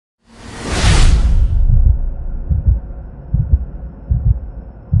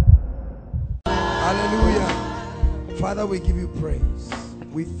Father, we give you praise.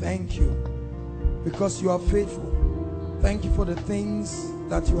 We thank you because you are faithful. Thank you for the things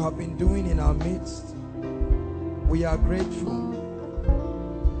that you have been doing in our midst. We are grateful.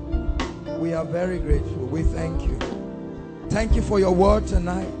 We are very grateful. We thank you. Thank you for your word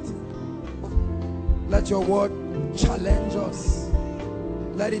tonight. Let your word challenge us.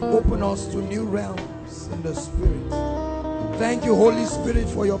 Let it open us to new realms in the spirit. Thank you, Holy Spirit,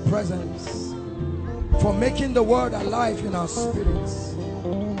 for your presence, for making the word alive in our spirits.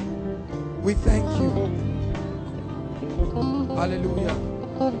 We thank you. Hallelujah.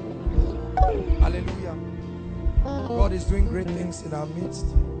 Hallelujah. God is doing great things in our midst.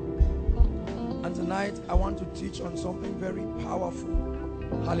 And tonight I want to teach on something very powerful.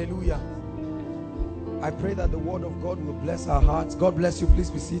 Hallelujah. I pray that the word of God will bless our hearts. God bless you. Please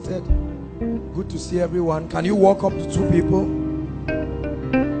be seated. Good to see everyone. Can you walk up to two people?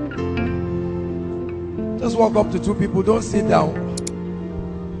 Just walk up to two people. Don't sit down.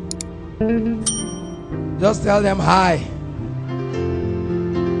 Just tell them hi.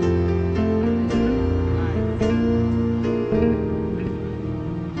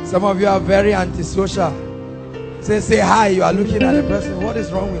 Some of you are very antisocial. Say hi. You are looking at the person. What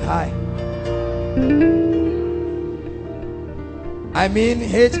is wrong with hi? I mean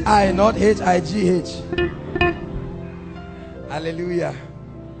H-I, not H-I-G-H. Hallelujah.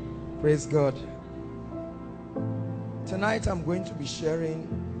 Praise God. Tonight I'm going to be sharing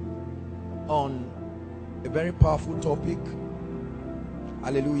on a very powerful topic.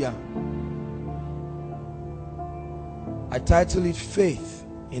 Hallelujah. I title it Faith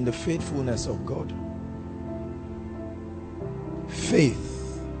in the Faithfulness of God.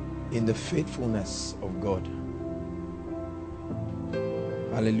 Faith in the faithfulness of God.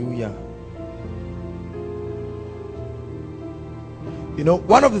 Hallelujah. You know,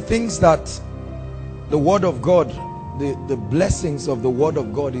 one of the things that the word of God, the blessings of the word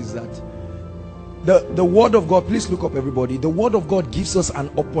of God is that the word of God, please look up everybody, the word of God gives us an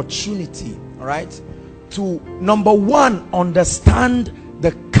opportunity, all right, to number one, understand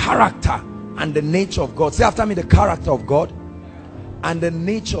the character and the nature of God. Say after me, the character of God and the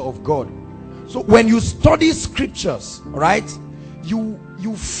nature of God. So when you study scriptures, right,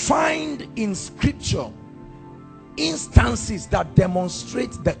 you find in scripture instances that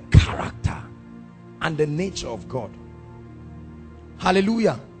demonstrate the character and the nature of God.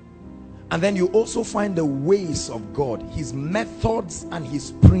 Hallelujah. And then you also find the ways of God, his methods and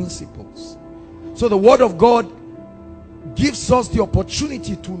his principles. So the word of God gives us the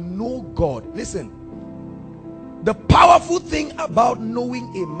opportunity to know God. Listen, the powerful thing about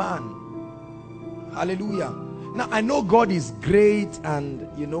knowing a man, hallelujah. Now I know God is great, and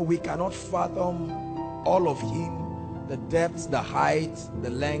you know we cannot fathom all of him, the depths, the height, the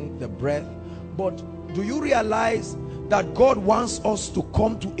length, the breadth. But do you realize that God wants us to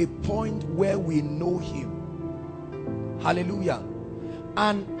come to a point where we know him? Hallelujah.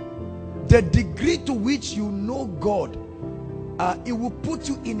 And the degree to which you know God, it will put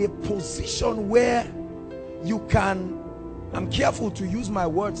you in a position where you can, I'm careful to use my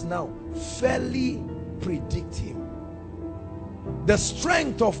words now, fairly predict him. The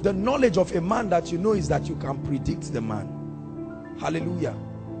strength of the knowledge of a man that you know is that you can predict the man. Hallelujah.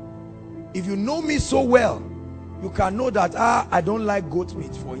 If you know me so well, you can know that I don't like goat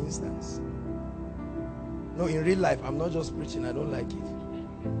meat, for instance. No, in real life, I'm not just preaching, I don't like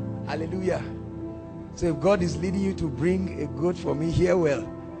it. Hallelujah. So if God is leading you to bring a goat for me, hear well.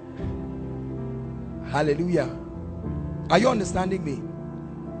 Hallelujah. Are you understanding me?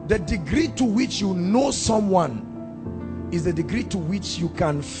 The degree to which you know someone is the degree to which you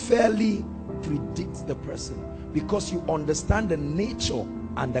can fairly predict the person, because you understand the nature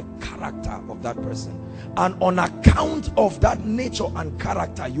and the character of that person. And on account of that nature and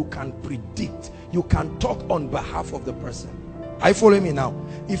character, you can predict, you can talk on behalf of the person. Are you following me now?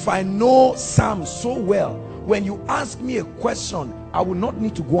 If I know Sam so well, when you ask me a question, I will not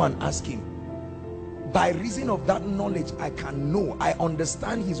need to go and ask him. By reason of that knowledge, I can know, I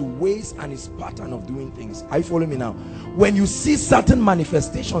understand his ways and his pattern of doing things. Are you following me now? When you see certain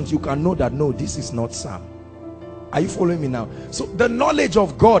manifestations, you can know that no, this is not Sam. Are you following me now? So the knowledge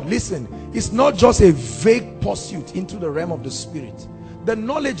of God, listen, is not just a vague pursuit into the realm of the spirit. The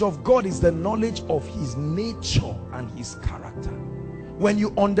knowledge of God is the knowledge of his nature and his character. When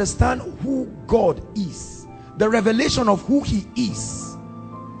you understand who God is, the revelation of who he is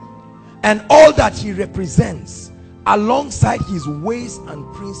and all that he represents alongside his ways and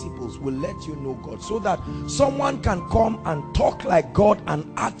principles will let you know God, so that someone can come and talk like God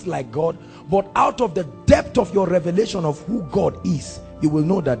and act like God, but out of the depth of your revelation of who God is, you will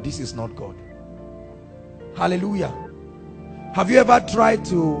know that this is not God. Hallelujah. Have you ever tried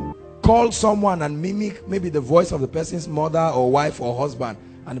to call someone and mimic maybe the voice of the person's mother or wife or husband,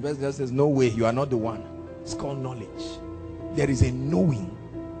 and the person just says, no way, you are not the one? It's called knowledge. There is a knowing.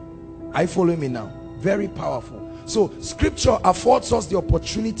 Are you following me now? Very powerful. So scripture affords us the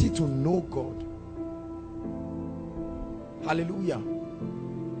opportunity to know God. Hallelujah.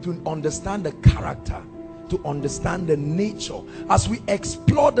 To understand the character, to understand the nature. As we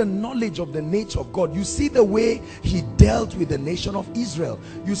explore the knowledge of the nature of God, you see the way he dealt with the nation of Israel.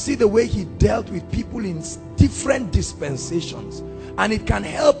 You see the way he dealt with people in different dispensations, and it can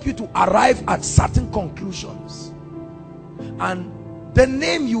help you to arrive at certain conclusions. And the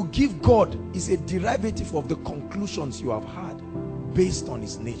name you give God is a derivative of the conclusions you have had based on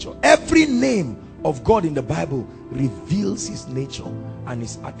his nature. Every name of God in the Bible reveals his nature and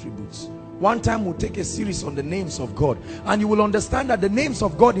his attributes. One time we'll take a series on the names of God, and you will understand that the names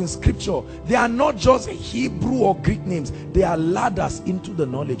of God in scripture, they are not just Hebrew or Greek names. They are ladders into the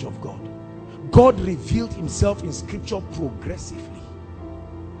knowledge of God. God revealed himself in scripture progressively.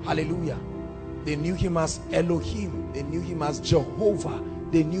 Hallelujah. They knew him as Elohim. They knew him as Jehovah.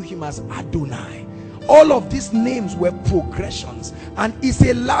 They knew him as Adonai. All of these names were progressions, and it's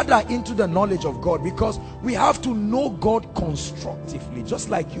a ladder into the knowledge of God, because we have to know God constructively, just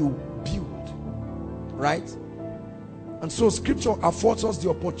like you build, right? And so scripture affords us the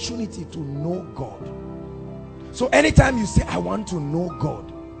opportunity to know God. So anytime you say, I want to know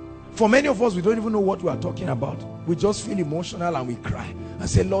God, for many of us, we don't even know what we are talking about. We just feel emotional and we cry and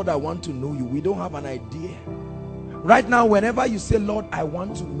say, Lord, I want to know you. We don't have an idea. Right now, whenever you say, Lord, I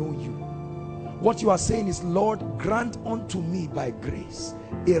want to know you, what you are saying is, Lord, grant unto me by grace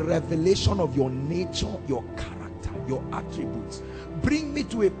a revelation of your nature, your character, your attributes. Bring me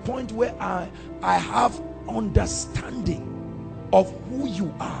to a point where I have understanding of who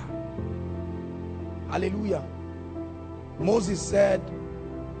you are. Hallelujah. Moses said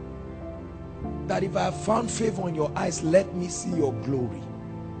that if I have found favor in your eyes, let me see your glory.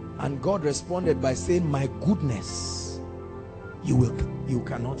 And God responded by saying, my goodness you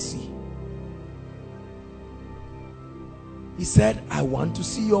cannot see. He said, I want to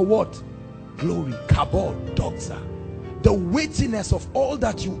see your what? Glory, kabod, doxa. The weightiness of all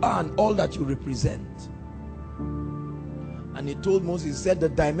that you are and all that you represent. And he told Moses, he said, the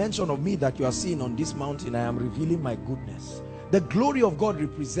dimension of me that you are seeing on this mountain, I am revealing my goodness. The glory of God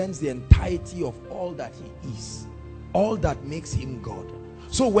represents the entirety of all that he is, all that makes him God.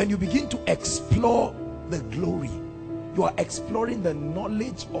 So when you begin to explore the glory, you are exploring the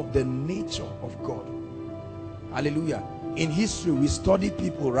knowledge of the nature of God. Hallelujah. In history, we study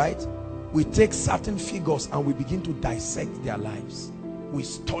people, right? We take certain figures and we begin to dissect their lives. We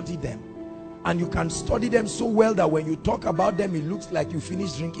study them. And you can study them so well that when you talk about them, it looks like you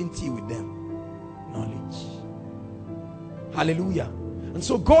finished drinking tea with them. Knowledge. Hallelujah. And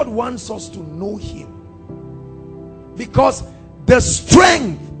so God wants us to know him, because the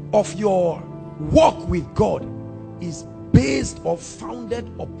strength of your walk with God is based or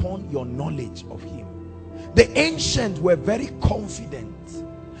founded upon your knowledge of him. The ancients were very confident,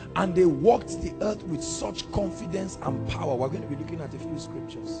 and they walked the earth with such confidence and power. We're going to be looking at a few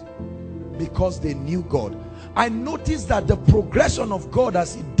scriptures, because they knew God. I noticed that the progression of God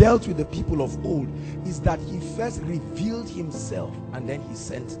as he dealt with the people of old is that he first revealed himself and then he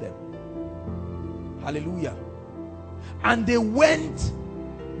sent them. Hallelujah. And they went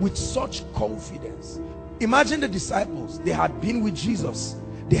with such confidence. Imagine the disciples. They had been with Jesus.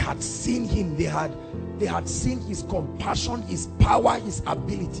 They had seen him. They had seen his compassion, his power, his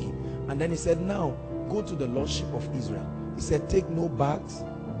ability. And then he said, now go to the lordship of Israel. He said, take no bags,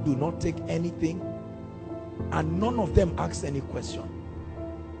 do not take anything. And none of them asked any question.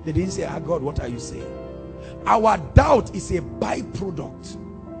 They didn't say, ah, God, what are you saying? Our doubt is a byproduct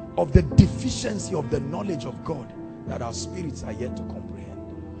of the deficiency of the knowledge of God that our spirits are yet to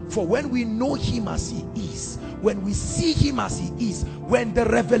comprehend. For when we know him as he is, when we see him as he is, when the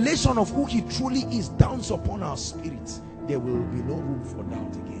revelation of who he truly is downs upon our spirits, there will be no room for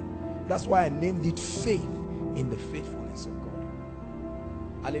doubt again. That's why I named it faith in the faithfulness of God.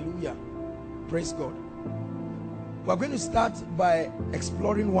 Hallelujah. Praise God. We're going to start by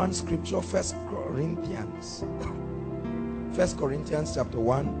exploring one scripture, 1 Corinthians. 1 Corinthians chapter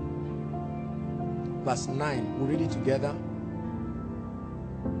 1 verse 9. We'll read it together.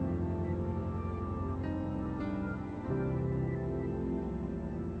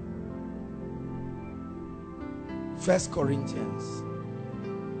 First Corinthians.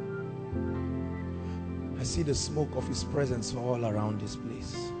 I see the smoke of his presence all around this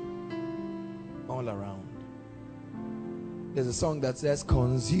place. All around. There's a song that says,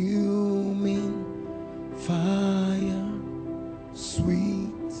 consuming fire, Sweet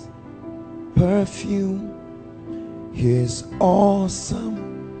perfume, his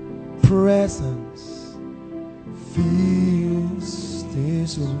awesome presence fills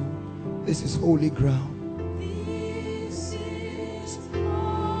this room. This is holy ground. This is holy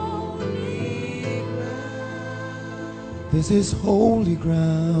ground. This is holy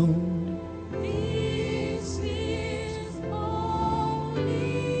ground. This is holy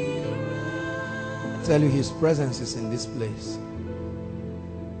ground. I tell you, his presence is in this place.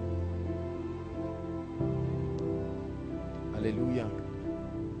 Hallelujah.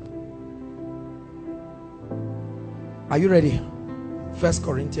 Are you ready? 1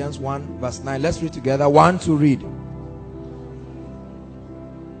 Corinthians 1 verse 9. Let's read together. 1, 2, read.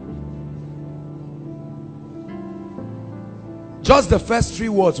 Just the first 3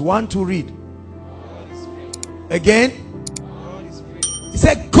 words. 1, 2, read. Again. He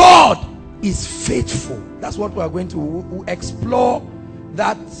said God is faithful. That's what we are going to explore.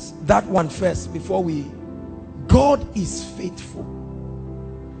 That one first before we. God is faithful.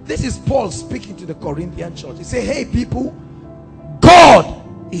 This is Paul speaking to the Corinthian church. He said, hey people, God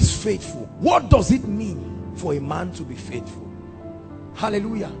is faithful. What does it mean for a man to be faithful?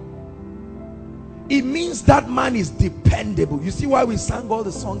 Hallelujah. It means that man is dependable. You see why we sang all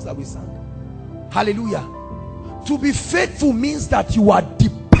the songs that we sang? Hallelujah. To be faithful means that you are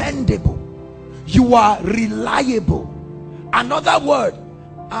dependable. You are reliable. Another word,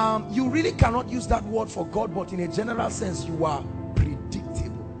 you really cannot use that word for God, but in a general sense, you are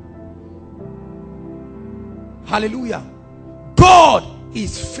predictable. Hallelujah. God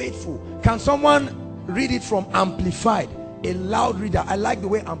is faithful. Can someone read it from Amplified? A loud reader. I like the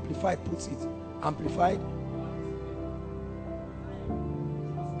way Amplified puts it. Amplified.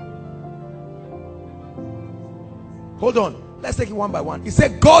 Hold on. Let's take it one by one. He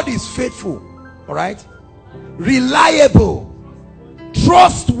said God is faithful. All right. Reliable.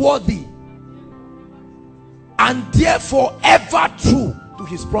 Trustworthy, and therefore ever true to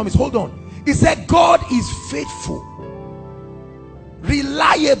his promise. Hold on. He said God is faithful,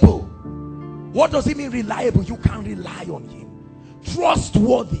 reliable. What does it mean, reliable? You can rely on him.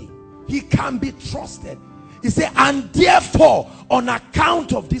 Trustworthy, he can be trusted. He said, and therefore on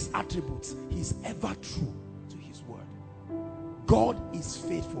account of these attributes, he's ever true to his word. God is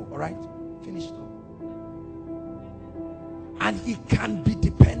faithful. All right, finished. And he can be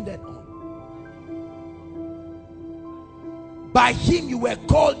depended on. By him you were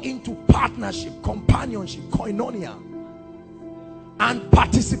called into partnership, companionship, koinonia, and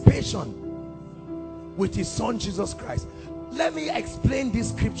participation with his son Jesus Christ. Let me explain this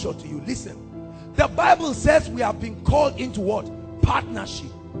scripture to you. Listen, the Bible says we have been called into what?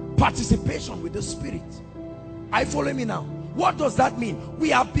 Partnership, participation with the Spirit. Are you following me now? What does that mean? We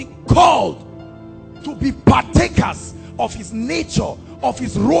have been called to be partakers of his nature, of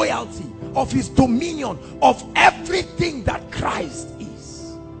his royalty, of his dominion, of everything that Christ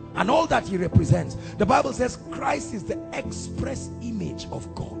is and all that he represents. The Bible says Christ is the express image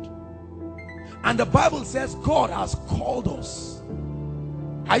of God, and the Bible says God has called us.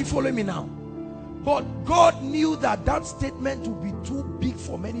 Are you following me now? But God knew that that statement would be too big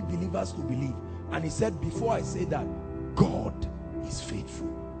for many believers to believe, and he said, before I say that, God is faithful.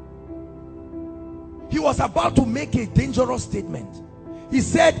 He was about to make a dangerous statement. He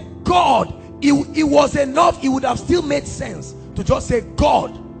said God, it was enough, it would have still made sense to just say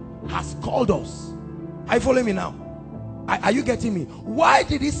God has called us. Are you following me now? Are you getting me? Why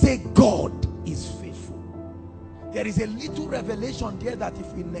did he say God is faithful? There is a little revelation there that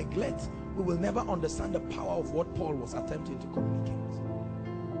if we neglect, we will never understand the power of what Paul was attempting to communicate.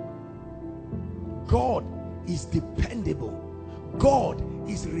 God is dependable. God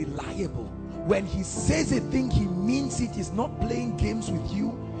is reliable. When he says a thing, he means it. He's not playing games with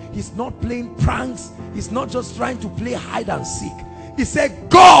you. He's not playing pranks. He's not just trying to play hide and seek. He said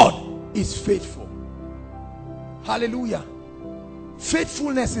God is faithful. Hallelujah.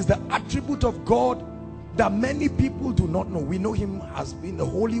 Faithfulness is the attribute of God that many people do not know. We know him as being the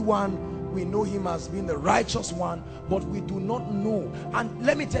Holy One. We know him as being the righteous one, but we do not know. And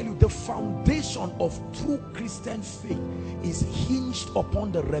let me tell you, the foundation of true Christian faith is hinged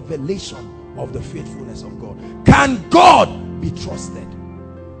upon the revelation of the faithfulness of God. Can God be trusted?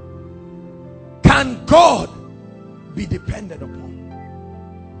 Can God be depended upon?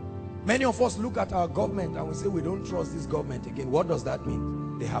 Many of us look at our government and we say we don't trust this government again. What does that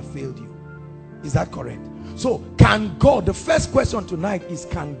mean? They have failed you. Is that correct? So can God, the first question tonight is,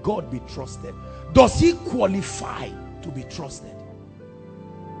 can God be trusted? Does he qualify to be trusted?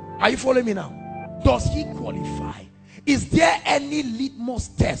 Are you following me now? Does he qualify? Is there any litmus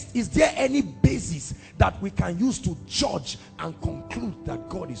test? Is there any basis that we can use to judge and conclude that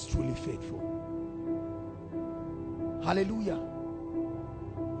God is truly faithful? Hallelujah.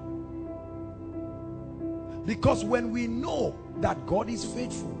 Because when we know that God is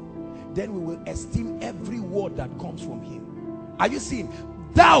faithful, then we will esteem every word that comes from him. Are you seeing?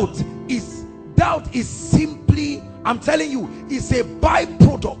 Doubt is simply, I'm telling you, is a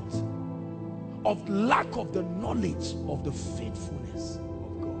byproduct of lack of the knowledge of the faithfulness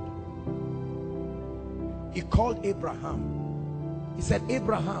of God. He called Abraham. He said,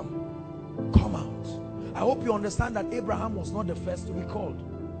 Abraham, come out. I hope you understand that Abraham was not the first to be called.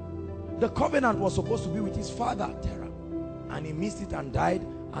 The covenant was supposed to be with his father, Terah, and he missed it and died,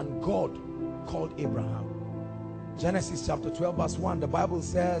 and God called Abraham. Genesis chapter 12 verse 1, the Bible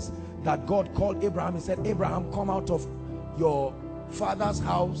says that God called Abraham. He said, Abraham, come out of your father's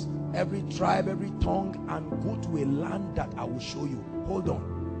house, every tribe, every tongue, and go to a land that I will show you. Hold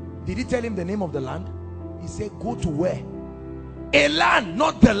on. Did he tell him the name of the land? He said, go to where? A land,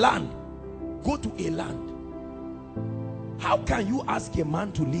 not the land. Go to a land. How can you ask a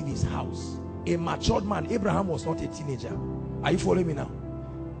man to leave his house? A matured man. Abraham was not a teenager. Are you following me now?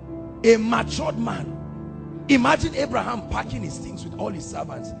 A matured man. Imagine Abraham packing his things with all his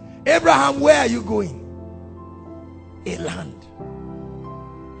servants. Abraham, where are you going? A land.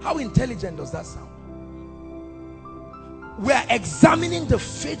 How intelligent does that sound? We are examining the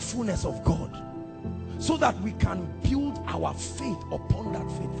faithfulness of God so that we can build our faith upon that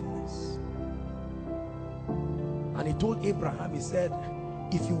faithfulness. And he told Abraham, he said,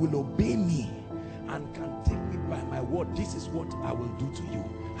 if you will obey me and can take me by my word, this is what I will do to you.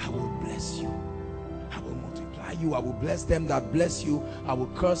 I will bless you. I will multiply you. I will bless them that bless you. I will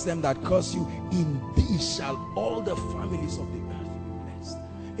curse them that curse you. In thee shall all the families of the earth be blessed.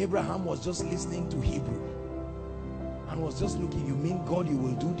 Abraham was just listening to Hebrew and was just looking. You mean God, you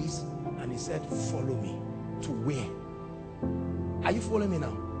will do this? And he said, follow me. To where? Are you following me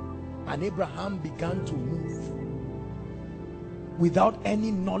now? And Abraham began to move without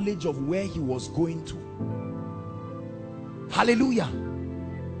any knowledge of where he was going to. Hallelujah.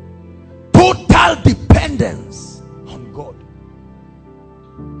 Total dependence on God.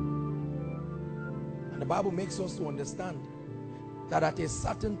 And the Bible makes us to understand that at a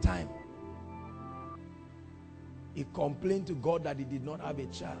certain time he complained to God that he did not have a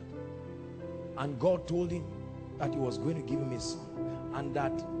child, and God told him that he was going to give him a son, and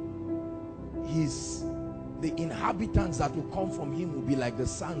that the inhabitants that will come from him will be like the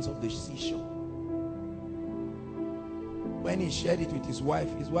sands of the seashore. When he shared it with his wife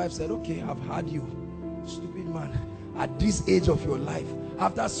said, okay, I've had you, stupid man. At this age of your life,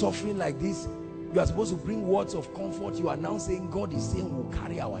 after suffering like this, you are supposed to bring words of comfort. You are now saying God is saying we'll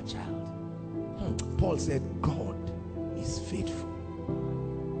carry our child. Paul said, God is faithful.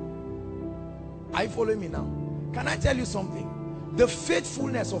 Are you following me now? Can I tell you something? The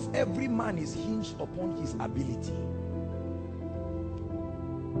faithfulness of every man is hinged upon his ability.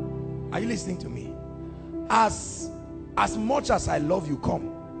 Are you listening to me? As much as I love you,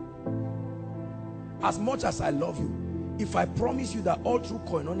 come. As much as I love you, if I promise you that all through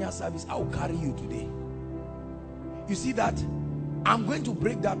koinonia service, I will carry you today. You see that? I'm going to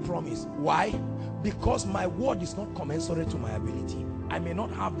break that promise. Why? Because my word is not commensurate to my ability. I may not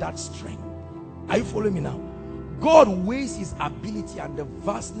have that strength. Are you following me now? God weighs his ability and the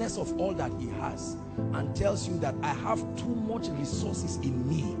vastness of all that he has and tells you that I have too much resources in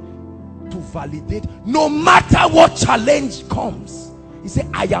me to validate no matter what challenge comes. He said,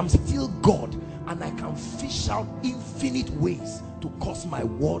 I am still God, and I can fish out infinite ways to cause my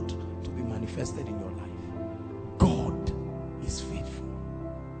word to be manifested in your life. God is faithful.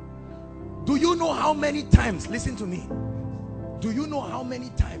 Do you know how many times, listen to me, do you know how many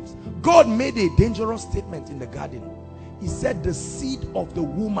times God made a dangerous statement in the garden? He said the seed of the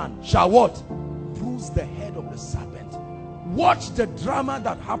woman shall what? Bruise the head of the serpent. Watch the drama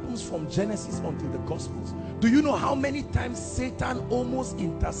that happens from Genesis until the Gospels. Do you know how many times Satan almost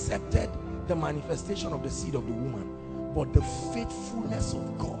intercepted the manifestation of the seed of the woman? But the faithfulness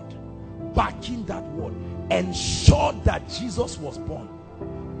of God backing that word ensured that Jesus was born.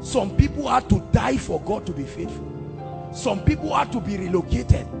 Some people had to die for God to be faithful. Some people had to be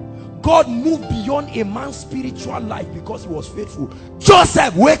relocated. God moved beyond a man's spiritual life because he was faithful.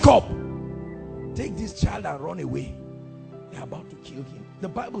 Joseph, wake up. Take this child and run away. They're about to kill him. The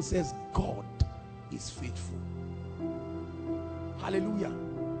Bible says God is faithful. Hallelujah.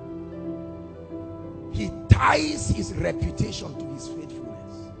 He ties his reputation to his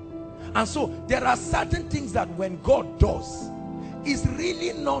faithfulness. And so there are certain things that when God does, it's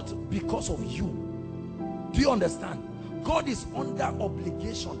really not because of you. Do you understand? God is under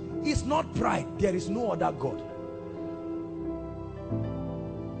obligation. It's not pride. There is no other God.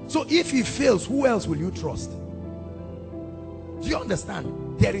 So if he fails, who else will you trust? Do you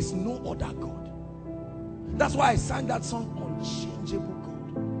understand? There is no other God. That's why I sang that song, Unchangeable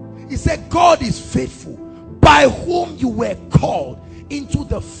God. He said, God is faithful, by whom you were called into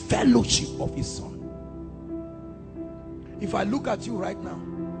the fellowship of his Son. If I look at you right now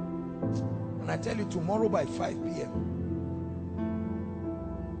and I tell you tomorrow by 5 p.m.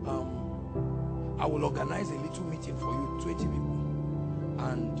 I will organize a little meeting for you, 20 people,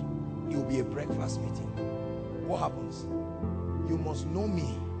 and it will be a breakfast meeting. What happens? You must know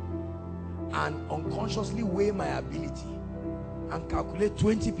me and unconsciously weigh my ability and calculate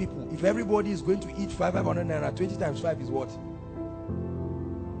 20 people. If everybody is going to eat 500 naira, 20 times 5 is what?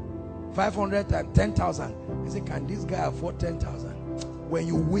 500 times 10,000. You say, can this guy afford 10,000? When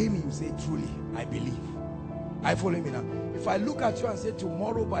you weigh me, you say, truly, I believe. I follow me now. If I look at you and say,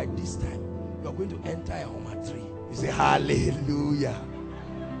 tomorrow by this time, you are going to enter a Homer tree. You say, hallelujah.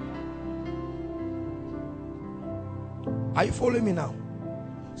 Are you following me now?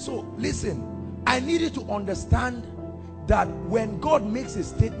 So listen, I need you to understand that when God makes a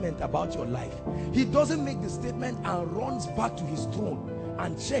statement about your life, he doesn't make the statement and runs back to his throne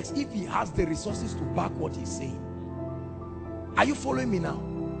and checks if he has the resources to back what he's saying. Are you following me now?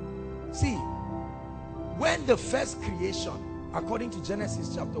 See, when the first creation, according to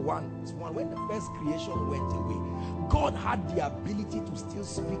Genesis chapter 1, when the first creation went away, God had the ability to still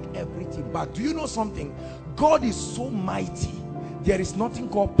speak everything back. Do you know something? God is so mighty. There is nothing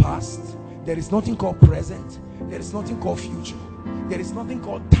called past. There is nothing called present. There is nothing called future. There is nothing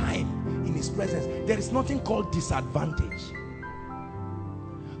called time in his presence. There is nothing called disadvantage.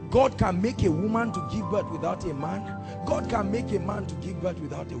 God can make a woman to give birth without a man. God can make a man to give birth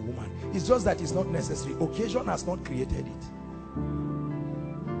without a woman. It's just that it's not necessary. Occasion has not created it.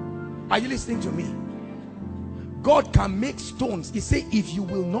 Are you listening to me? God can make stones. He said, if you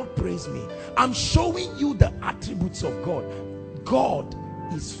will not praise me, I'm showing you the attributes of God. God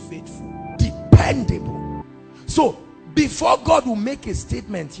is faithful, dependable. So before God will make a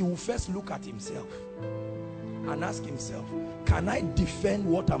statement, he will first look at himself and ask himself, can I defend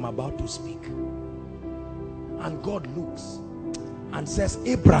what I'm about to speak? And God looks and says,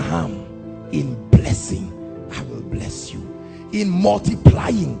 Abraham, in blessing I will bless you, in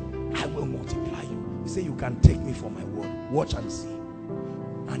multiplying I will multiply you. He said, you can take me for my word. Watch and see.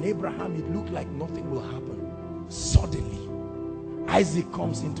 And Abraham, it looked like nothing will happen. Suddenly Isaac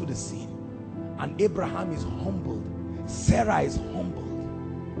comes into the scene, and Abraham is humbled, Sarah is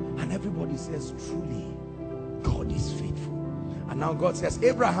humbled, and everybody says, truly God is faithful. And now God says,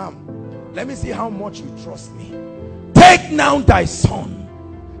 Abraham, let me see how much you trust me. Take now thy son,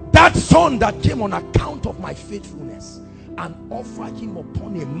 that son that came on account of my faithfulness, and offer him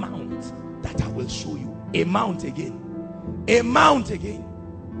upon a mount that I will show you. A mount again. A mount again.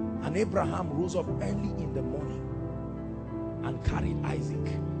 And Abraham rose up early in the morning and carried Isaac.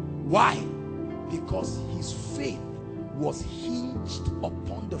 Why? Because his faith was hinged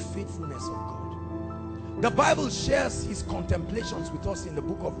upon the faithfulness of God. The Bible shares his contemplations with us in the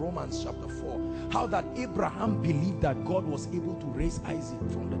book of Romans chapter 4. How that Abraham believed that God was able to raise Isaac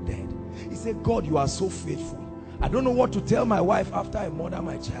from the dead. He said, God, you are so faithful. I don't know what to tell my wife after I murder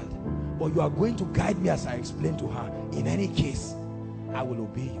my child, but you are going to guide me as I explain to her. In any case, I will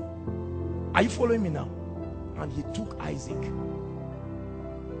obey you. Are you following me now? And he took Isaac.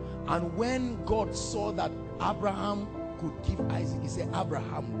 And when God saw that Abraham could give Isaac, he said,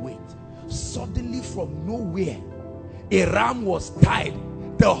 Abraham, wait. Suddenly from nowhere, a ram was tied.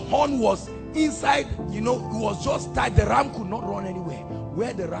 The horn was inside, it was just tied. The ram could not run anywhere.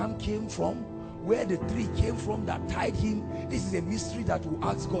 Where the ram came from, where the tree came from that tied him, this is a mystery that we'll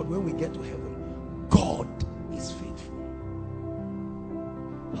ask God when we get to heaven. God is faithful.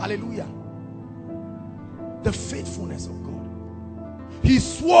 Hallelujah. The faithfulness of God. He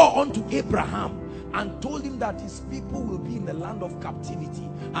swore unto Abraham and told him that his people will be in the land of captivity,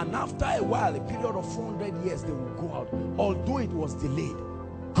 and after a while, a period of 400 years, they will go out. Although it was delayed,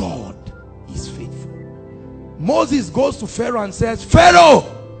 God is faithful. Moses goes to Pharaoh and says, Pharaoh,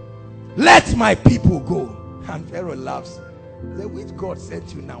 let my people go. And Pharaoh laughs. He said, which God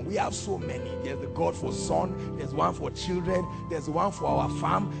sent you now? We have so many. There's the God for son, there's one for children, there's one for our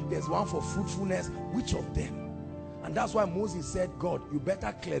farm, there's one for fruitfulness. Which of them? And that's why Moses said, God, you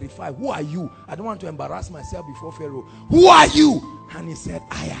better clarify. Who are you? I don't want to embarrass myself before Pharaoh. Who are you? And he said,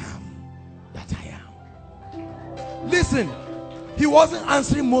 I am that I am. Listen, he wasn't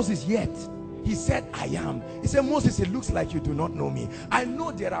answering Moses yet. He said, I am. He said, Moses, it looks like you do not know me. I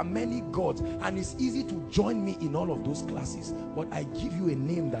know there are many gods, and it's easy to join me in all of those classes, but I give you a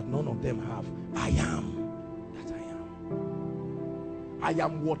name that none of them have. I am that I am. I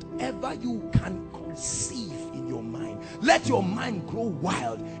am whatever you can conceive in your mind. Let your mind grow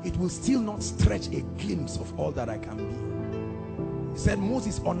wild. It will still not stretch a glimpse of all that I can be. He said,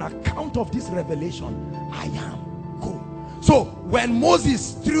 Moses, on account of this revelation, I am. Go. So when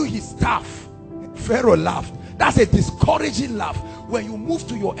Moses threw his staff, Pharaoh laughed. That's a discouraging laugh. When you move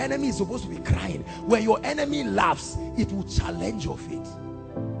to your enemy, it's supposed to be crying. When your enemy laughs, it will challenge your faith.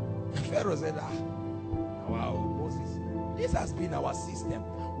 Pharaoh said, wow, Moses, this has been our system.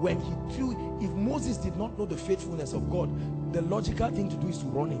 When he threw, if Moses did not know the faithfulness of God, the logical thing to do is to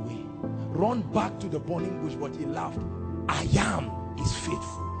run away. Run back to the burning bush, but he laughed. I am is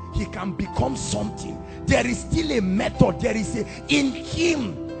faithful. He can become something. There is still a method. There is in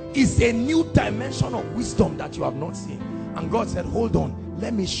him is a new dimension of wisdom that you have not seen. And God said, hold on,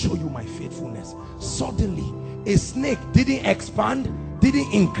 let me show you my faithfulness. Suddenly, a snake didn't expand,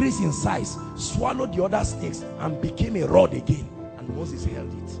 didn't increase in size, swallowed the other snakes and became a rod again. And Moses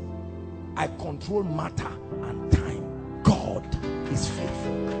held it. I control matter and time. God is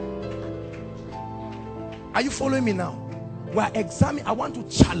faithful. Are you following me now? We're examining. I want to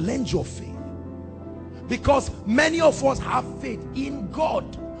challenge your faith, because many of us have faith in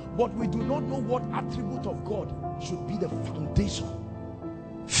God, but we do not know what attribute of God should be the foundation.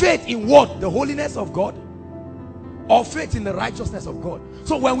 Faith in what? The holiness of God, or faith in the righteousness of God?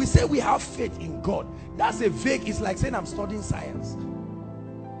 So when we say we have faith in God, that's a vague, it's like saying I'm studying science.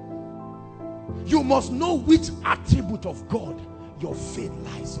 You must know which attribute of God your faith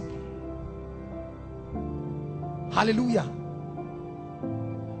lies upon. Hallelujah.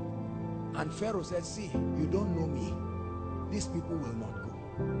 And Pharaoh said, see, you don't know me. These people will not go.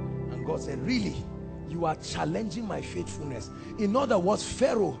 And God said, really? You are challenging my faithfulness. In other words,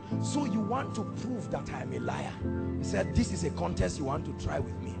 Pharaoh, so you want to prove that I am a liar. He said, this is a contest you want to try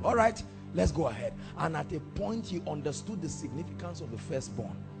with me. All right, let's go ahead. And at a point, he understood the significance of the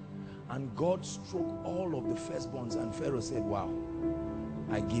firstborn. And God struck all of the firstborns, and Pharaoh said, wow,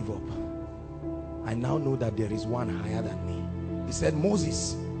 I give up. I now know that there is one higher than me. He said,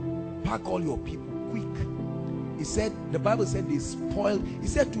 Moses, pack all your people quick. He said, the Bible said they spoiled. He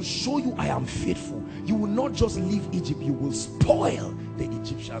said, to show you I am faithful, you will not just leave Egypt, you will spoil the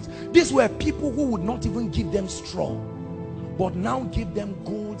Egyptians. These were people who would not even give them straw, but now give them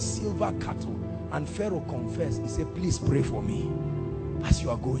gold, silver, cattle. And Pharaoh confessed. He said, please pray for me as you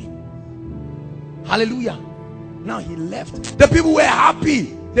are going. Hallelujah. Now he left. The people were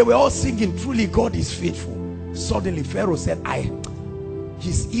happy. They were all singing, truly God is faithful. Suddenly Pharaoh said,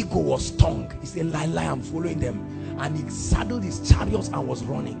 his ego was stung. He said, lie, I'm following them. And he saddled his chariots and was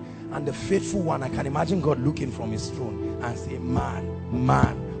running. And the faithful one, I can imagine God looking from his throne and say, man,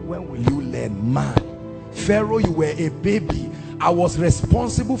 when will you learn? Man, Pharaoh, you were a baby. I was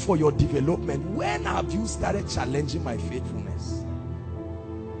responsible for your development. When have you started challenging my faithfulness?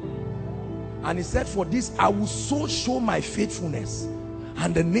 And he said, for this I will so show my faithfulness.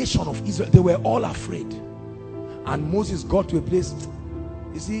 And the nation of Israel, they were all afraid. And Moses got to a place.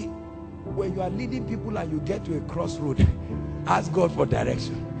 You see, when you are leading people and you get to a crossroad, ask God for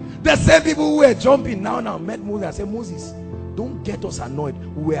direction. The same people who were jumping now met Moses and said, Moses, don't get us annoyed.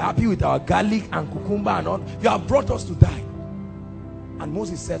 We were happy with our garlic and cucumber and all. You have brought us to die. And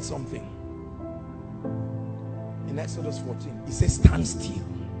Moses said something in Exodus 14. He said, stand still.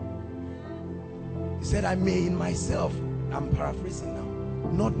 He said, I may in myself, I'm paraphrasing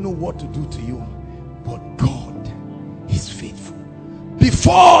now, not know what to do to you, but God is faithful.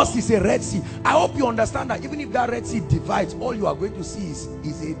 Before us is a Red Sea. I hope you understand that even if that Red Sea divides, all you are going to see is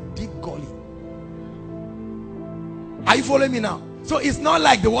a deep gully. Are you following me now? So it's not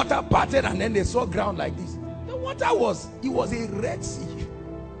like the water parted and then they saw ground like this. The water was a Red Sea.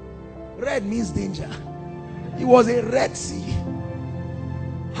 Red means danger. It was a Red Sea.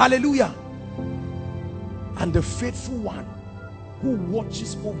 Hallelujah. And the faithful one who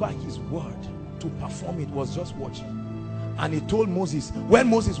watches over his word to perform it was just watching. And he told Moses, when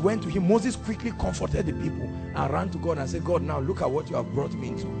Moses went to him, Moses quickly comforted the people and ran to God and said, God, now look at what you have brought me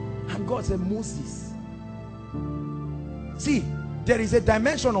into. And God said, Moses, see, there is a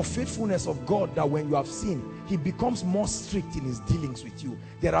dimension of faithfulness of God that when you have seen, he becomes more strict in his dealings with you.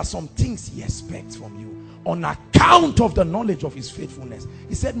 There are some things he expects from you on account of the knowledge of his faithfulness.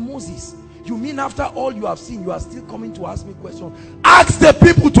 He said, Moses, you mean after all you have seen, you are still coming to ask me questions? Ask the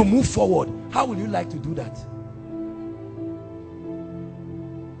people to move forward. How would you like to do that?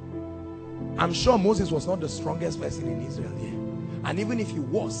 I'm sure Moses was not the strongest person in Israel here. And even if he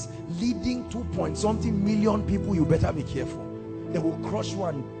was leading 2-point-something million people, you better be careful. They will crush you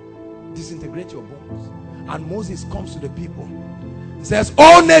and disintegrate your bones. And Moses comes to the people, says,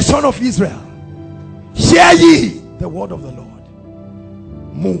 "O nation of Israel, hear ye the word of the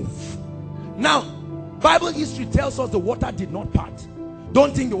Lord. Move." Now, Bible history tells us the water did not part.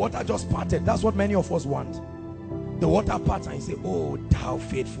 Don't think the water just parted. That's what many of us want. The water parts and you say, "Oh, thou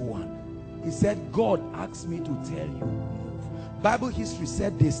faithful one." He said, "God asked me to tell you, move." Bible history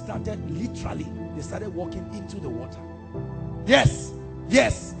said they started literally, they started walking into the water. Yes,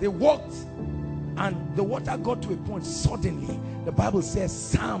 they walked, and the water got to a point. Suddenly, the Bible says,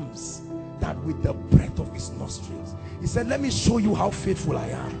 Psalms, that with the breath of his nostrils, he said, "Let me show you how faithful I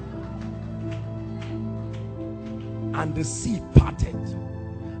am." And the sea parted,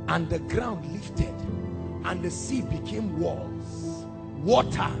 and the ground lifted, and the sea became walls,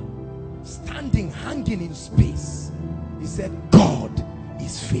 water standing, hanging in space. He said, "God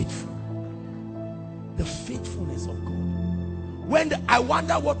is faithful." The faithfulness of God. I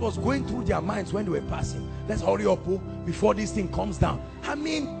wonder what was going through their minds when they were passing. Let's hurry up before this thing comes down. I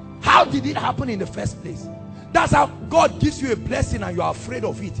mean, how did it happen in the first place? That's how God gives you a blessing and you are afraid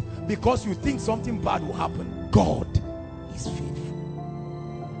of it because you think something bad will happen. God is faithful.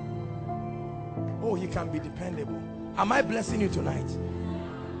 Oh, he can be dependable. Am I blessing you tonight?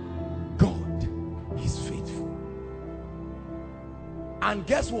 God is faithful. And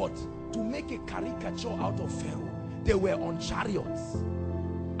guess what? To make a caricature out of Pharaoh, they were on chariots.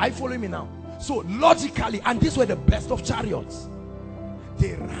 Are you following me now? So logically, and these were the best of chariots,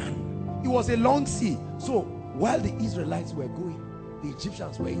 they ran. It was a long sea. So while the Israelites were going, the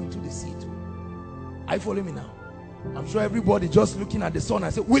Egyptians were into the sea too. Are you following me now? I'm sure everybody just looking at the sun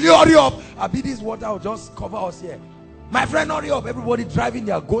and say, "Will you hurry up? I bet this water will just cover us here." My friend, hurry up. Everybody driving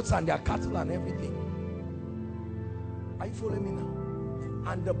their goats and their cattle and everything. Are you following me now?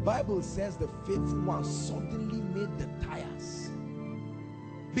 And the Bible says the faithful one suddenly made the tires.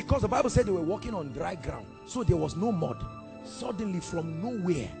 Because the Bible said they were walking on dry ground, so there was no mud. Suddenly from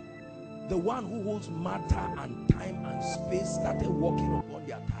nowhere, the one who holds matter and time and space started walking upon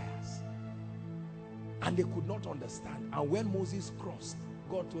their tires. And they could not understand. And when Moses crossed,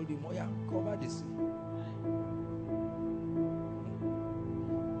 God told him, "Oh yeah, cover the sea."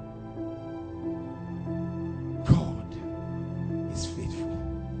 God is faithful.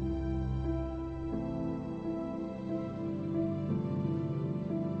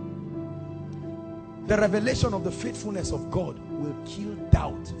 The revelation of the faithfulness of God will kill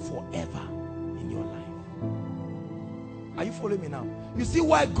doubt forever in your life. Are you following me now? You see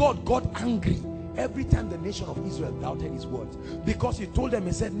why God got angry every time the nation of Israel doubted his words? Because he told them,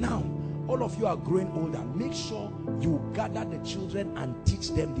 he said, "Now all of you are growing older. Make sure you gather the children and teach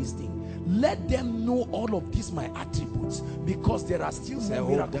them this thing. Let them know all of these my attributes, because there are still more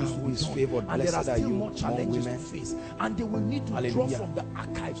miracles to be done, and there are still more challenges to face, and they will need to draw from the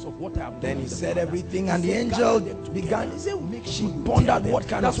archives of what I have done." Then he said everything, and the angel began. He said, "She pondered what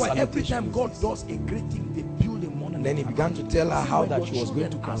kind of." That's why every time God does a great thing, they build a monument. And then he began to tell her how that she was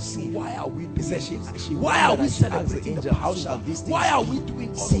going to conceive. Why are we? He said, "Why are we celebrating the angel? How shall this thing? Why are we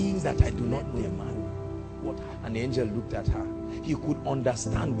doing seeing that I do not know a man?" And the angel looked at her. He could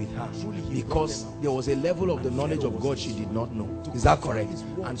understand with her because there was a level of the knowledge of God she did not know. Is that correct?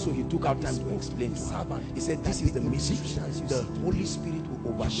 And so he took out time to explain to her. He said, "This is the mystery. The Holy Spirit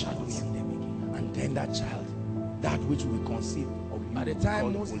will overshadow you, and then that child, that which will conceive of you." By the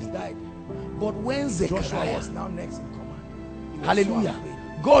time Moses died, but when Zechariah was now next in command, hallelujah,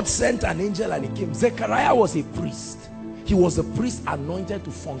 God sent an angel and he came. Zechariah was a priest. He was a priest anointed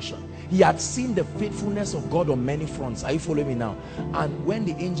to function. He had seen the faithfulness of God on many fronts. Are you following me now? And when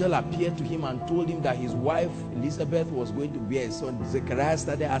the angel appeared to him and told him that his wife Elizabeth was going to bear a son, Zechariah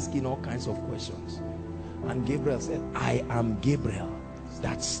started asking all kinds of questions. And Gabriel said, "I am Gabriel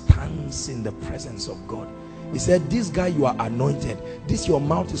that stands in the presence of God." He said, "This guy, you are anointed. This your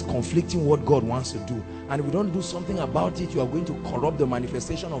mouth is conflicting what God wants to do. And if we don't do something about it, you are going to corrupt the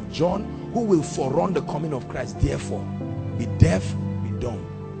manifestation of John, who will forerun the coming of Christ. Therefore, be deaf, be dumb."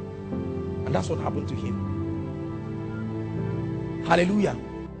 And that's what happened to him. Hallelujah.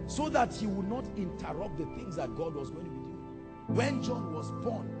 So that he would not interrupt the things that God was going to be doing. When John was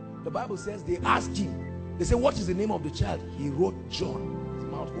born, the Bible says they asked him, they said, "What is the name of the child?" He wrote John. His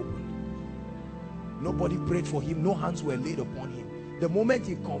mouth opened. Nobody prayed for him. No hands were laid upon him. The moment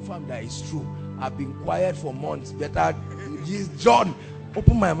he confirmed that it's true, "I've been quiet for months. Better, John,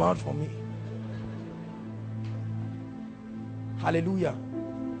 open my mouth for me." Hallelujah.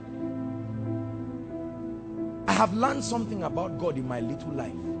 I have learned something about God in my little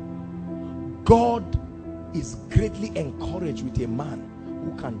life. God is greatly encouraged with a man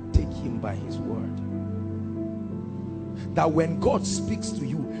who can take him by his word. That when God speaks to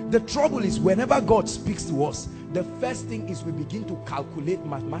you, the trouble is whenever God speaks to us, the first thing is we begin to calculate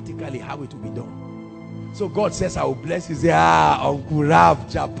mathematically how it will be done. So God says, I will bless you. Say, Uncle Rav,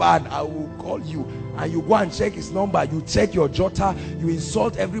 Japan, I will call you. And you go and check his number. You check your jotter. You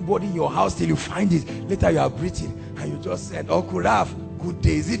insult everybody in your house till you find it. Later you are breathing. And you just said, Uncle Rav, good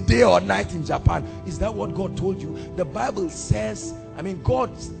day. Is it day or night in Japan? Is that what God told you? The Bible says, I mean,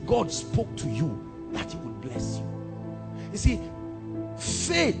 God spoke to you that he would bless you. You see,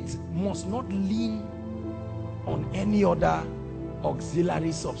 faith must not lean on any other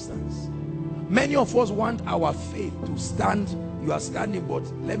auxiliary substance. Many of us want our faith to stand. You are standing, but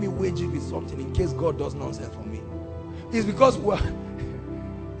let me wager with something in case God does nonsense for me. It's because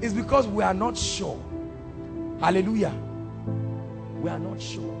we are not sure. Hallelujah. We are not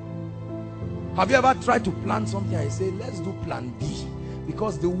sure. Have you ever tried to plan something and say, let's do plan B?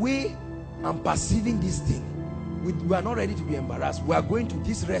 Because the way I'm perceiving this thing, we are not ready to be embarrassed. We are going to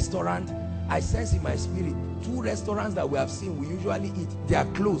this restaurant. I sense in my spirit, 2 restaurants that we have seen we usually eat, they are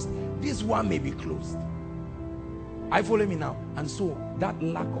closed. This one may be closed. I follow me now. And so that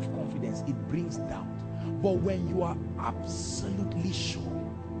lack of confidence, it brings doubt. But when you are absolutely sure,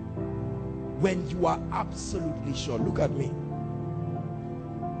 look at me.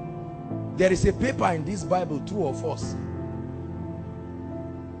 There is a paper in this Bible, true or false?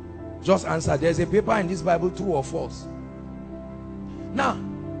 Just answer. There's a paper in this Bible, true or false? Now,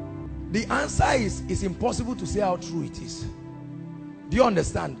 the answer is impossible to say how true it is. Do you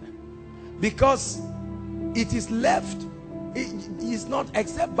understand? Because it is left, it is not,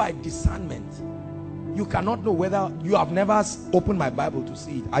 except by discernment. You cannot know whether, you have never opened my Bible to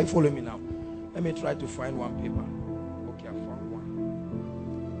see it. Are you following me now? Let me try to find one paper. Okay, I found one.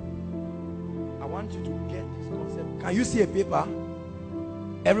 I want you to get this concept. Can you see a paper?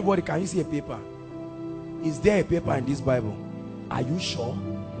 Everybody, can you see a paper? Is there a paper in this Bible? Are you sure?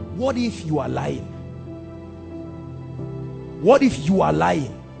 What if you are lying? What if you are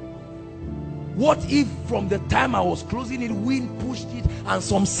lying? What if from the time I was closing it, wind pushed it and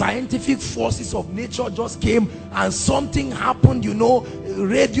some scientific forces of nature just came and something happened, you know,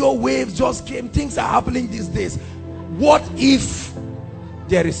 radio waves just came, things are happening these days. What if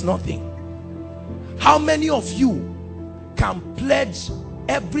there is nothing? How many of you can pledge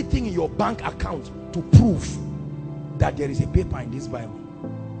everything in your bank account to prove that there is a paper in this Bible?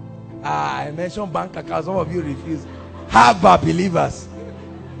 I mentioned bank account, some of you refuse. Harbor believers.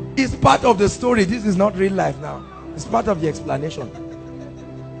 It's part of the story. This is not real life now. It's part of the explanation.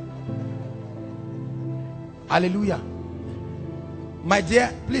 Hallelujah. My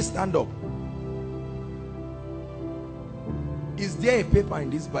dear, please stand up. Is there a paper in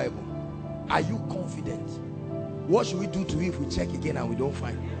this Bible? Are you confident? What should we do to it if we check again and we don't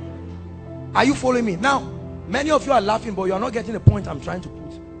find it? Are you following me? Now, many of you are laughing, but you are not getting the point I'm trying to put.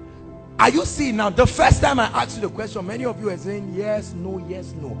 Are you seeing now? The first time I asked you the question, many of you were saying yes, no,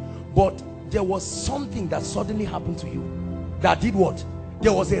 yes, no. But there was something that suddenly happened to you that did what?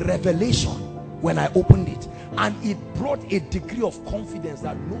 There was a revelation when I opened it, and it brought a degree of confidence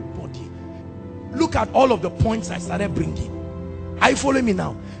that nobody. Look at all of the points I started bringing. Are you following me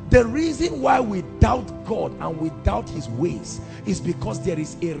now? The reason why we doubt God and we doubt his ways is because there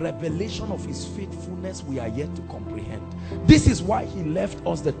is a revelation of his faithfulness we are yet to comprehend. This is why he left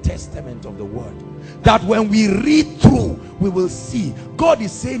us the testament of the word, that when we read through, we will see. God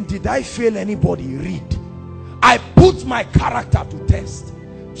is saying, did I fail anybody? Read. I put my character to test.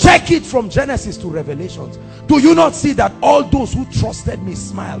 Check it from Genesis to Revelations. Do you not see that all those who trusted me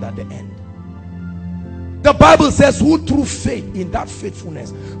smiled at the end? The Bible says, who through faith in that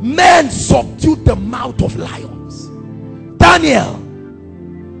faithfulness, men subdued the mouth of lions. Daniel,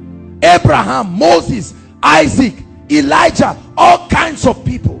 Abraham, Moses, Isaac, Elijah, all kinds of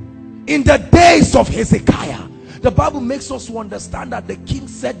people. In the days of Hezekiah, the Bible makes us to understand that the king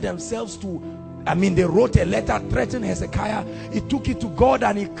set themselves to, they wrote a letter threatening Hezekiah. He took it to God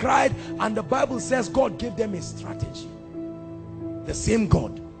and he cried, and the Bible says God gave them a strategy. The same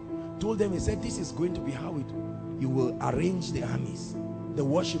God told them, he said, this is going to be how you will arrange the armies. The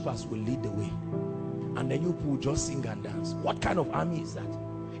worshippers will lead the way, and then you people will just sing and dance. What kind of army is that?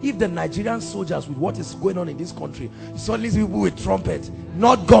 If the Nigerian soldiers, with what is going on in this country, suddenly people with trumpet,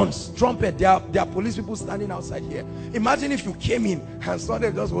 not guns, trumpet, there are police people standing outside here. Imagine if you came in and saw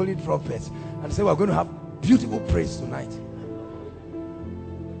them just holding trumpets and say, we're going to have beautiful praise tonight.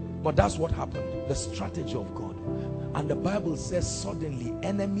 But that's what happened, the strategy of God. And the Bible says suddenly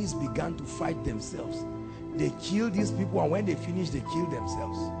enemies began to fight themselves. They killed these people, and when they finished, they killed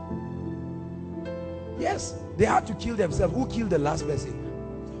themselves. Yes, they had to kill themselves. Who killed the last person?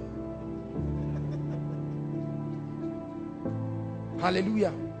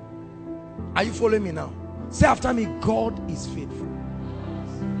 Hallelujah. Are you following me now? Say after me, God is faithful.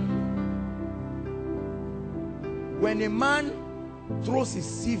 When a man throws his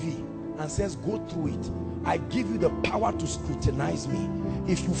CV and says, go through it, I give you the power to scrutinize me.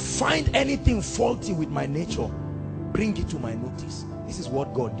 If you find anything faulty with my nature, bring it to my notice. This is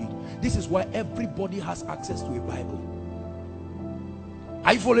what God did. This is why everybody has access to a Bible.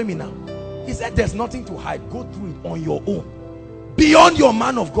 Are you following me now? He said there's nothing to hide. Go through it on your own, beyond your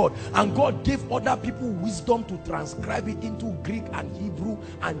man of God. And God gave other people wisdom to transcribe it into Greek and Hebrew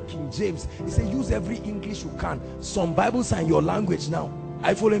and King James. He said use every English you can. Some Bibles are in your language now. Are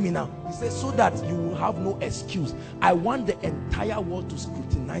you following me now? He says so that you will have no excuse. I want the entire world to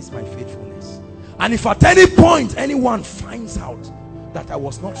scrutinize my faithfulness. And if at any point anyone finds out that I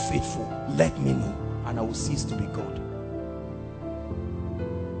was not faithful, let me know, and I will cease to be God.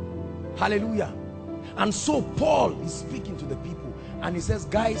 Hallelujah. And so Paul is speaking to the people, and he says,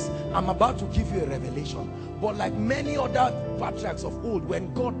 guys, I'm about to give you a revelation. But like many other patriarchs of old,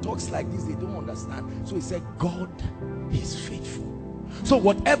 when God talks like this, they don't understand. So he said, God is faithful. So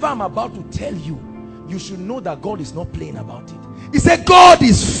whatever I'm about to tell you, you should know that God is not playing about it. He said, God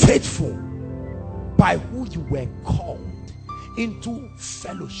is faithful, by who you were called into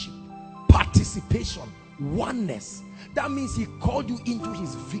fellowship, participation, oneness. That means he called you into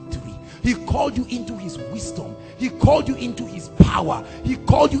his victory. He called you into his wisdom. He called you into his power. He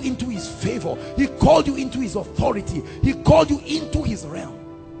called you into his favor. He called you into his authority. He called you into his realm.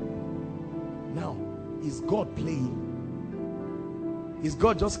 Now, is God playing? Is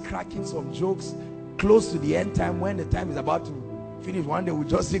God just cracking some jokes close to the end time, when the time is about to finish? One day we'll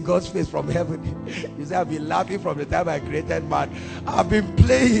just see God's face from heaven. You say, I've been laughing from the time I created man. I've been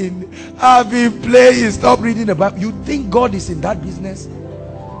playing. Stop reading the Bible. You think God is in that business?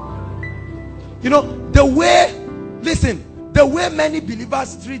 You know, the way, listen, the way many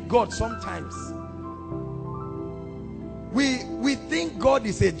believers treat God sometimes, we think God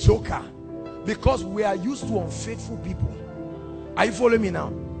is a joker because we are used to unfaithful people. Are you following me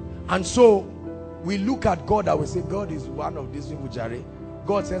now? And so we look at God and we say, God is one of these people, Jare.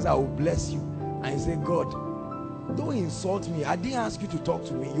 God says, I will bless you. And you say, God, don't insult me. I didn't ask you to talk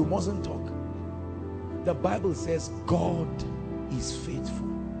to me. You mustn't talk. The Bible says God is faithful.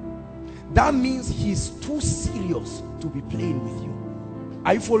 That means he's too serious to be playing with you.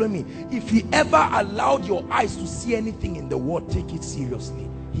 Are you following me? If he ever allowed your eyes to see anything in the world, take it seriously.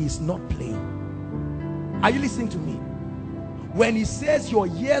 He is not playing. Are you listening to me? When he says your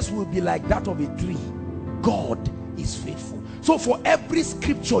years will be like that of a tree, God is faithful. So for every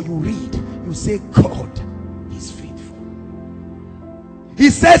scripture you read, you say God is faithful. He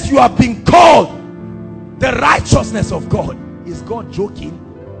says you have been called the righteousness of God. Is God joking?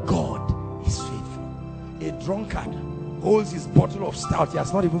 God is faithful. A drunkard holds his bottle of stout. He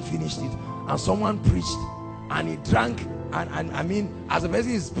has not even finished it, and someone preached and he drank, and I mean, as the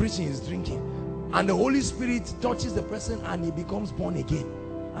person is preaching, he's drinking. And the Holy Spirit touches the person and he becomes born again.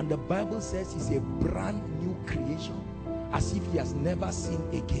 And the Bible says he's a brand new creation, as if he has never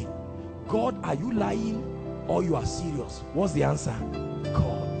sinned again. God, are you lying or you are serious? What's the answer?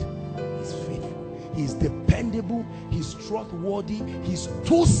 God is faithful. He's dependable. He's trustworthy. He's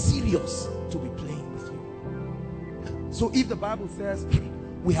too serious to be playing with you. So if the Bible says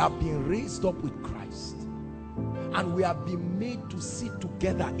we have been raised up with Christ, and we have been made to sit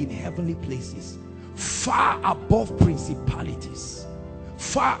together in heavenly places, far above principalities,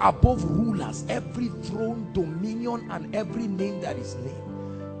 far above rulers, every throne, dominion, and every name that is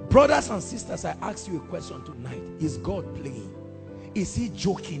named. Brothers and sisters, I ask you a question tonight. Is God playing? Is he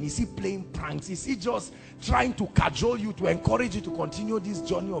joking? Is he playing pranks? Is he just trying to cajole you, to encourage you to continue this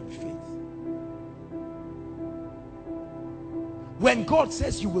journey of faith? When God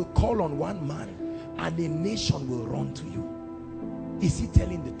says you will call on one man and a nation will run to you, is he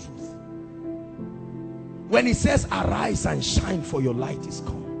telling the truth? When he says arise and shine, for your light is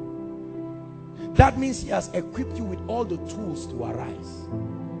come, that means he has equipped you with all the tools to arise.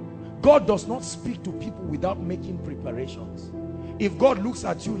 God does not speak to people without making preparations. If God looks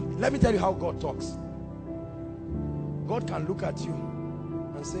at you, let me tell you how God talks. God can look at you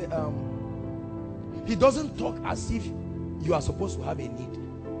and say, he doesn't talk as if you are supposed to have a need.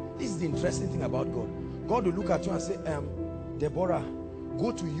 This is the interesting thing about God. God will look at you and say, Deborah,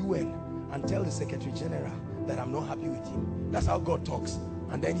 go to UN and tell the Secretary General that I'm not happy with him. That's how God talks.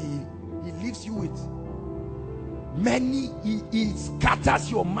 And then he leaves you with many, he scatters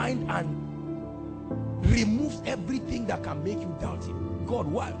your mind and removes everything that can make you doubt him. God,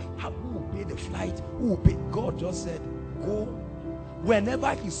 why? pay the flight? Who will pay? God just said, go.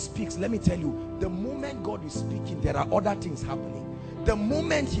 Whenever he speaks, let me tell you, the moment God is speaking, there are other things happening. The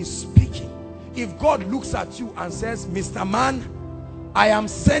moment he's speaking, if God looks at you and says, Mr. Man, I am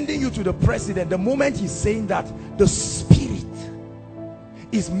sending you to the president, the moment he's saying that, the Spirit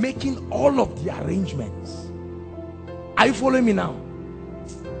is making all of the arrangements. Are you following me now?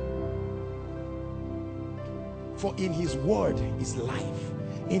 For in his word is life.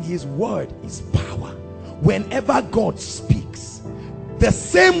 In his word is power. Whenever God speaks, the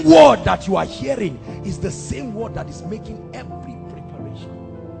same word that you are hearing is the same word that is making every preparation.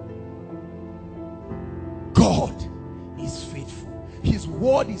 God is faithful. His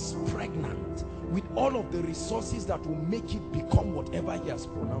word is pregnant with all of the resources that will make it become whatever he has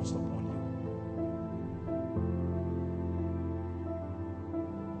pronounced upon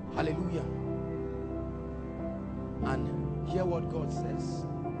you. Hallelujah. And hear what God says.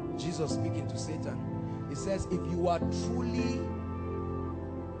 Jesus speaking to Satan. He says, if you are truly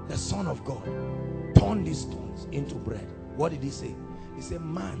the Son of God, turn these stones into bread. What did he say? He said,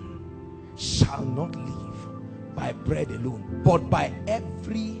 man shall not live by bread alone, but by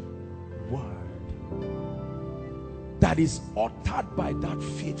every word that is uttered by that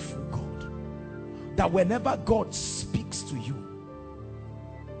faithful God. That whenever God speaks to you,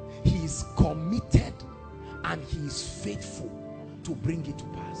 he is committed and he is faithful to bring it to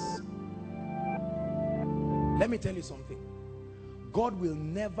pass. Let me tell you something. God will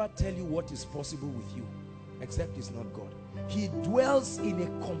never tell you what is possible with you, except it's not God. He dwells in a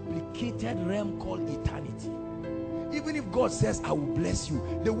complicated realm called eternity. Even if God says, I will bless you,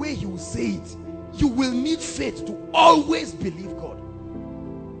 the way he will say it, you will need faith to always believe God.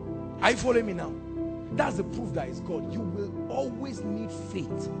 Are you following me now? That's the proof that it's God. You will always need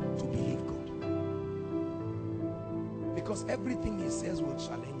faith to believe God. Because everything he says will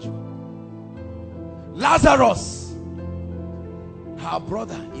challenge you. Lazarus, our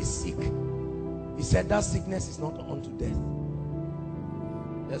brother, is sick. He said that sickness is not unto death.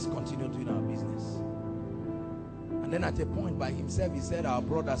 Let's continue doing our business. And then at a point by himself, he said, our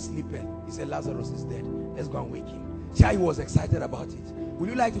brother sleepeth. He said, Lazarus is dead. Let's go and wake him. See how he was excited about it. Would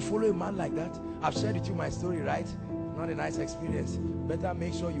you like to follow a man like that? I've shared with you my story, right? Not a nice experience. Better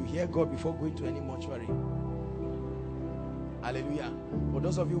make sure you hear God before going to any mortuary. Hallelujah. For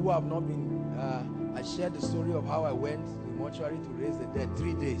those of you who have not been, I shared the story of how I went to the mortuary to raise the dead.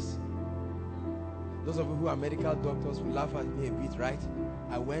 3 days. Those of you who are medical doctors will laugh at me a bit, right?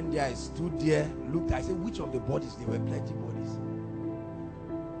 I went there, I stood there, looked, I said, which of the bodies? There were plenty bodies.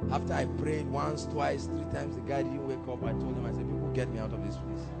 After I prayed once, twice, 3 times, the guy didn't wake up. I told him, I said, people, get me out of this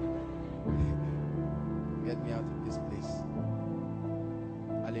place. Get me out of this place.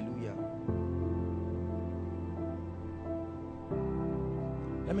 Hallelujah.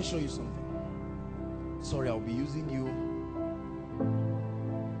 Let me show you something. Sorry, I'll be using you.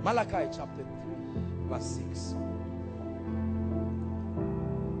 Malachi chapter 3, verse 6.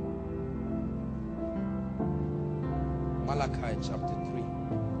 Malachi chapter 3.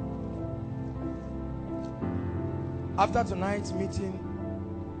 After tonight's meeting,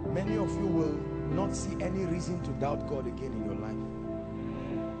 many of you will not see any reason to doubt God again in your life.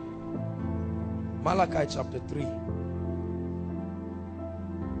 Malachi chapter 3.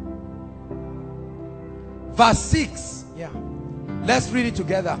 Verse 6. Yeah. Let's read it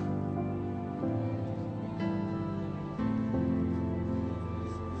together.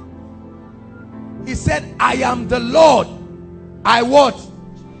 He said, I am the Lord. I what?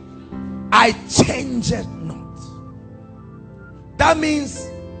 I change it not. That means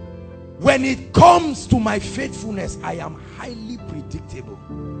when it comes to my faithfulness, I am highly predictable.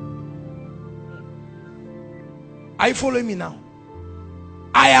 Are you following me now?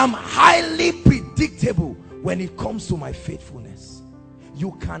 I am highly predictable when it comes to my faithfulness.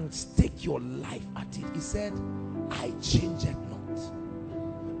 You can stake your life at it. He said, I change it not.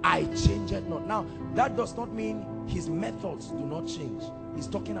 I change it not. Now, that does not mean his methods do not change. He's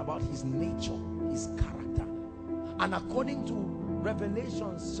talking about his nature, his character. And according to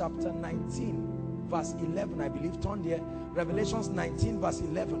Revelations chapter 19, verse 11, I believe, turn there. Revelations 19, verse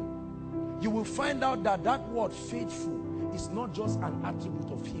 11. You will find out that that word faithful is not just an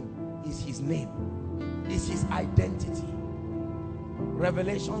attribute of him. It's his name. It's his identity.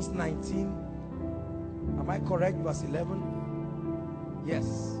 Revelations 19, am I correct? Verse 11.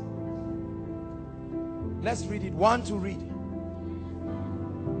 Yes. Let's read it. One to read.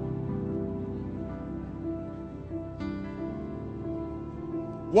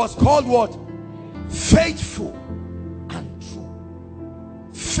 Was called what? Faithful and true.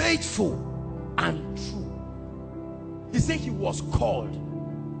 Faithful and true. He said he was called.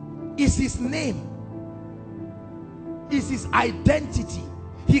 is his name, is his identity.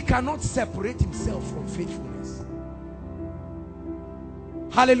 He cannot separate himself from faithfulness.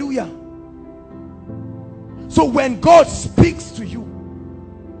 Hallelujah. So when God speaks to you,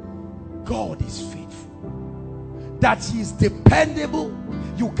 God is faithful. That he is dependable.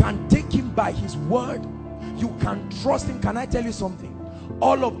 You can take him by his word. You can trust him. Can I tell you something?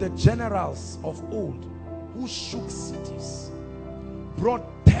 All of the generals of old who shook cities, brought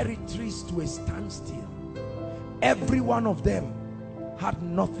territories to a standstill, every one of them had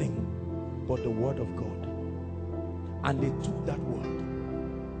nothing but the word of God. And they took that word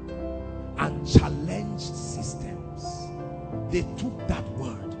and challenged systems. They took that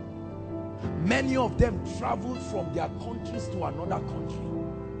word. Many of them traveled from their countries to another country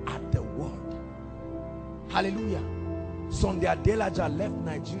at the word. Hallelujah. Sunday Adelaja left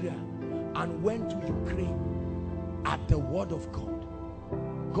Nigeria and went to Ukraine at the word of God.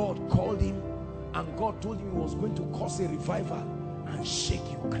 God called him and God told him he was going to cause a revival and shake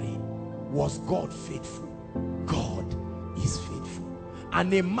Ukraine. Was God faithful? God is faithful.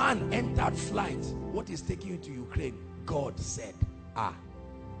 And a man entered flight. What is taking you to Ukraine? God said.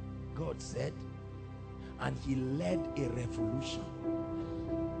 God said. And he led a revolution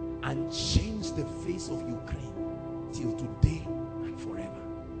and changed the face of Ukraine till today and forever.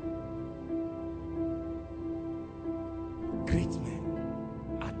 Great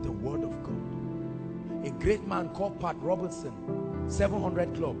men at the word of God. A great man called Pat Robertson,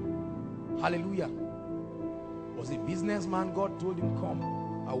 700 Club. Hallelujah. Was a businessman. God told him, come,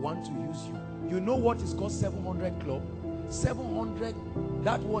 I want to use you. You know what is called 700 Club? 700,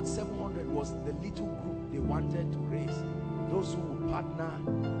 that word 700 was the little group they wanted to raise. Those who would partner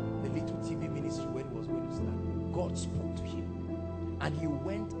the little TV ministry when he was going to start. God spoke to him and he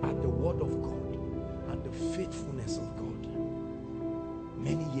went at the word of God and the faithfulness of God.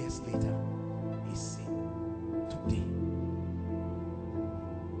 Many years later, he's seen today.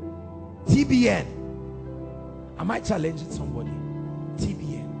 TBN. Am I challenging somebody?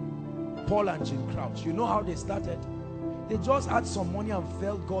 TBN. Paul and Jim Crouch. You know how they started? They just had some money and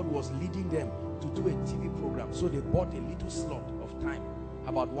felt God was leading them to do a TV program. So they bought a little slot of time,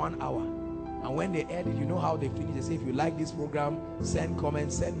 about 1 hour. And when they aired it, you know how they finished? They say, if you like this program, send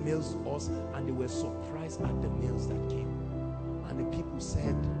comments, send mails to us. And they were surprised at the mails that came. And the people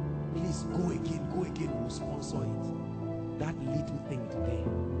said, please go again, we'll sponsor it. That little thing today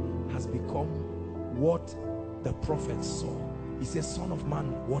has become what the prophet saw. He says, Son of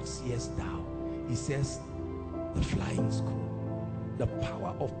man, what seest thou? He says, the flying school. The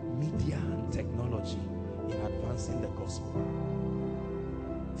power of media and technology in advancing the gospel.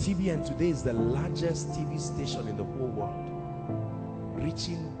 TBN today is the largest TV station in the whole world,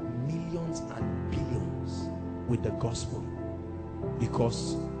 reaching millions and billions with the gospel,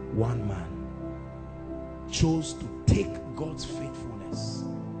 because one man chose to take God's faithfulness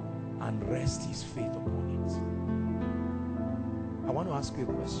and rest his faith upon it. I want to ask you a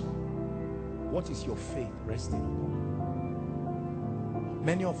question. What is your faith resting upon?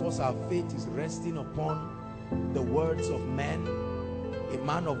 Many of us, our faith is resting upon the words of men. A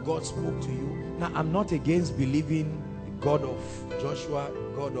man of God spoke to you. Now, I'm not against believing the God of Joshua,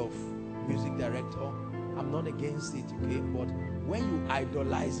 God of music director. I'm not against it, okay? But when you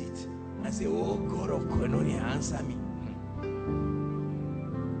idolize it and say, oh, God of Koinonia, answer me.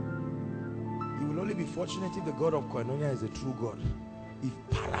 You will only be fortunate if the God of Koinonia is the true God. If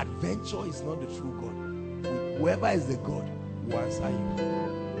peradventure is not the true God, whoever is the God will answer you.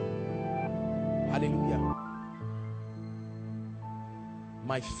 Hallelujah.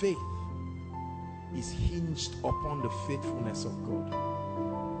 My faith is hinged upon the faithfulness of God.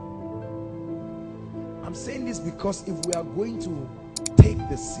 I'm saying this because if we are going to take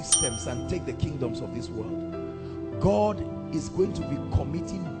the systems and take the kingdoms of this world, God is going to be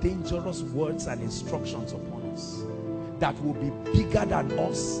committing dangerous words and instructions upon us that will be bigger than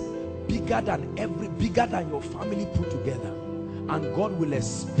us, bigger than your family put together. And God will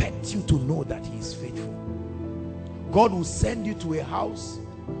expect you to know that he is faithful. God will send you to a house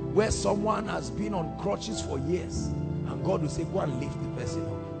where someone has been on crutches for years, and God will say, go and lift the person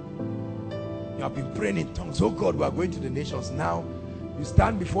up. You have been praying in tongues. Oh God, we are going to the nations. Now you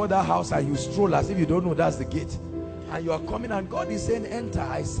stand before that house and you stroll as if you don't know that's the gate, and you are coming and God is saying, enter,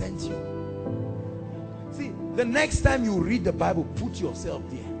 I sent you. See, the next time you read the Bible, put yourself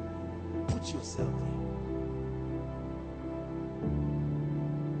there. Put yourself there.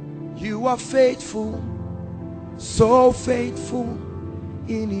 You are faithful, so faithful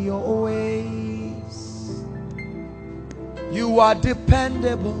in your ways. You are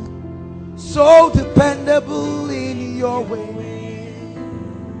dependable, so dependable in your way.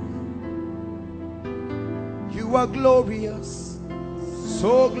 You are glorious,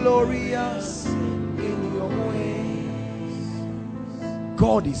 so glorious in your ways.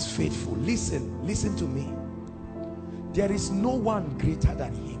 God is faithful. Listen to me. There is no one greater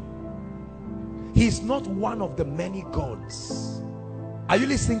than him. He is not one of the many gods. Are you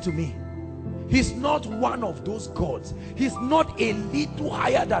listening to me? He's not one of those gods. He's not a little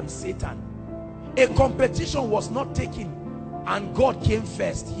higher than Satan. A competition was not taken and God came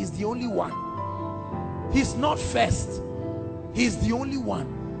first. He's the only one. He's not first. He's the only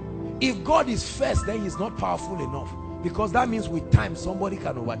one. If God is first, then he's not powerful enough, because that means with time somebody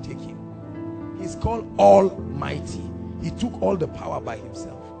can overtake him. He's called Almighty. He took all the power by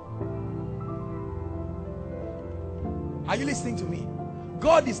himself. Are you listening to me?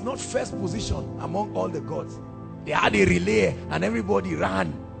 God is not first position among all the gods. They had a relay and everybody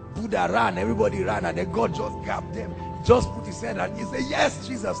ran. Buddha ran, everybody ran, and then God just grabbed them, just put his hand and he said, yes,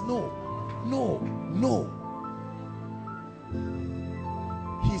 Jesus. No.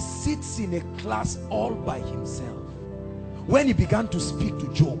 He sits in a class all by himself. When he began to speak to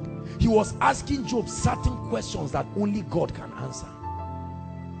Job, he was asking Job certain questions that only God can answer.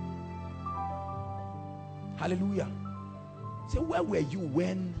 Hallelujah. So where were you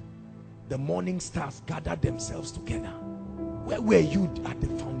when the morning stars gathered themselves together? Where were you at the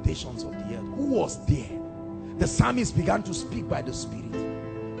foundations of the earth? Who was there? The psalmist began to speak by the Spirit,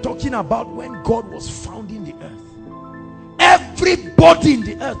 talking about when God was founding the earth. Everybody in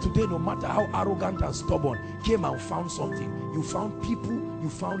the earth today, no matter how arrogant and stubborn, came and found something. You found people, you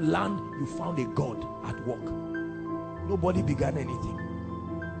found land, you found a God at work. Nobody began anything.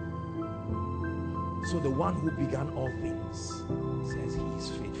 So the one who began all things says he is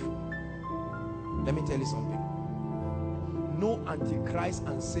faithful. Let me tell you something. No Antichrist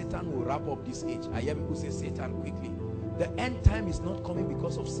and Satan will wrap up this age. I hear people say Satan quickly. The end time is not coming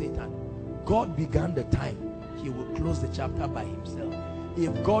because of Satan. God began the time. He will close the chapter by himself.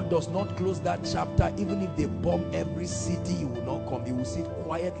 If God does not close that chapter, even if they bomb every city, he will not come. He will sit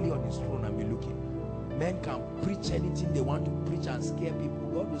quietly on his throne and be looking. Men can preach anything they want to preach and scare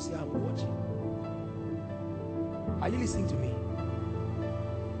people. God will say, I'm watching. Are you listening to me?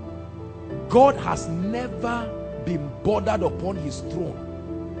 God has never been bothered upon his throne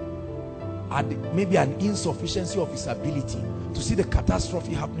at maybe an insufficiency of his ability to see the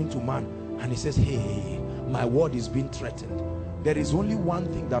catastrophe happening to man, and he says, hey, my word is being threatened. There is only one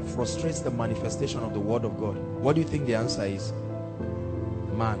thing that frustrates the manifestation of the word of God. What do you think the answer is?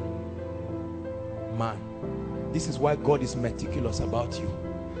 Man. This is why God is meticulous about you.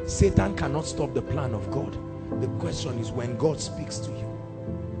 Satan cannot stop the plan of God. The question is, when God speaks to you,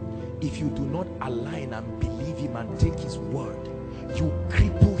 if you do not align and believe him and take his word, you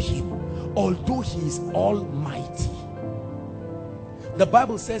cripple him, although he is almighty. The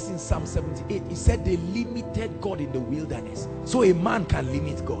Bible says in Psalm 78, it said they limited God in the wilderness. So a man can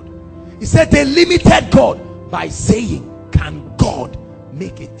limit God. He said they limited God by saying, can God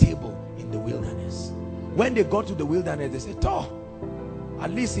make a table in the wilderness? When they got to the wilderness, they said, oh,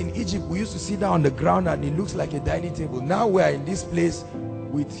 at least in Egypt we used to sit down on the ground and it looks like a dining table. Now we are in this place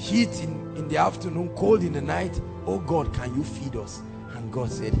with heat in the afternoon, cold in the night. Oh God, can you feed us? And God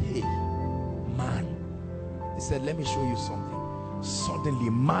said, hey, man. He said, let me show you something.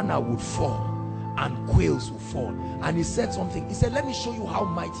 Suddenly manna would fall and quails would fall. And he said something. He said, let me show you how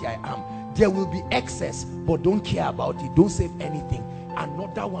mighty I am. There will be excess, but don't care about it. Don't save anything.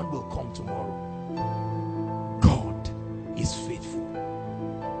 Another one will come tomorrow. God is faithful.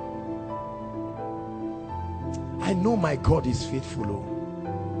 I know my God is faithful. Oh,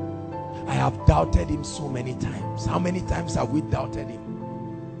 I have doubted him so many times. How many times have we doubted him?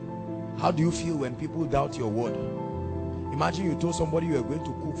 How do you feel when people doubt your word? Imagine you told somebody you were going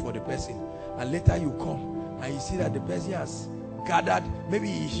to cook for the person, and later you come and you see that the person has gathered,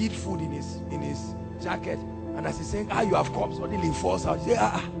 maybe he hid food in his jacket, and as he's saying, you have come, suddenly he falls out. You say,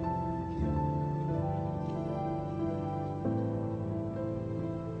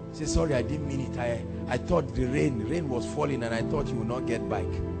 Say, sorry, I didn't mean it. I thought the rain was falling and I thought you would not get back.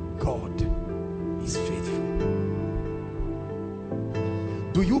 God is faithful.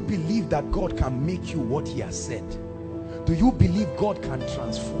 Do you believe that God can make you what he has said? Do you believe God can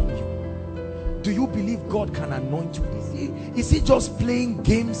transform you? Do you believe God can anoint you? Is he just playing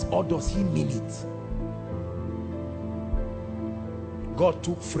games, or does he mean it? God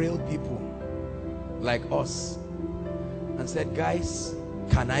took frail people like us and said, guys,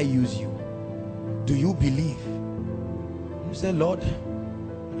 can I use you? Do you believe? You say, Lord,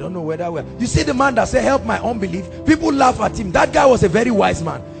 I don't know whether we're... You see the man that said, help my unbelief? People laugh at him. That guy was a very wise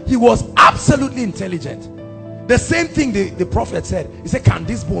man. He was absolutely intelligent. The same thing the prophet said. He said, can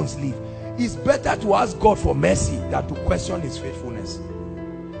these bones live? It's better to ask God for mercy than to question his faithfulness.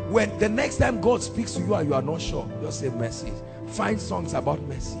 When the next time God speaks to you and you are not sure, just say mercy. Find songs about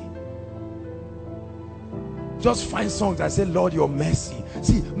mercy. Just find songs and say, Lord, your mercy.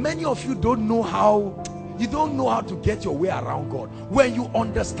 See, many of you don't know how, you don't know how to get your way around God. When you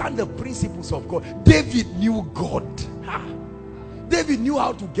understand the principles of God, David knew God. David knew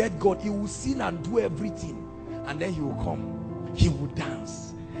how to get God. He will sin and do everything, and then he will come. He will dance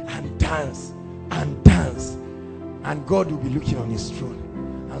and dance and dance, and God will be looking on his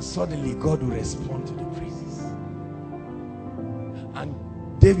throne, and suddenly God will respond to the praises. And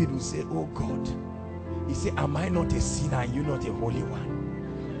David will say, oh God, he said, am I not a sinner and you not a holy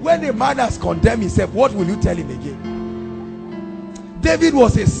one? When a man has condemned himself, what will you tell him again? David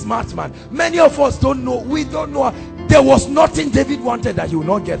was a smart man. Many of us don't know. We don't know. There was nothing David wanted that he would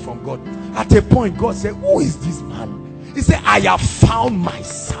not get from God. At a point, God said, who is this man? He said, I have found my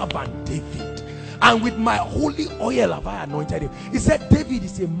servant David, and with my holy oil have I anointed him. He said, David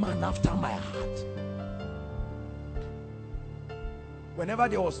is a man after my heart. Whenever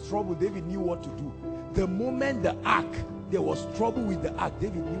there was trouble, David knew what to do. The moment the ark, there was trouble with the ark,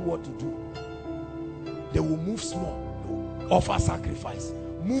 David knew what to do. They will move small, offer sacrifice.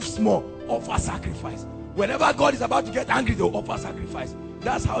 Move small, offer sacrifice. Whenever God is about to get angry, they will offer sacrifice.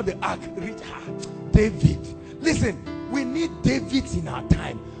 That's how the ark reached David. Listen, we need Davids in our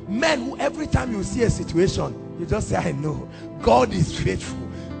time. Men who every time you see a situation, you just say, I know God is faithful.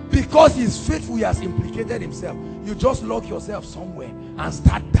 Because he's faithful, he has implicated himself. You just lock yourself somewhere and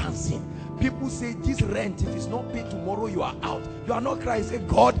start dancing. People say, this rent, if it's not paid tomorrow, you are out. You are not crying. Say,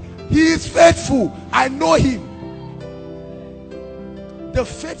 God, he is faithful. I know him. The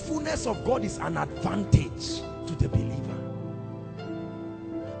faithfulness of God is an advantage to the believer.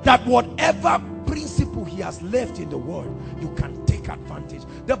 That whatever principle he has left in the world, you can take advantage.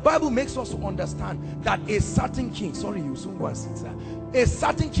 The Bible makes us to understand that a certain king, sorry, you soon go and sit there. A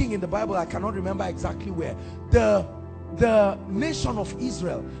certain king in the Bible, I cannot remember exactly where, the nation of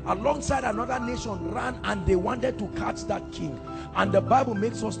Israel alongside another nation ran and they wanted to catch that king. And the Bible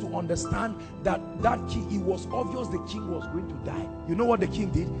makes us to understand that that king, it was obvious the king was going to die. You know what the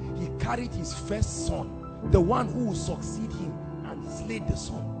king did? He carried his first son, the one who will succeed him, and slayed the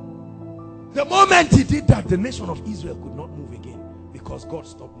son. The moment he did that, the nation of Israel could not move again, because God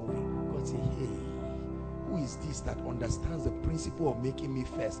stopped moving. God said, hey, who is this that understands the principle of making me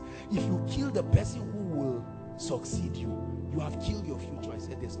first? If you kill the person who will succeed you, you have killed your future. I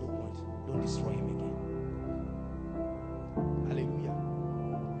said, there's no point. Don't destroy him again. Hallelujah.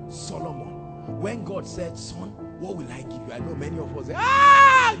 Solomon, when God said, son, what will I give you? I know many of us say,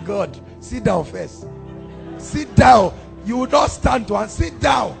 God, sit down first. Sit down. You will not stand to and sit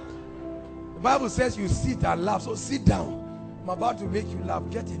down. The Bible says you sit and laugh, so sit down. I'm about to make you laugh.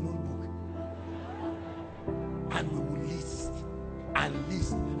 Get a notebook, and we will list and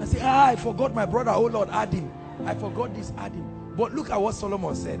list and say, I forgot my brother. Oh Lord, add him. I forgot this, add him. But look at what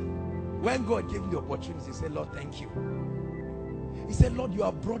Solomon said. When God gave him the opportunity, he said, Lord, thank you. He said, Lord, you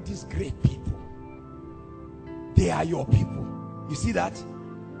have brought these great people. They are your people. You see that?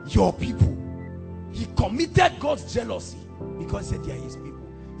 Your people. He committed God's jealousy because he said, they are his people.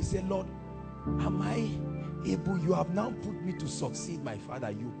 He said, Lord, am I able? You have now put me to succeed my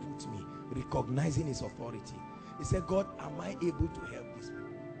father. You put me, recognizing his authority. He said, God, am I able to help these people?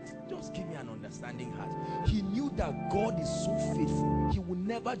 Just give me an understanding heart. He knew that God is so faithful. He will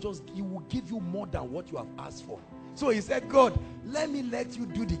never just, he will give you more than what you have asked for. So he said, God, let me let you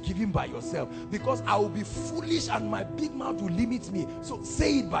do the giving by yourself, because I will be foolish and my big mouth will limit me. So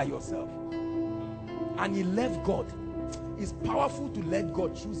say it by yourself. And he left God. It's powerful to let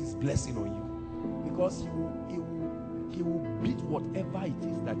God choose his blessing on you, because he will beat whatever it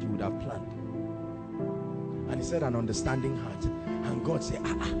is that you would have planned. And he said, an understanding heart. And God said,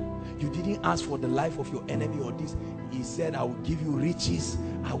 you didn't ask for the life of your enemy or this. He said, I will give you riches,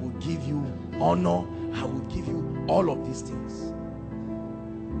 I will give you honor, I will give you all of these things.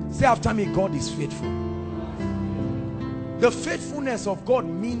 Say after me, God is faithful. The faithfulness of God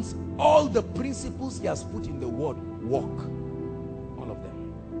means all the principles he has put in the word work. All of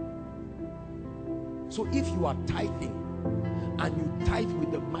them. So if you are tithing and you tithe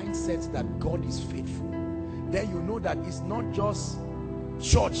with the mindset that God is faithful, then you know that it's not just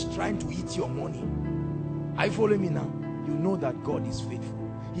church trying to eat your money. Are you following me now? You know that God is faithful.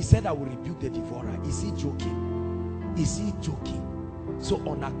 He said, I will rebuke the devourer. Is he joking? Is he joking? So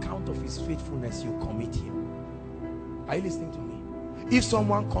on account of his faithfulness, you commit him. Are you listening to me? If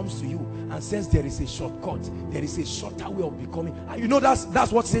someone comes to you and says there is a shortcut, there is a shorter way of becoming, and you know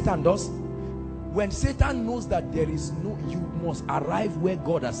that's what Satan does. When Satan knows that there is no, you must arrive where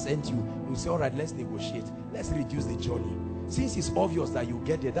God has sent you, you say, all right, let's negotiate. Let's reduce the journey. Since it's obvious that you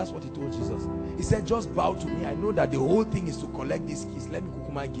get there, that's what he told Jesus. He said, just bow to me. I know that the whole thing is to collect these keys. Let me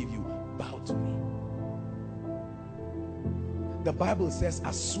kukuma give you. Bow to me. The Bible says,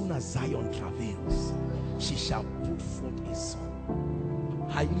 as soon as Zion travails, she shall put forth a son.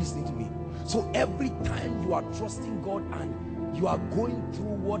 Are you listening to me? So every time you are trusting God and you are going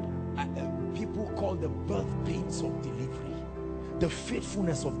through what people call the birth pains of delivery, the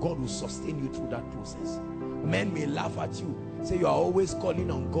faithfulness of God will sustain you through that process. Men may laugh at you, say you are always calling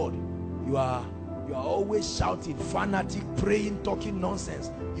on God, you are always shouting, fanatic, praying, talking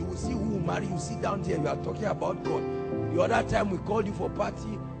nonsense. You will see who will marry you. Sit down there, you are talking about God. The other time we called you for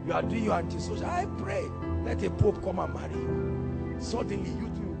party, you are doing your antisocial. I pray, let a pope come and marry you. Suddenly you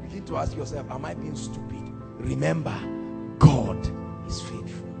too begin to ask yourself, am I being stupid? Remember, God is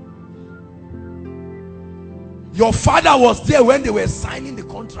faithful. Your father was there when they were signing the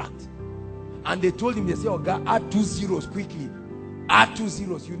contract, and they told him, they say, oh God, add 2 zeros quickly, add 2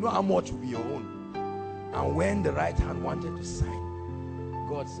 zeros, you know how much will be your own. And when the right hand wanted to sign,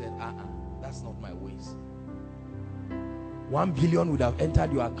 God said, that's not my ways. 1 billion would have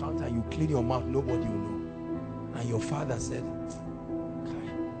entered your account and you clean your mouth, nobody will know. And your father said,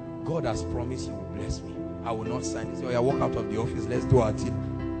 God has promised he will bless me, I will not sign it. So, oh yeah, walk out of the office, let's do our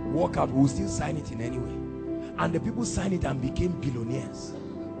thing. Walk out, we'll still sign it in any way. And the people signed it and became billionaires.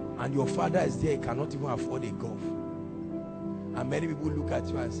 And your father is there, he cannot even afford a golf. And many people look at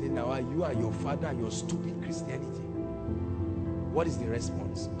you and say, now you are your father and your stupid Christianity. What is the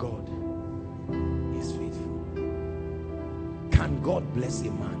response? God is faithful. Can God bless a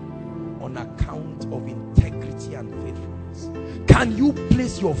man on account of integrity and faithfulness? Can you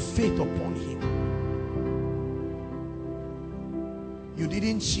place your faith upon him? You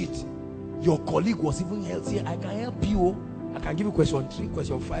didn't cheat. Your colleague was even healthy. I can help you. I can give you question 3,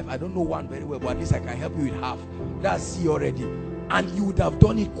 question 5. I don't know one very well, but at least I can help you with half. That's C already. And you would have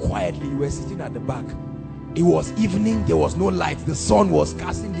done it quietly. You were sitting at the back. It was evening. There was no light. The sun was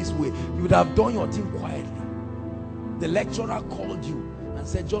casting this way. You would have done your thing quietly. The lecturer called you and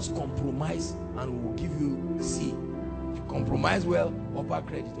said, just compromise and we'll give you C. If you compromise well, upper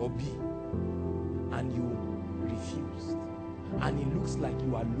credit or B. And you refused. And it looks like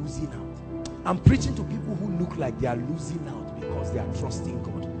you are losing out. I'm preaching to people who look like they are losing out because they are trusting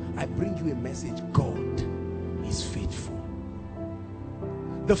God. I bring you a message. God is faithful.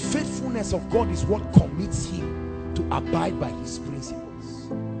 The faithfulness of God is what commits him to abide by his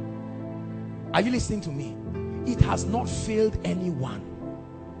principles. Are you listening to me? It has not failed anyone.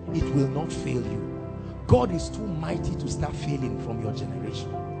 It will not fail you. God is too mighty to start failing from your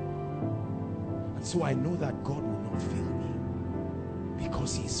generation. And so I know that God will not fail me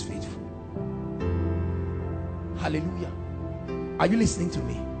because he is faithful. Hallelujah. Are you listening to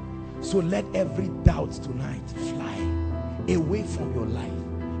me? So let every doubt tonight fly away from your life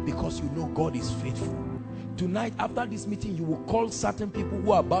because you know God is faithful. Tonight after this meeting, you will call certain people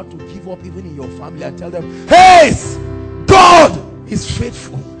who are about to give up even in your family and tell them, hey, God is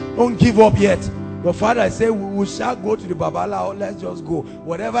faithful. Don't give up yet. Your father say, we shall go to the Babala, let's just go.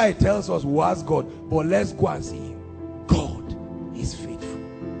 Whatever he tells us, we'll ask God, but let's go and see him. God is faithful.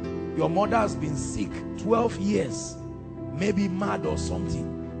 Your mother has been sick 12 years, maybe mad or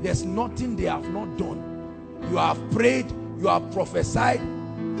something. There's nothing they have not done. You have prayed, you have prophesied.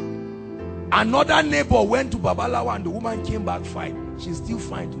 Another neighbor went to Babalawo and the woman came back fine. She's still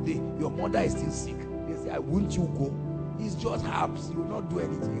fine today. Your mother is still sick. They say, won't you go? It's just herbs. You will not do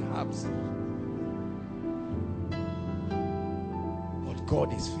anything. Herbs. But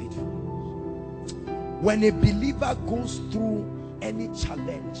God is faithful. When a believer goes through any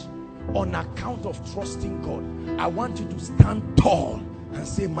challenge on account of trusting God, I want you to stand tall and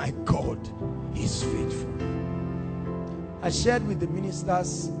say, my God is faithful. I shared with the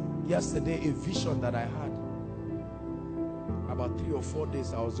ministers yesterday a vision that I had. About 3 or 4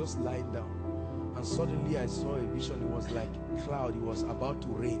 days, I was just lying down and suddenly I saw a vision. It was like a cloud. It was about to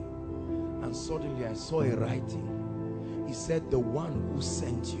rain, and suddenly I saw a writing. He said, the one who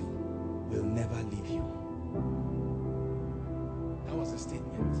sent you will never leave you. That was the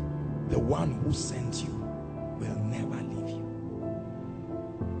statement. The one who sent you will never leave you.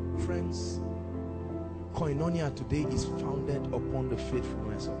 Friends, Koinonia today is founded upon the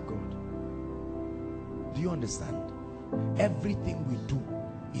faithfulness of God. Do you understand? Everything we do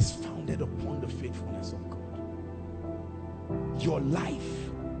is founded upon the faithfulness of God. Your life,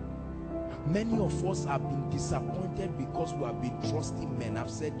 many of us have been disappointed because we have been trusting men. I've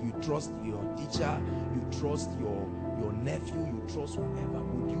said you trust your teacher, you trust your nephew, you trust whoever.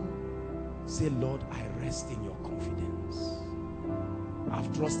 Would you Say, Lord, I rest in your confidence.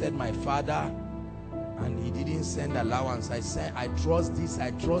 I've trusted my father and he didn't send allowance. I said, I trust this,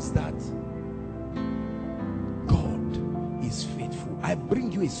 I trust that. God is faithful. I bring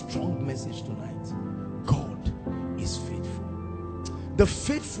you a strong message tonight. God is faithful. The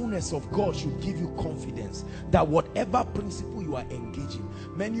faithfulness of God should give you confidence that whatever principle you are engaging,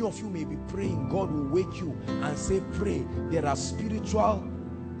 many of you may be praying, God will wake you and say, pray. There are spiritual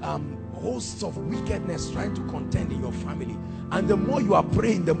hosts of wickedness trying to contend in your family. And the more you are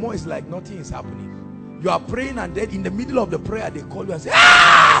praying, the more it's like nothing is happening. You are praying and then in the middle of the prayer, they call you and say,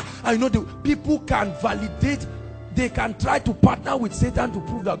 ah! I know the people can validate, they can try to partner with Satan to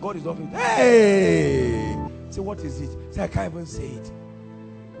prove that God is not faithful. Hey! Say, what is it? Say, I can't even say it.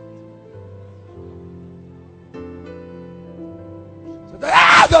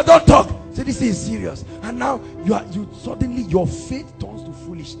 Don't talk. So this is serious. And now you suddenly your faith turns to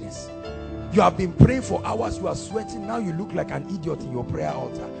foolishness. You have been praying for hours, you are sweating, now you look like an idiot in your prayer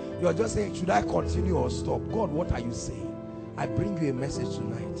altar. You are just saying, should I continue or stop? God, what are you saying? I bring you a message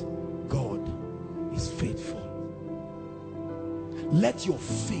tonight. God is faithful. Let your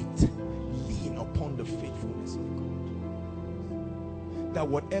faith lean upon the faithfulness of God. That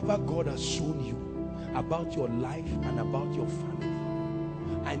whatever God has shown you about your life and about your family,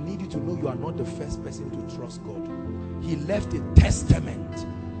 I need you to know you are not the first person to trust God. He left a testament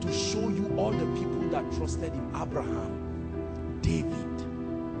to show you all the people that trusted him. Abraham, David.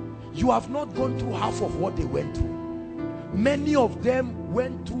 You have not gone through half of what they went through. Many of them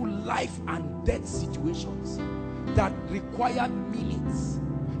went through life and death situations that required minutes.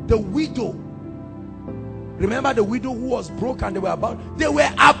 The widow, remember the widow who was broke and they were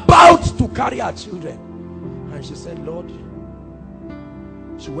about to carry her children, and she said, Lord,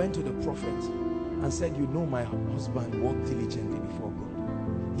 she went to the prophet and said, you know my husband worked diligently before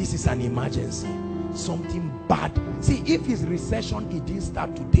God. This is an emergency. Something bad. See, if his recession, it didn't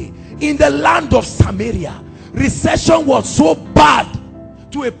start today. In the land of Samaria, recession was so bad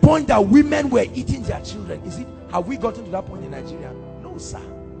to a point that women were eating their children. Have we gotten to that point in Nigeria? No, sir.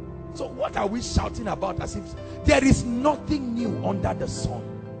 So what are we shouting about as if there is nothing new under the sun?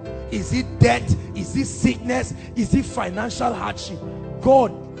 Is it death? Is it sickness? Is it financial hardship?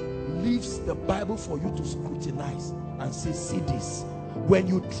 God leaves the Bible for you to scrutinize and say, see this. When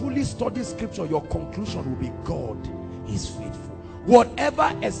you truly study scripture, your conclusion will be God is faithful.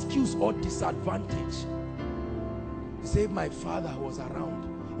 Whatever excuse or disadvantage, say, if my father was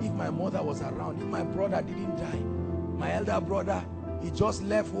around, if my mother was around, if my brother didn't die, my elder brother, he just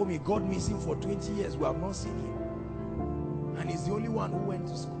left home, he got missing for 20 years, we have not seen him, and he's the only one who went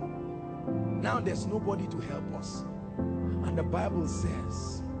to school. Now there's nobody to help us. And the Bible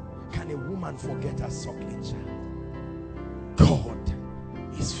says, can a woman forget her suckling child? God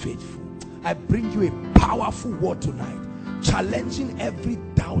is faithful. I bring you a powerful word tonight, challenging every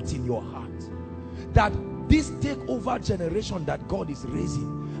doubt in your heart, that this takeover generation that God is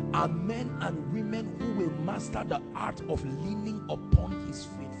raising are men and women who will master the art of leaning upon his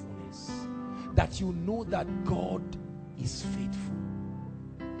faithfulness. That you know that God is faithful.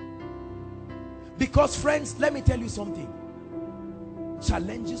 Because friends, let me tell you something.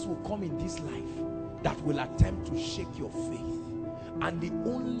 Challenges will come in this life that will attempt to shake your faith, and the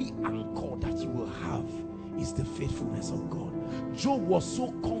only anchor that you will have is the faithfulness of God. Job was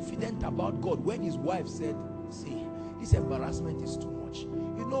so confident about God when his wife said, see, this embarrassment is too much.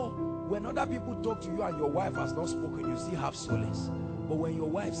 You know, when other people talk to you and your wife has not spoken, you still have solace. But when your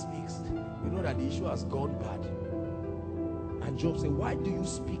wife speaks, you know that the issue has gone bad. And Job said, why do you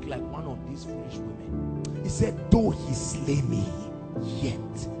speak like one of these foolish women? He said, though he slay me,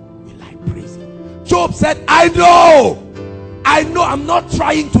 yet will I praise him. Job said, I know, I'm not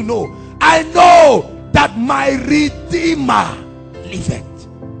trying to know. I know that my Redeemer liveth.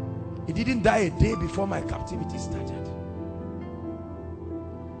 He didn't die a day before my captivity started.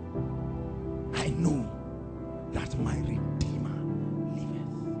 I know that my Redeemer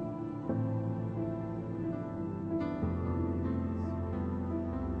liveth.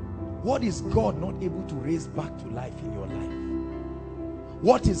 What is God not able to raise back to life in your life?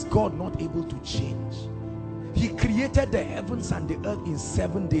 What is God not able to change? He created the heavens and the earth in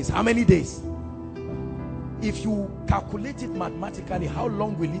 7 days. How many days? If you calculate it mathematically, how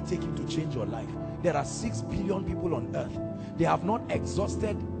long will it take him to change your life? There are 6 billion people on earth. They have not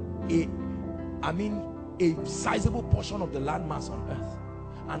exhausted a sizable portion of the landmass on earth.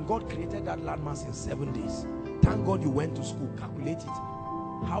 And God created that landmass in 7 days. Thank God you went to school. Calculate it.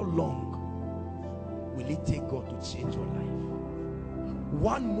 How long will it take God to change your life?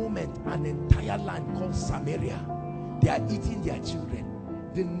 One moment, an entire land called Samaria, they are eating their children.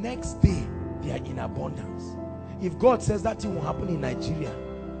 The next day, they are in abundance. If God says that thing will happen in Nigeria,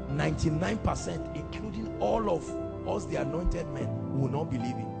 99%, including all of us, the anointed men, will not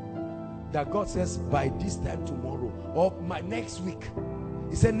believe it. That God says by this time tomorrow or next week,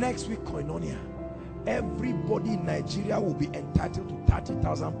 he said next week koinonia, everybody in Nigeria will be entitled to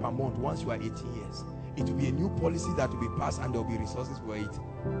 30,000 per month once you are 18 years. It will be a new policy that will be passed and there will be resources for it.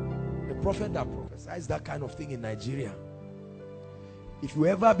 The prophet that prophesies that kind of thing in Nigeria, if you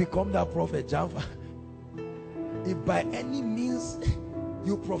ever become that prophet, Jamfa, if by any means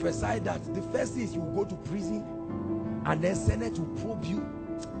you prophesy that, the first thing is you will go to prison, and then Senate will probe you,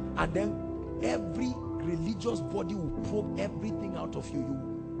 and then every religious body will probe everything out of you.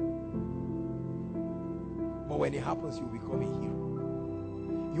 But when it happens, you become a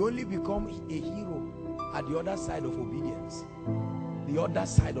hero. You only become a hero at the other side of obedience, the other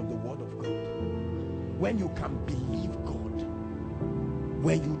side of the word of God. When you can believe God,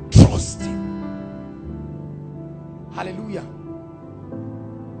 when you trust him. Hallelujah.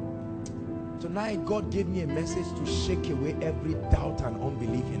 Tonight God gave me a message to shake away every doubt and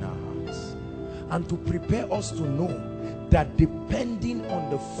unbelief in our hearts, and to prepare us to know that depending on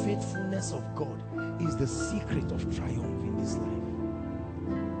the faithfulness of God is the secret of triumph in this life.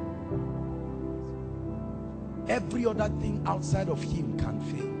 Every other thing outside of him can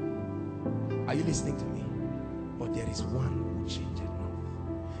fail. Are you listening to me? But there is one who changeth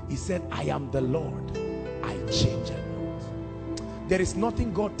not. He said, I am the Lord, I change it not. There is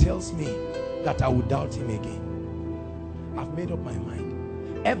nothing God tells me that I will doubt him again. I've made up my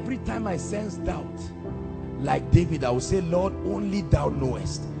mind. Every time I sense doubt, like David, I will say, Lord, only thou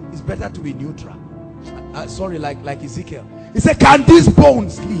knowest. It's better to be neutral. Sorry, like Ezekiel. He said, can these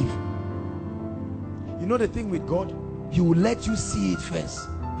bones live? You know the thing with God, he will let you see it first.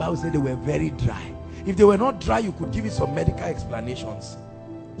 Bible said they were very dry. If they were not dry, you could give it some medical explanations.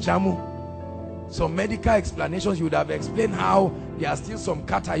 Jamu, some medical explanations, you would have explained how there are still some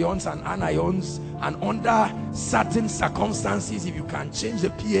cations and anions, and under certain circumstances, if you can change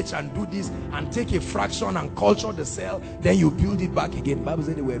the pH and do this and take a fraction and culture the cell, then you build it back again. Bible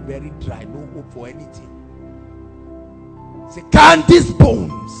said they were very dry, no hope for anything. Say, can these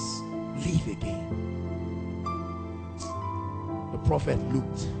bones live again? The prophet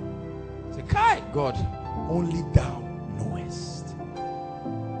looked. Say, kai, God, only thou knowest.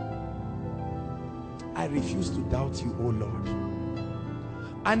 I refuse to doubt you, oh Lord.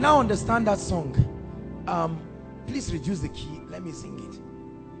 I now understand that song. Please reduce the key. Let me sing it.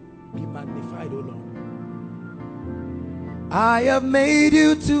 Be magnified, oh Lord. I have made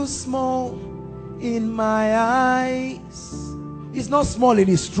you too small in my eyes. It's not small in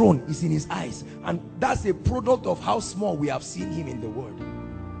his throne, it's in his eyes. And that's a product of how small we have seen him in the word.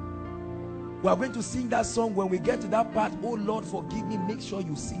 We are going to sing that song. When we get to that part, oh Lord, forgive me, make sure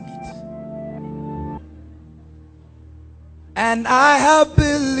you sing it. And I have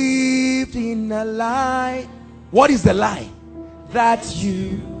believed in a lie. What is the lie? That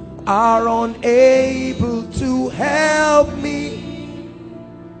you are unable to help me.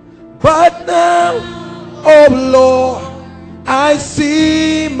 But now, oh Lord, I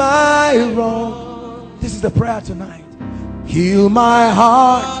see my wrong. This is the prayer tonight. Heal my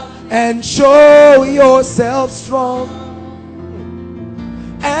heart and show yourself strong.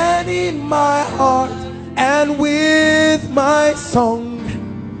 And in my heart and with my song,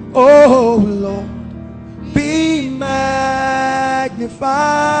 oh Lord, be magnified.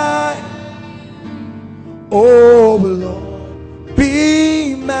 Oh Lord,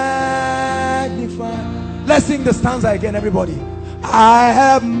 be magnified. Let's sing the stanza again, everybody. I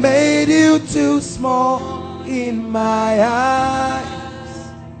have made you too small in my eyes.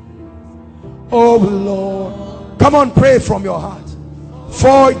 Oh Lord, come on, pray from your heart.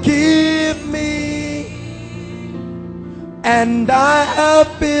 Forgive me, and I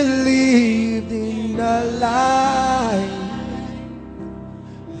have believed in a lie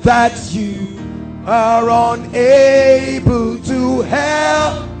that you are unable to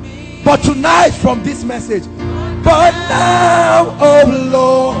help. But tonight, from this message, but now, oh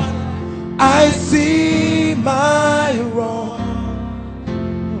Lord, I see my wrong.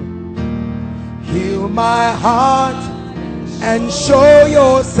 Heal my heart and show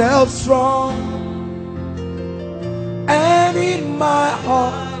yourself strong. And in my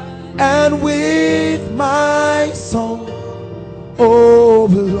heart and with my song, oh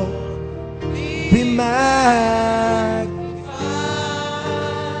Lord, be magnified.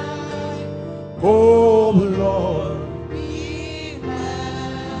 Oh Lord, be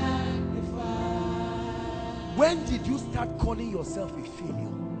magnified. When did you start calling yourself a failure?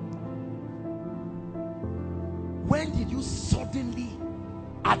 When did you suddenly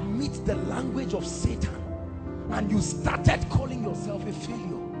admit the language of Satan and you started calling yourself a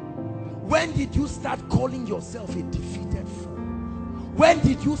failure? When did you start calling yourself a defeated fool? When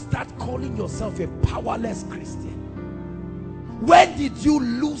did you start calling yourself a powerless Christian? When did you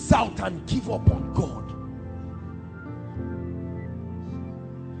lose out and give up on God?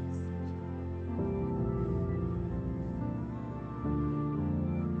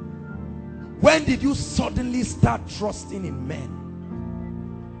 When did you suddenly start trusting in men?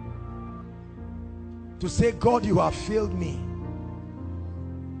 To say, God, you have failed me.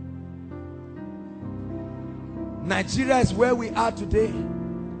 Nigeria is where we are today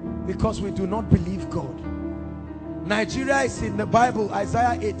because we do not believe God. Nigeria is in the Bible,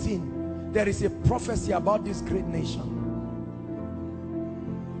 Isaiah 18. There is a prophecy about this great nation.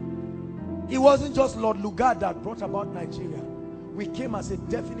 It wasn't just Lord Lugard that brought about Nigeria. We came as a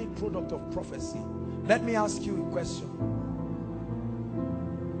definite product of prophecy. Let me ask you a question.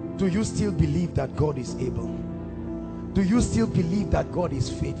 Do you still believe that God is able? Do you still believe that God is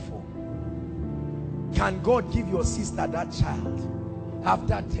faithful? Can God give your sister that child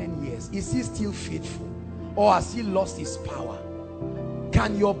after 10 years? Is he still faithful? Or has he lost his power?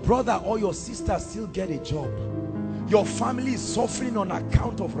 Can your brother or your sister still get a job? Your family is suffering on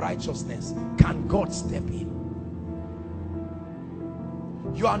account of righteousness. Can God step in?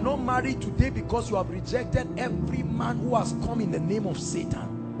 You are not married today because you have rejected every man who has come in the name of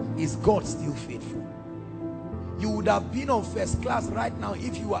Satan. Is God still faithful? You would have been on first class right now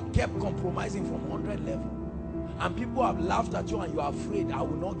if you were kept compromising from 100 level. And people have laughed at you and you are afraid, I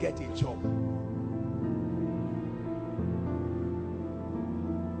will not get a job.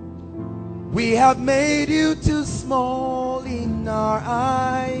 We have made you too small in our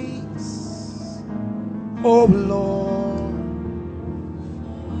eyes, oh Lord.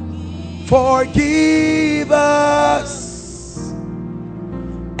 Forgive us,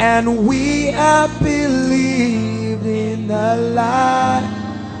 and we have believed in the lie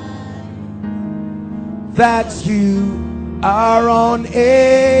that you are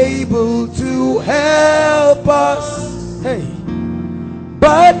unable to help us. Hey,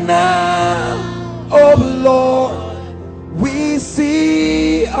 but now, oh Lord, we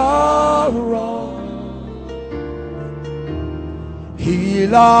see our wrong.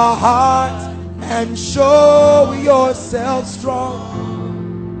 Heal our hearts and show yourself strong.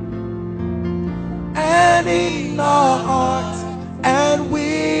 And in our hearts and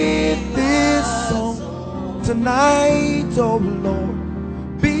with this song tonight, oh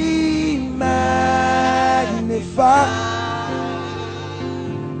Lord, be magnified.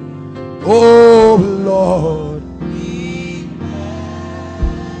 Oh Lord, be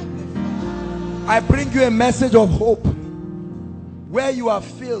magnified. I bring you a message of hope. Where you have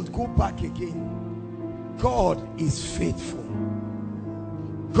failed, go back again. God is faithful.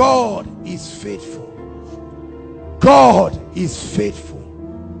 God is faithful. God is faithful.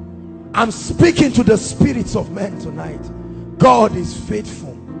 I'm speaking to the spirits of men tonight. God is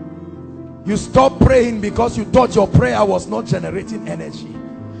faithful. You stopped praying because you thought your prayer was not generating energy.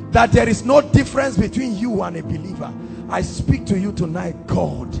 That there is no difference between you and a believer. I speak to you tonight.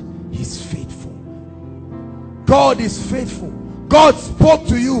 God is faithful. God is faithful. God spoke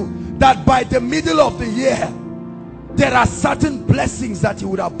to you that by the middle of the year there are certain blessings that he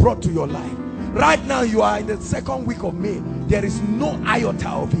would have brought to your life. Right now you are in the second week of May. There is no iota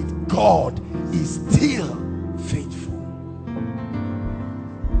of it. God is still faithful.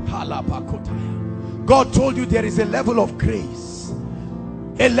 God told you there is a level of grace,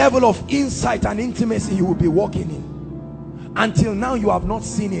 a level of insight and intimacy you will be walking in. Until now you have not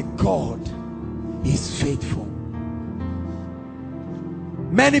seen it. God is faithful.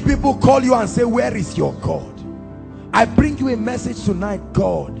 Many people call you and say, where is your God? I bring you a message tonight.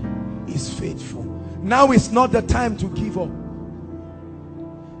 God is faithful. Now is not the time to give up.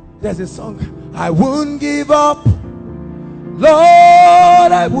 There's a song, I won't give up,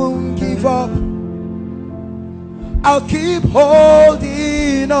 Lord, I won't give up. I'll keep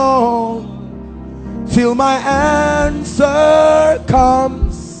holding on till my answer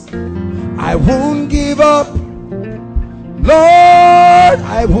comes. I won't give up, Lord,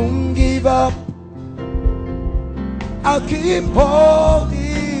 I won't give up. I'll keep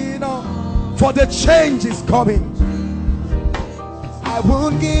holding on, for the change is coming. I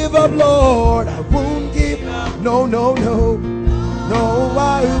won't give up, Lord, I won't give up. No, no, no, no,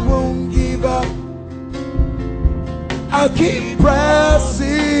 I won't give up. I'll keep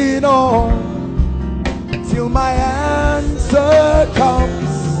pressing on till my answer comes.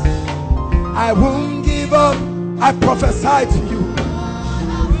 I won't give up. I prophesy to you,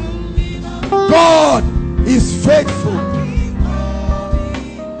 God is faithful.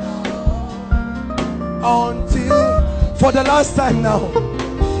 until, for the last time now,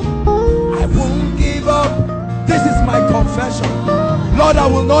 I won't give up. This is my confession. Lord, I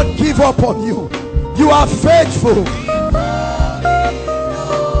will not give up on you. You are faithful.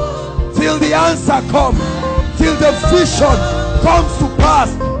 Till the answer comes, till the vision comes to pass.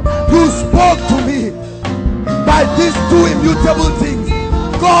 You spoke to me by these two immutable things.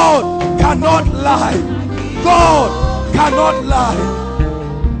 God cannot lie. God cannot lie.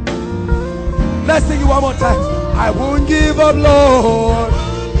 Let's sing it one more time. I won't give up, Lord.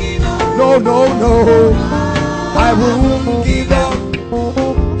 No, no, no. I won't give up.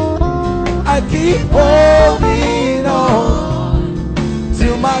 I keep holding on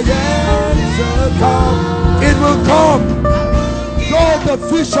till my answer comes. It will come. Though the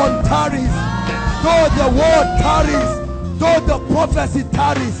vision tarries, though the word tarries, though the prophecy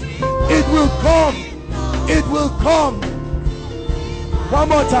tarries, it will come. It will come. One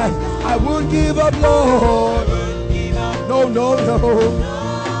more time. I won't give up, Lord. No, no, no.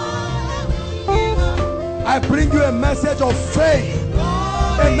 I bring you a message of faith,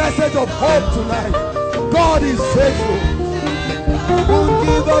 a message of hope tonight. God is faithful. I won't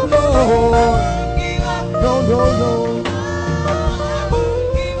give up, Lord. No, no, no.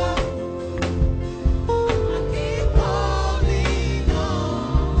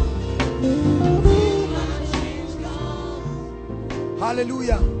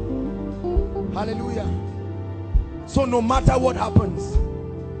 Hallelujah. Hallelujah. So no matter what happens,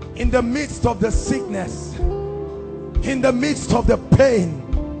 in the midst of the sickness, in the midst of the pain,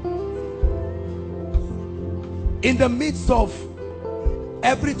 in the midst of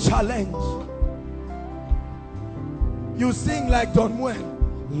every challenge, you sing like Don Juan.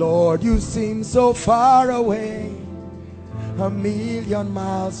 Lord, you seem so far away, a million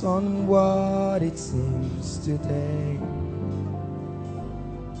miles on what it seems today.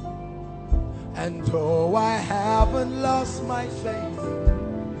 And though I haven't lost my faith,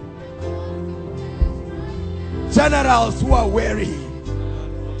 generals who are weary,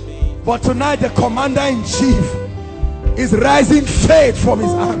 but tonight the commander-in-chief is rising faith from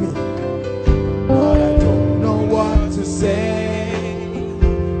his army. But I don't know what to say,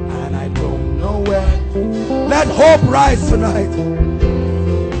 and I don't know where. Let hope rise tonight.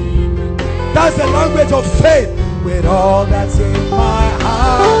 That's the language of faith. With all that's in my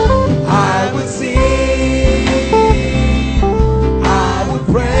heart, I would sing, I would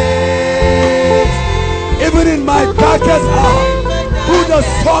praise. Even in my darkest hour, through the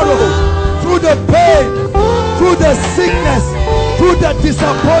sorrow, through the pain, through the sickness, through the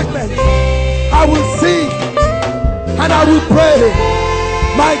disappointment, I will sing and I will pray.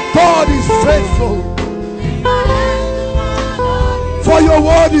 My God is faithful, for your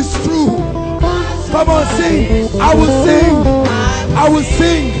word is true. Come on, sing. I will sing. I will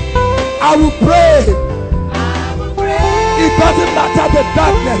sing. I will pray. It doesn't matter the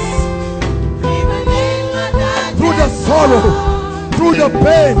darkness, through the sorrow, through the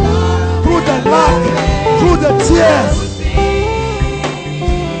pain, through the lack, through the tears.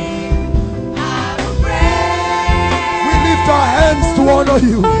 We lift our hands to honor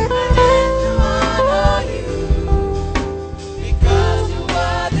you.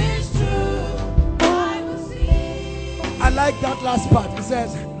 I like that last part. It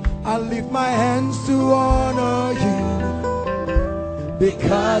says, I lift my hands to honor you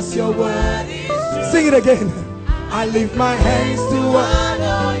because your word is true. Sing it again. I lift my hands to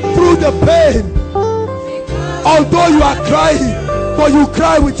honor you through the pain. Although you are crying, but you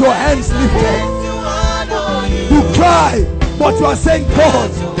cry with your hands lifted. You cry, but you are saying, God,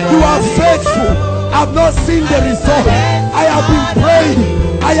 you are faithful. I've not seen the result. I have been praying.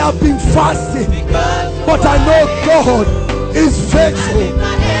 I have been fasting. But I know God is faithful.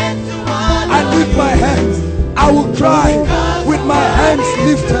 I lift my hands. I will cry with my hands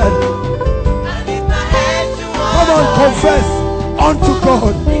lifted. Come on, confess unto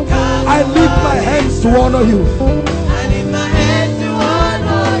God. I lift my hands to honor you. I lift my hands to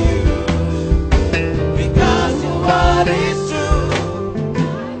honor you because your word is true.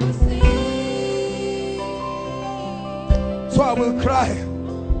 So I will cry,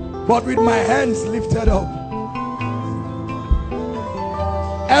 but with my hands lifted up.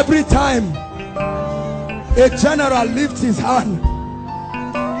 Every time a general lifts his hand,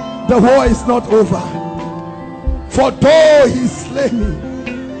 the war is not over. For though he slay me,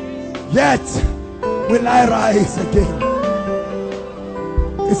 yet will I rise again.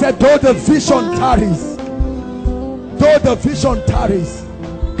 He said, though the vision tarries,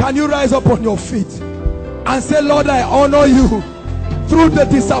 can you rise up on your feet and say, Lord, I honor you through the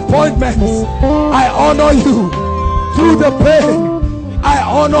disappointments. I honor you through the pain. I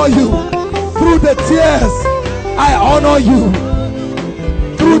honor you Through the tears, I honor you.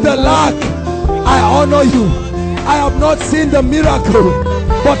 Through the lack, I honor you. I have not seen the miracle,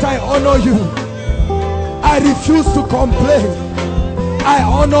 but I honor you. I refuse to complain. I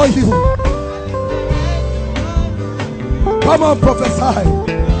honor you. Come on, prophesy.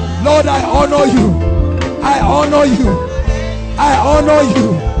 Lord, I honor you. I honor you. I honor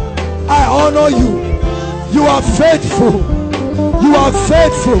you. I honor you. You are faithful. You are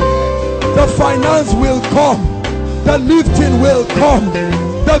faithful. The finance will come. The lifting will come.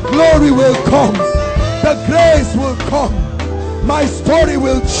 The glory will come. The grace will come. My story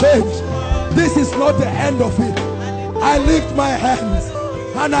will change. This is not the end of it. I lift my hands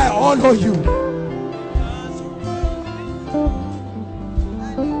and I honor you.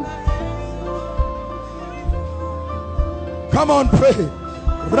 Come on, pray.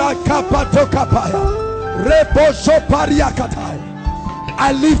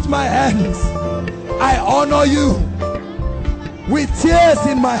 I lift my hands. I honor you. With tears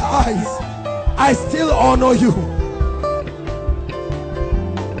in my eyes, I still honor you.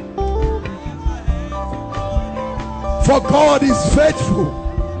 For God is faithful.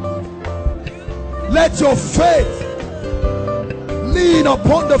 Let your faith lean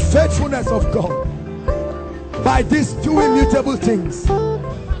upon the faithfulness of God. By these two immutable things,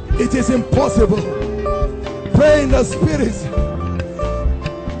 it is impossible. Pray in the Spirit.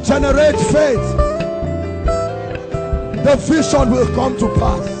 Generate faith. The vision will come to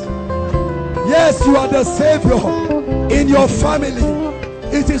pass. Yes, you are the Savior in your family.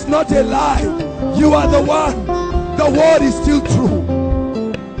 It is not a lie. You are the one. The word is still true.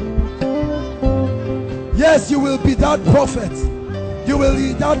 Yes, you will be that prophet. You will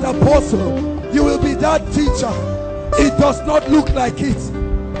be that apostle. You will be that teacher. It does not look like it.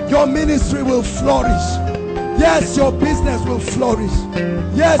 Your ministry will flourish. Yes, your business will flourish.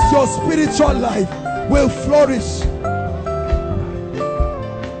 Yes, your spiritual life will flourish.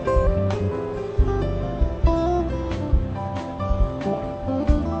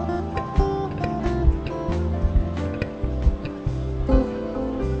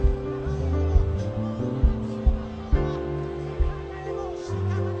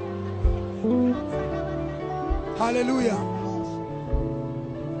 Hallelujah.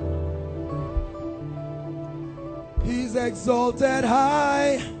 He's exalted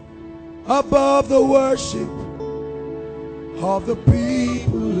high above the worship of the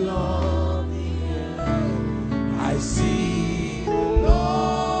people of the earth. I see the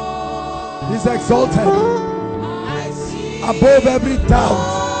Lord. He's exalted. I see above every doubt,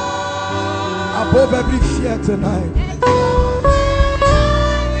 above every fear tonight.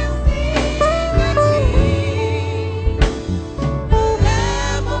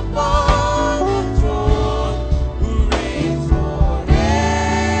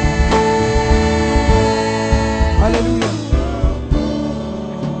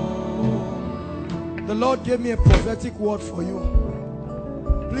 The Lord gave me a prophetic word for you.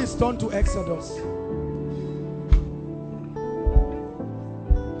 Please turn to Exodus.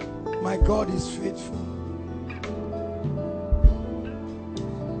 My God is faithful.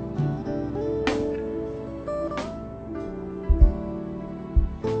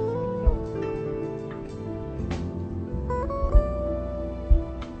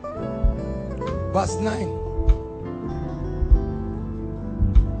 Verse 9.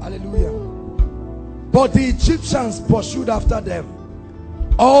 Hallelujah. But the Egyptians pursued after them,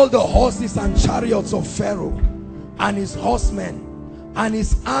 all the horses and chariots of Pharaoh and his horsemen and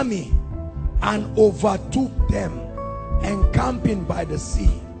his army, and overtook them, encamping by the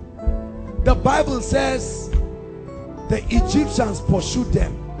sea. The Bible says the Egyptians pursued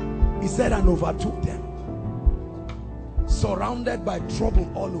them. He said, and overtook them. Surrounded by trouble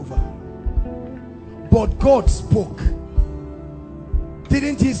all over. But God spoke.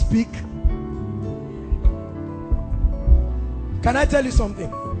 Didn't he speak? Can I tell you something?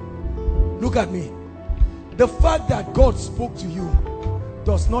 Look at me. The fact that God spoke to you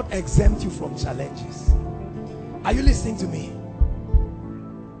does not exempt you from challenges. Are you listening to me?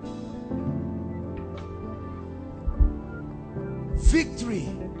 Victory.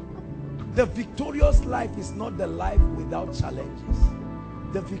 The victorious life is not the life without challenges.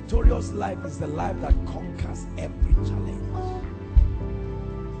 The victorious life is the life that conquers every challenge.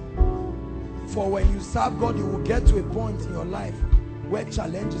 For when you serve God, you will get to a point in your life where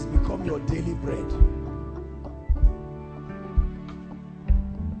challenges become your daily bread.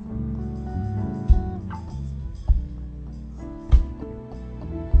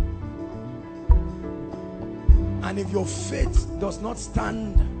 And if your faith does not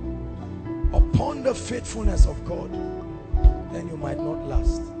stand upon the faithfulness of God, then you might not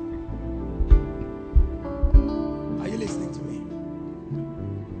last.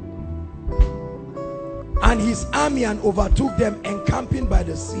 and his army and overtook them, encamping by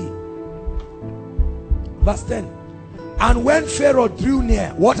the sea. Verse 10. And when Pharaoh drew near,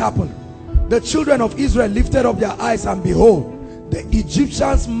 what happened? The children of Israel lifted up their eyes, and behold, the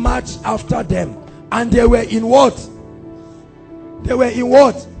Egyptians marched after them. And they were in what? They were in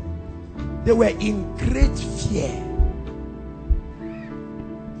what? They were in great fear.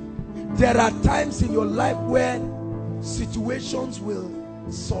 There are times in your life when situations will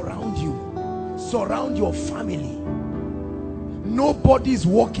surround you, surround your family. Nobody is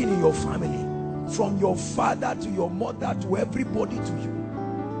walking in your family, from your father to your mother to everybody to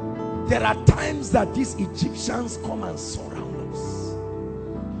you. There are times that these Egyptians come and surround us,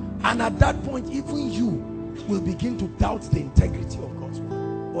 and at that point even you will begin to doubt the integrity of God's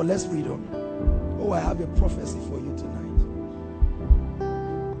word. But let's read on. Oh, I have a prophecy for you tonight.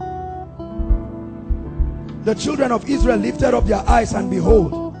 The children of Israel lifted up their eyes, and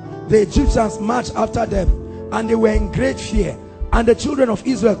behold, the Egyptians marched after them, and they were in great fear. And the children of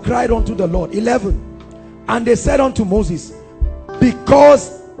Israel cried unto the Lord. 11. And they said unto Moses,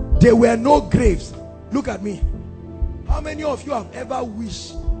 because there were no graves. Look at me. How many of you have ever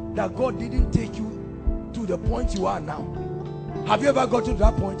wished that God didn't take you to the point you are now? Have you ever got to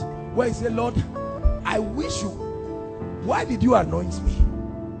that point where you say, Lord, I wish you, why did you anoint me?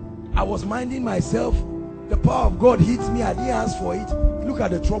 I was minding myself. The power of God hits me. I didn't ask for it. Look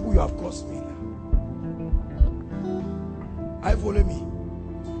at the trouble you have caused me now. I follow me.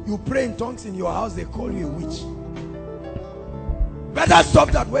 You pray in tongues in your house, they call you a witch. Better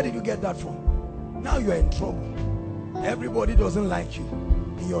stop that. Where did you get that from? Now you are in trouble. Everybody doesn't like you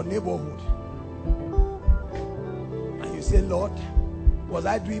in your neighborhood. And you say, Lord, was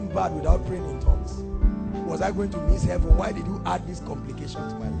I doing bad without praying in tongues? Was I going to miss heaven? Why did you add this complication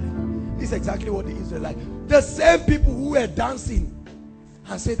to my life? This is exactly what the Israelites, the same people who were dancing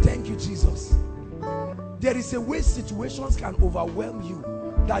and say, thank you, Jesus. There is a way situations can overwhelm you,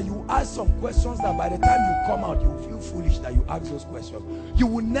 that you ask some questions that by the time you come out, you feel foolish that you ask those questions. You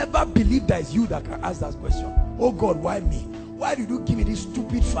will never believe that it's you that can ask that question. Oh God, why me? Why did you give me this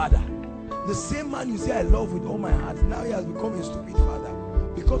stupid father? The same man you say I love with all my heart, now he has become a stupid father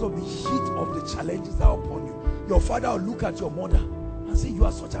because of the heat of the challenges that are upon you. Your father will look at your mother and say, you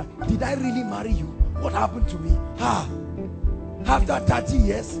are such a, did I really marry you? What happened to me? After 30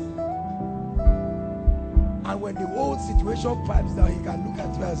 years. And when the whole situation pipes down, he can look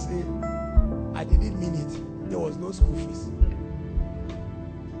at you and say, I didn't mean it. There was no school fees.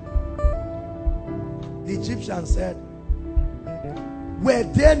 The Egyptian said, were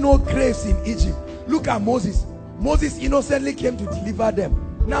there no graves in Egypt? Look at Moses. Moses innocently came to deliver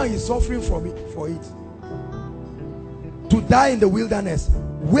them. Now he's suffering from it, for it. To die in the wilderness.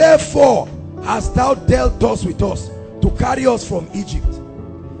 Wherefore hast thou dealt thus with us, to carry us from Egypt?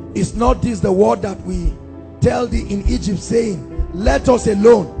 Is not this the word that we tell thee in Egypt, saying, let us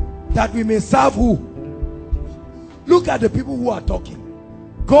alone, that we may serve who? Look at the people who are talking.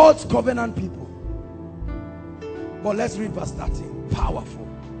 God's covenant people. But let's read verse 13. Powerful.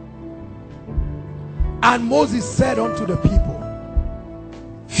 And Moses said unto the people,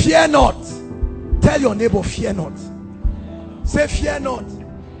 fear not. Tell your neighbor, fear not. Say, fear not.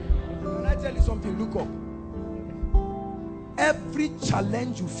 When I tell you something, look up. Every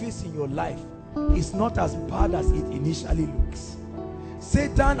challenge you face in your life is not as bad as it initially looks.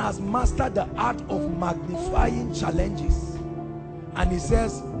 Satan has mastered the art of magnifying challenges. And he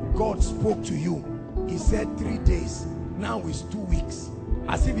says, God spoke to you. He said 3 days. Now it's 2 weeks.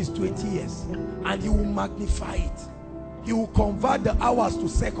 As if it's 20 years. And he will magnify it. He will convert the hours to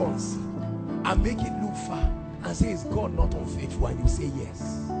seconds and make it look far. And say, is God not unfaithful? And you say yes.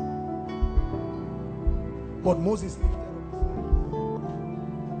 But Moses lifted up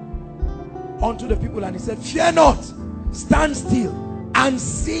unto the people and he said, fear not, stand still and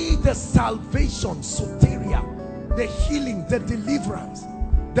see the salvation, soteria, the healing, the deliverance,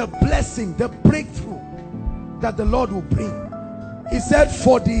 the blessing, the breakthrough that the Lord will bring. He said,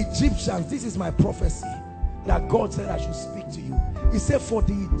 for the Egyptians, this is my prophecy that God said I should speak to you. He said, for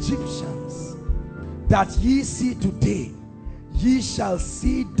the Egyptians that ye see today, ye shall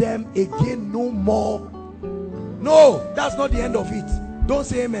see them again no more. No, that's not the end of it. Don't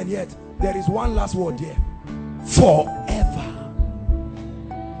say amen yet. There is one last word there. Forever.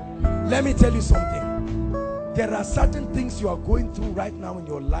 Let me tell you something. There are certain things you are going through right now in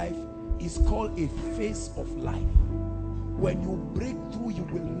your life. It's called a phase of life. When you break through, you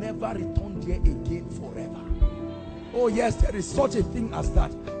will never return there again forever. Oh yes, there is such a thing as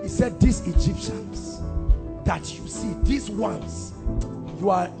that. He said, these Egyptians that you see, these ones,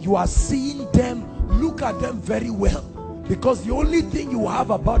 you are seeing them. Look at them very well, because the only thing you have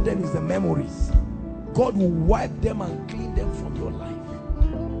about them is the memories. God will wipe them and clean them from your life.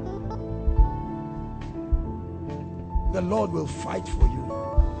 The Lord will fight for you.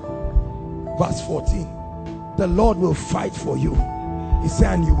 Verse 14. The Lord will fight for you. He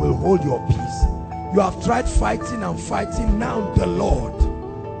said, and you will hold your peace. You have tried fighting and fighting. Now the Lord.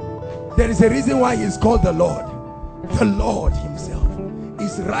 There is a reason why he is called the Lord. The Lord himself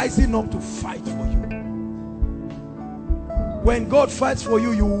is rising up to fight for you. When God fights for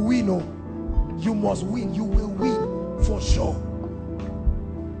you, you will win. Oh, you must win. You will win for sure.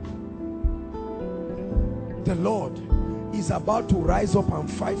 The Lord is about to rise up and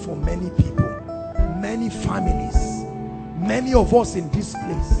fight for many people, many families, many of us in this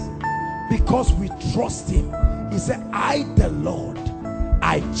place, because we trust him. He said, I the Lord,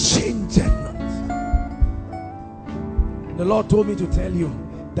 I change it not. The Lord told me to tell you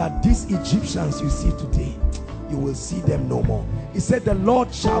that these Egyptians you see today, you will see them no more. He said, the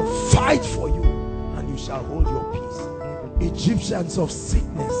Lord shall fight for you and you shall hold your peace. Egyptians of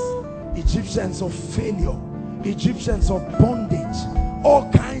sickness, Egyptians of failure, Egyptians of bondage, all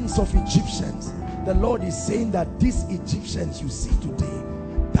kinds of Egyptians. The Lord is saying that these Egyptians you see today,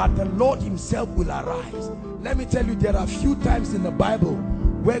 that the Lord himself will arise. Let me tell you, there are few times in the Bible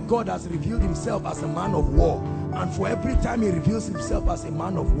where God has revealed himself as a man of war, and for every time he reveals himself as a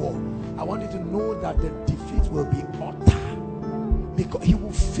man of war, I want you to know that the defeat will be utter, because he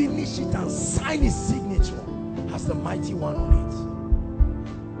will finish it and sign his signature as the mighty one on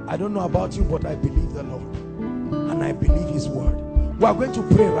it. I don't know about you, but I believe the Lord and I believe his word. We are going to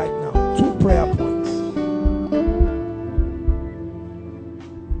pray right now. 2 prayer points.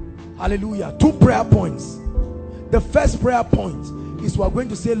 Hallelujah. 2 prayer points. The first prayer point is we are going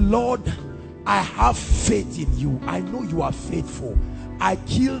to say, Lord, I have faith in you. I know you are faithful. I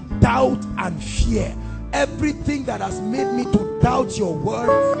kill doubt and fear. Everything that has made me to doubt your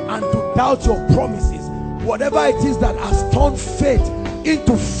word and to doubt your promises, whatever it is that has turned faith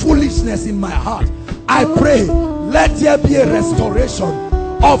into foolishness in my heart, I pray, let there be a restoration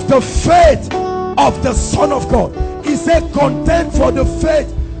of the faith of the Son of God. He said, contend for the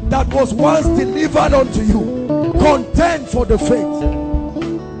faith that was once delivered unto you. Contend for the faith.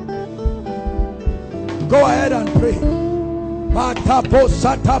 Go ahead and pray.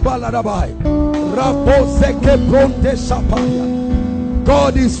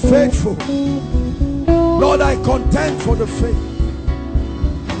 God is faithful. Lord, I contend for the faith.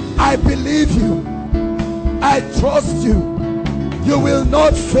 I believe you. I trust you. You will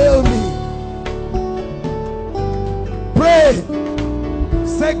not fail me. Pray.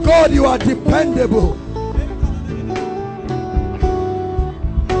 Say, God, you are dependable.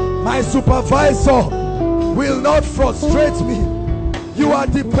 My supervisor will not frustrate me. You are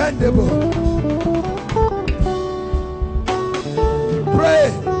dependable.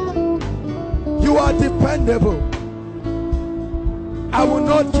 Pray. You are dependable. I will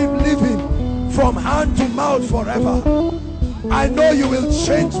not keep living from hand to mouth forever. I know you will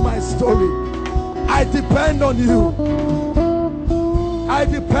change my story. I depend on you. I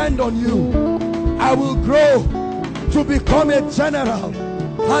depend on you. I will grow to become a general,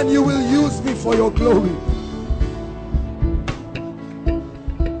 and you will use me for your glory.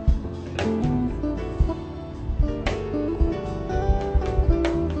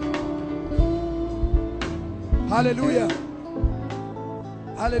 Hallelujah.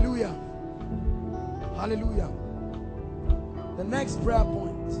 Hallelujah. Hallelujah. The next prayer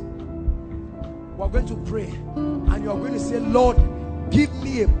point, we're going to pray and you're going to say, Lord, give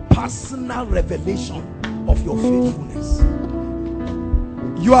me a personal revelation of your faithfulness.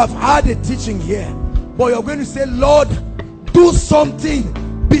 You have had a teaching here, but you're going to say, Lord, do something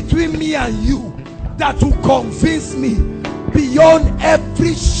between me and you that will convince me beyond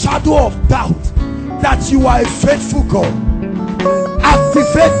every shadow of doubt that you are a faithful God.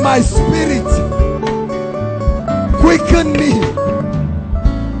 Activate my spirit. Quicken me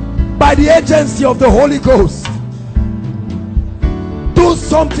by the agency of the Holy Ghost. Do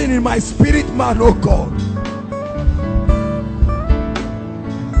something in my spirit, man, oh God,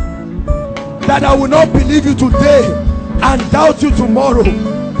 that I will not believe you today and doubt you tomorrow,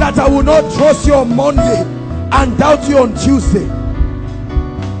 that I will not trust you on Monday and doubt you on Tuesday.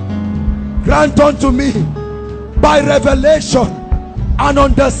 Grant unto me by revelation and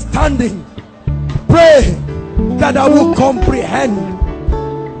understanding. Pray that I will comprehend.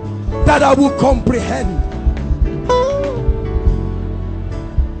 That I will comprehend.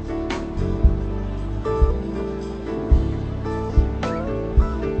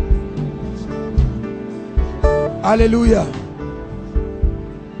 Hallelujah.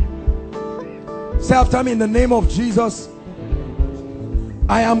 Say after me, in the name of Jesus,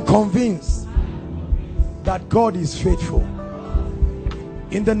 I am convinced that God is faithful.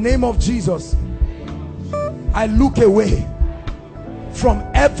 In the name of Jesus, I look away from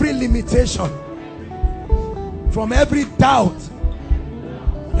every limitation, from every doubt,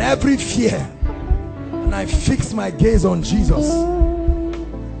 and every fear, and I fix my gaze on Jesus.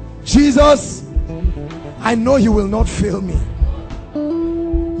 Jesus, I know you will not fail me.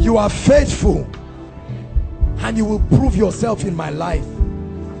 You are faithful, and you will prove yourself in my life.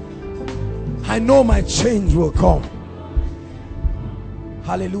 I know my change will come.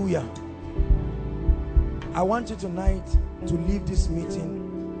 Hallelujah. I want you tonight to leave this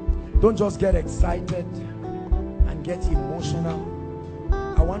meeting. Don't just get excited and get emotional.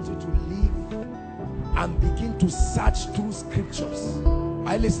 I want you to leave and begin to search through scriptures.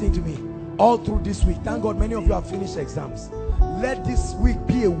 Are you listening to me? All through this week. Thank God many of you have finished exams. Let this week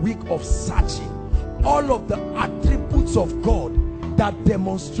be a week of searching all of the attributes of God that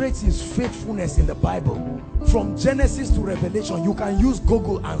demonstrates his faithfulness in the Bible. From Genesis to Revelation, you can use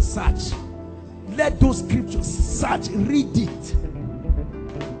Google and search. Let those scriptures, search, read it.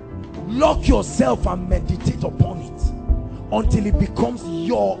 Lock yourself and meditate upon it until it becomes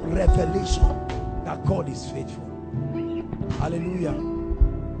your revelation that God is faithful. Hallelujah.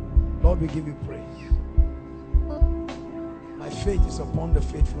 Lord, we give you praise. My faith is upon the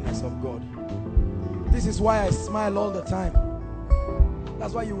faithfulness of God. This is why I smile all the time.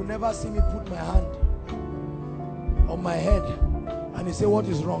 That's why you will never see me put my hand on my head and you say, what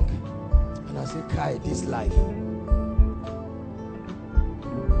is wrong? And I say, Kai, this life.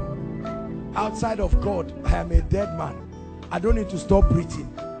 Outside of God, I am a dead man. I don't need to stop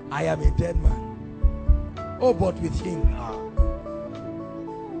breathing. I am a dead man. Oh, but with him,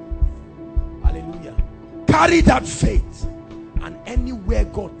 hallelujah. Carry that faith, and anywhere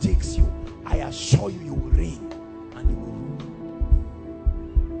God takes you, I assure you, you will reign and you will rule.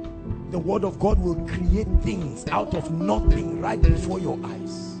 The word of God will create things out of nothing right before your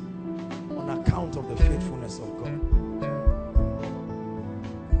eyes on account of the faithfulness of God.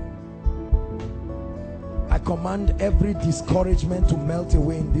 I command every discouragement to melt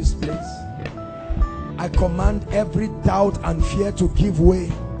away in this place. I command every doubt and fear to give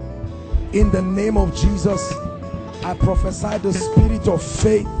way. In the name of Jesus, I prophesy the spirit of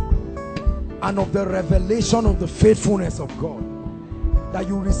faith and of the revelation of the faithfulness of God. That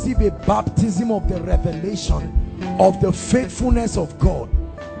you receive a baptism of the revelation of the faithfulness of God.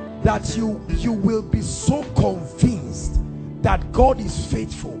 That you will be so convinced that God is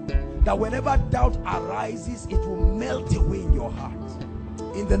faithful, that whenever doubt arises, it will melt away in your heart.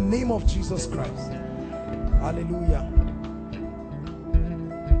 In the name of Jesus Christ. Hallelujah.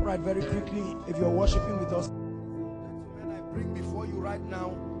 All right, very quickly, if you're worshiping with us, when I bring before you right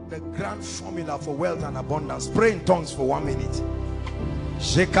now the grand formula for wealth and abundance. Pray in tongues for 1 minute.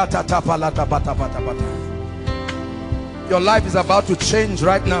 Your life is about to change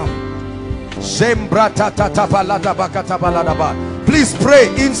right now. Please pray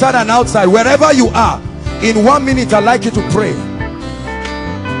inside and outside, wherever you are. In 1 minute, I'd like you to pray.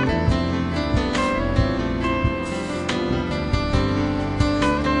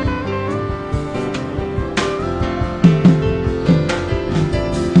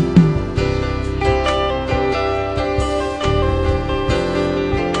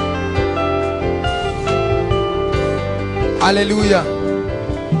 Hallelujah.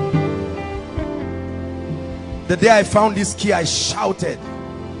 The day I found this key, I shouted.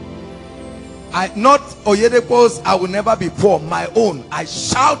 Not Oyedepo's, I will never be poor, my own. I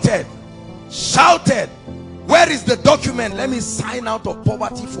shouted. Where is the document? Let me sign out of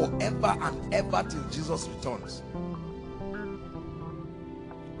poverty forever and ever till Jesus returns.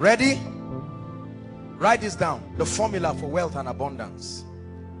 Ready? Write this down. The formula for wealth and abundance.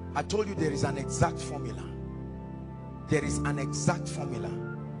 I told you there is an exact formula. There is an exact formula.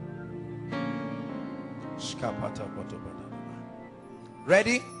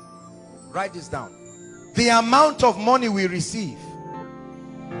 Ready? Write this down. The amount of money we receive.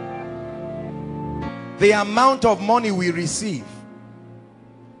 The amount of money we receive.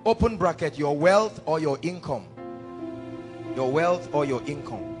 Open bracket, your wealth or your income. Your wealth or your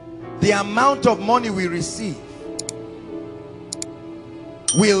income. The amount of money we receive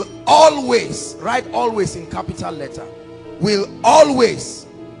will always, write always in capital letter, will always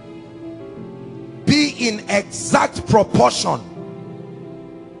be in exact proportion.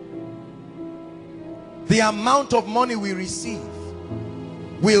 The amount of money we receive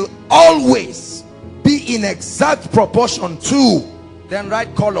will always be in exact proportion to, then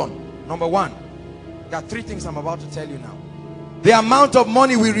write colon, number 1. There are 3 things I'm about to tell you now. The amount of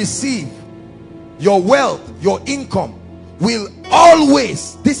money we receive, your wealth, your income, will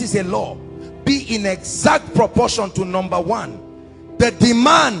always, this is a law, be in exact proportion to number one, the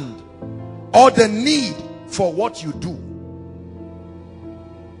demand or the need for what you do.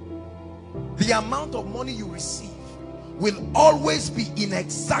 The amount of money you receive will always be in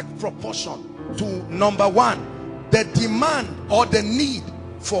exact proportion to number one, the demand or the need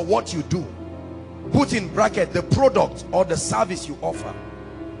for what you do. Put in bracket the product or the service you offer.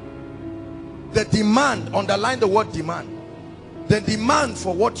 The demand, underline the word demand. The demand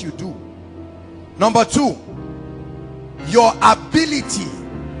for what you do. Number two, your ability,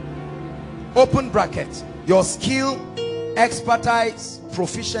 open bracket, your skill, expertise,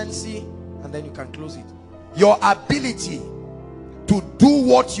 proficiency, and then you can close it. Your ability to do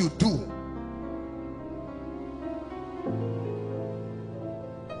what you do.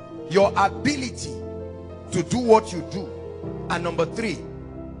 Your ability to do what you do. And number three,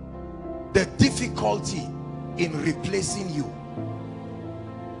 the difficulty in replacing you.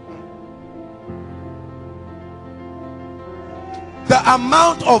 The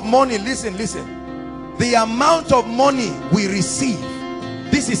amount of money, listen, the amount of money we receive,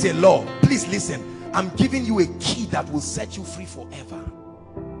 this is a law. Please listen, I'm giving you a key that will set you free forever.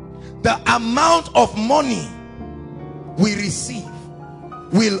 The amount of money we receive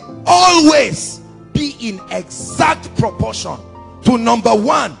will always be in exact proportion to number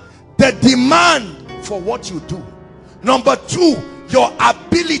one, the demand for what you do. Number two, your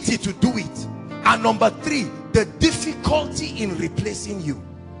ability to do it. And number three, the difficulty in replacing you.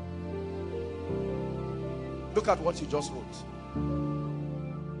 Look at what you just wrote.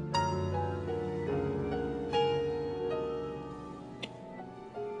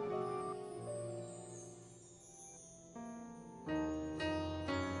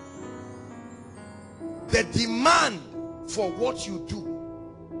 The demand for what you do,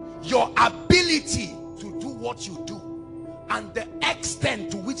 your ability to do what you do, and the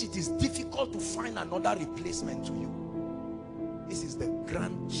extent to which it is difficult to find another replacement to you. This is the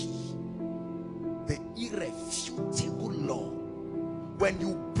grand key, the irrefutable law. When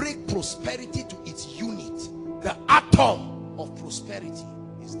you break prosperity to its unit, the atom of prosperity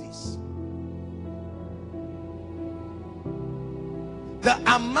is this. The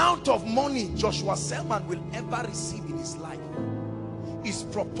amount of money Joshua Selman will ever receive in his life is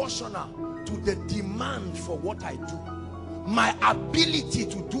proportional to the demand for what I do, my ability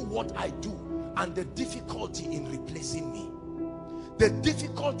to do what I do, and the difficulty in replacing me, the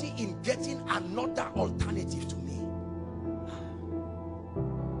difficulty in getting another alternative to me.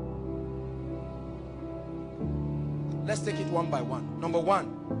 Let's take it one by one. Number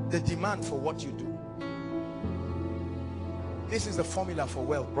one, the demand for what you do. This is the formula for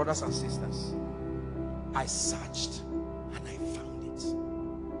wealth, brothers and sisters. I searched and I found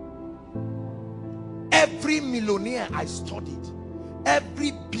it. Every millionaire I studied,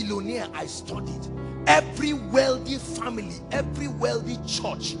 every billionaire I studied, every wealthy family, every wealthy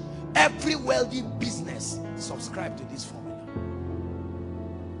church, every wealthy business subscribe to this formula.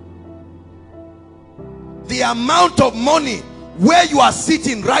 The amount of money where you are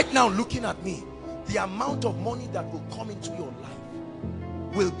sitting right now looking at me, the amount of money that will come into your life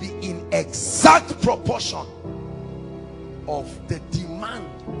will be in exact proportion of the demand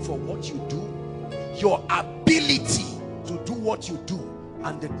for what you do, your ability to do what you do,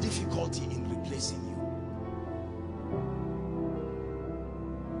 and the difficulty in replacing you.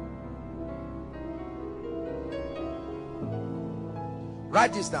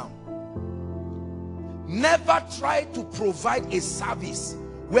 Write this down. Never try to provide a service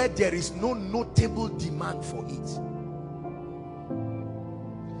where there is no notable demand for it.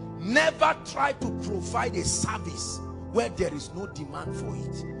 Never try to provide a service where there is no demand for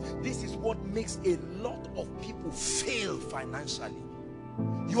it. This is what makes a lot of people fail financially.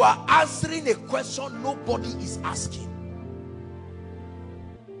 You are answering a question nobody is asking.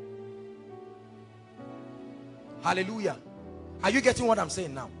 Hallelujah. Are you getting what I'm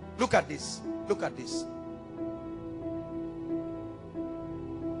saying now? Look at this. Look at this.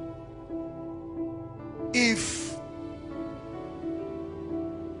 If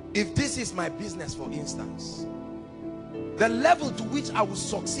this is my business, for instance, the level to which I will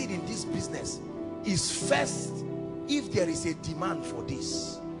succeed in this business is first if there is a demand for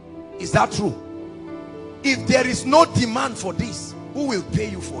this. Is that true? If there is no demand for this, who will pay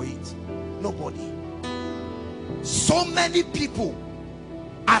you for it? Nobody. So many people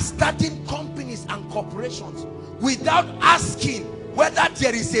are starting companies and corporations without asking whether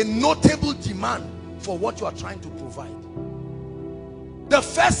there is a notable demand for what you are trying to provide. The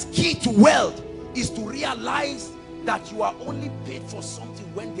first key to wealth is to realize that you are only paid for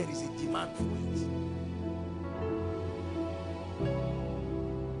something when there is a demand for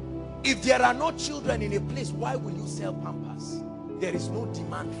it. If there are no children in a place, why will you sell Pampers? There is no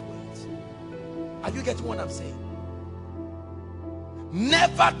demand for it. Are you getting what I'm saying?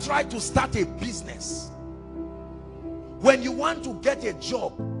 Never try to start a business. When you want to get a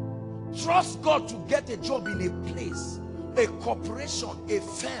job, trust God to get a job in a place, a corporation, a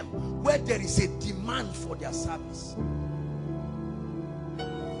firm where there is a demand for their service.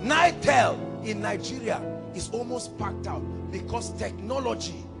 Nitel in Nigeria is almost packed out because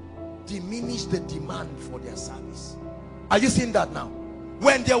technology diminished the demand for their service. Are you seeing that now?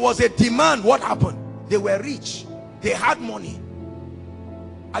 When there was a demand, what happened? They were rich. They had money.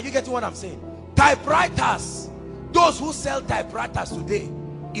 Are you getting what I'm saying? Typewriters. Those who sell typewriters today,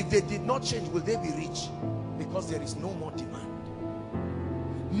 if they did not change, will they be rich? Because there is no more demand.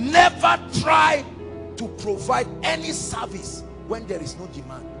 Never try to provide any service when there is no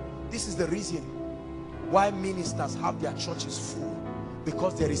demand. This is the reason why ministers have their churches full,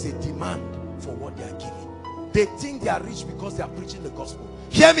 because there is a demand for what they are giving. They think they are rich because they are preaching the gospel.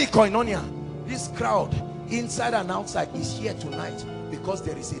 Hear me, Koinonia. This crowd, inside and outside, is here tonight because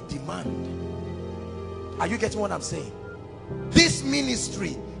there is a demand. Are you getting what I'm saying? This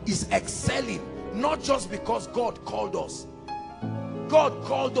ministry is excelling, not just because God called us. God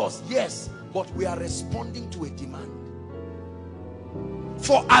called us, yes, but we are responding to a demand.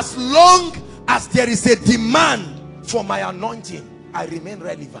 For as long as there is a demand for my anointing, I remain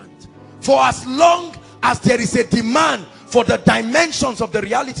relevant. For as long as there is a demand for the dimensions of the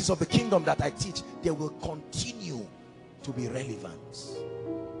realities of the kingdom that I teach, they will continue to be relevant.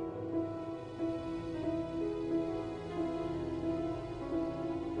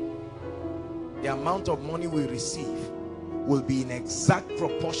 The amount of money we receive will be in exact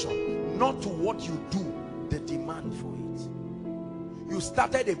proportion, not to what you do, the demand for it. You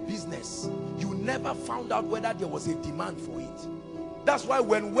started a business, you never found out whether there was a demand for it. That's why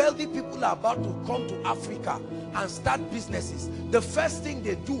when wealthy people are about to come to Africa and start businesses, the first thing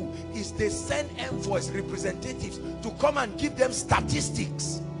they do is they send envoys, representatives, to come and give them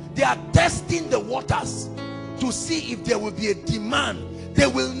statistics. They are testing the waters to see if there will be a demand. They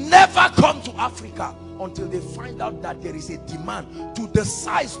will never come to Africa until they find out that there is a demand to the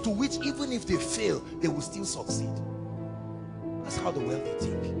size to which even if they fail, they will still succeed. That's how the wealthy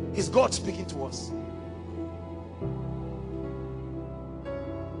think. Is God speaking to us?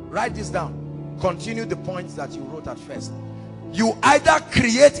 Write this down. Continue the points that you wrote at first. You either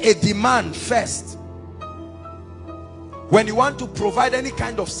create a demand first. When you want to provide any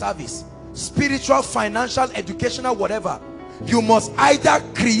kind of service, spiritual, financial, educational, whatever, you must either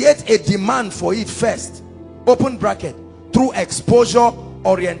create a demand for it first, open bracket, through exposure,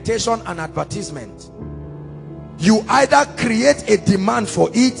 orientation, and advertisement. You either create a demand for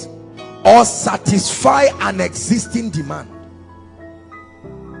it or satisfy an existing demand.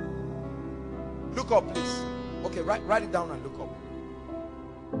 Look up, please. Okay, write it down and look up.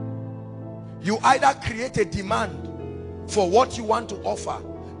 You either create a demand for what you want to offer.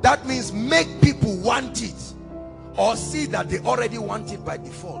 That means make people want it, or see that they already want it by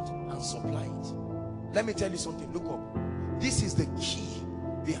default and supply it. Let me tell you something. Look up. This is the key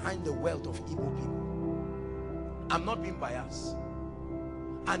behind the wealth of Igbo people. I'm not being biased.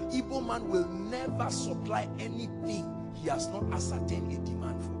 An Igbo man will never supply anything he has not ascertained a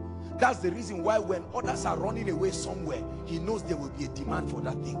demand for. That's the reason why when others are running away somewhere, he knows there will be a demand for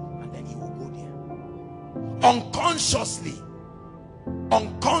that thing, and then he will go there. Unconsciously.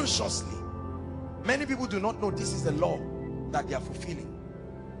 Unconsciously. Many people do not know this is the law that they are fulfilling.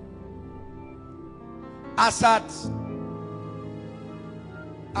 Assad,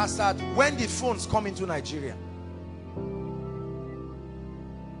 when did phones come into Nigeria?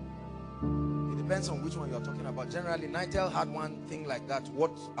 It depends on which one you are talking about. Generally, Nitel had one thing like that,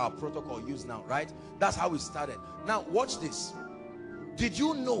 what our protocol use now, right? That's how it started. Now, watch this. Did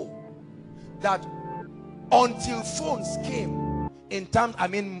you know that until phones came, in terms, I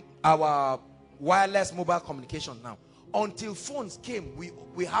mean, our wireless mobile communication now, until phones came,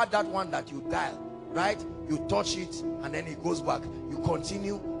 we had that one that you dial, right? You touch it and then it goes back. You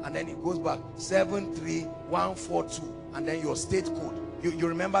continue and then it goes back. 73142 and then your state code. You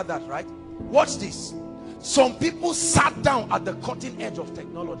remember that, right? Watch this. Some people sat down at the cutting edge of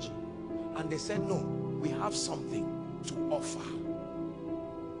technology and they said, no, we have something to offer.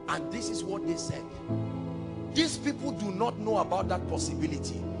 And this is what they said. These people do not know about that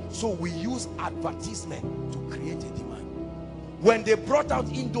possibility. So we use advertisement to create a demand. When they brought out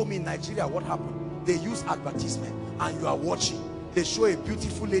Indomie in Nigeria, what happened? They use advertisement, and you are watching. They show a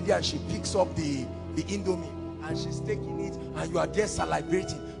beautiful lady and she picks up the Indomie and she's taking it, and you are there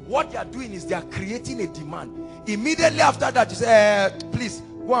salivating. What they are doing is they are creating a demand. Immediately after that, you say, please,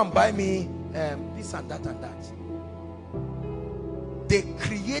 go and buy me this and that and that. They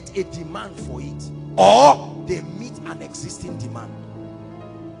create a demand for it, or they meet an existing demand.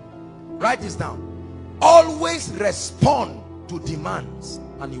 Write this down. Always respond to demands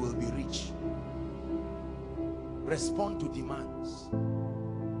and you will be rich. Respond to demands.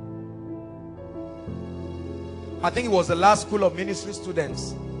 I think it was the last School of Ministry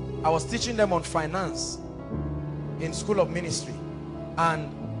students. I was teaching them on finance in School of Ministry,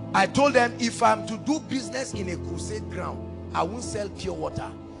 and I told them, if I'm to do business in a crusade ground, I won't sell pure water.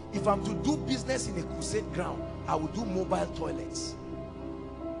 If I'm to do business in a crusade ground, I will do mobile toilets.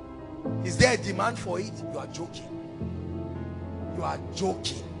 Is there a demand for it? You are joking. You are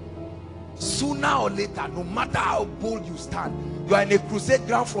joking. Sooner or later, no matter how bold you stand, you are in a crusade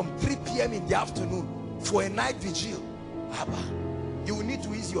ground from 3 p.m. in the afternoon for a night vigil. You will need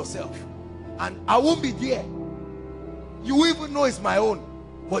to ease yourself. And I won't be there. You will even know it's my own,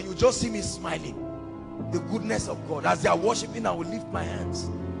 but you just see me smiling. The goodness of God. As they are worshiping, I will lift my hands.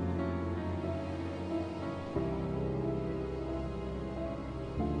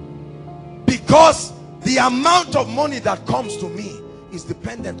 Because the amount of money that comes to me is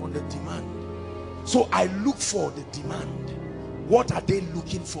dependent on the demand. So I look for the demand. What are they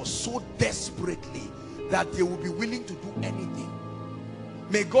looking for so desperately that they will be willing to do anything?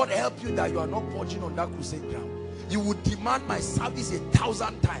 May God help you that you are not purging on that crusade ground. You would demand my service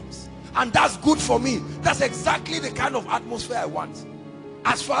 1,000 times. And that's good for me. That's exactly the kind of atmosphere I want,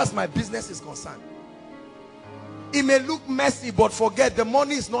 as far as my business is concerned. It may look messy, but forget, the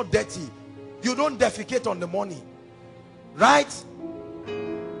money is not dirty. You don't defecate on the money. Right?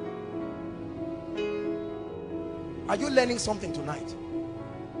 Are you learning something tonight?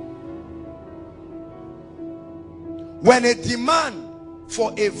 When a demand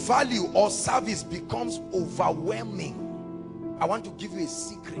for a value or service becomes overwhelming, I want to give you a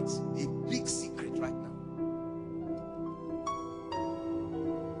secret, a big secret right now.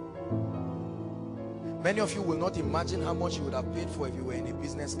 Many of you will not imagine how much you would have paid for if you were in a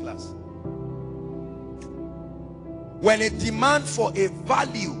business class. When a demand for a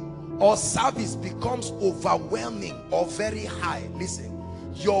value or service becomes overwhelming or very high, listen,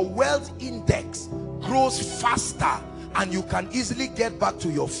 your wealth index grows faster and you can easily get back to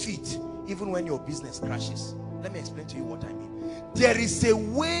your feet even when your business crashes. Let me explain to you what I mean. There is a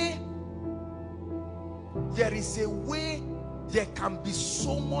way there can be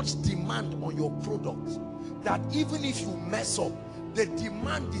so much demand on your product that even if you mess up, the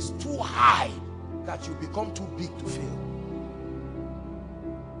demand is too high that you become too big to fail.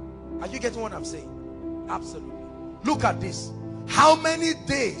 Are you getting what I'm saying? Absolutely. Look at this. How many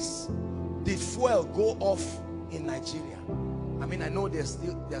days did fuel go off in Nigeria? I mean, I know there are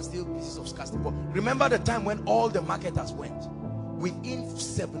still pieces of scarcity, but remember the time when all the marketers went? Within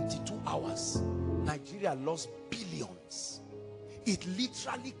 72 hours, Nigeria lost billions. It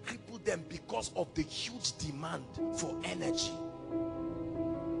literally crippled them because of the huge demand for energy.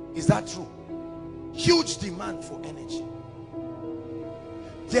 Is that true? Huge demand for energy.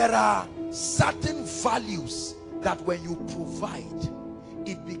 There are certain values that when you provide,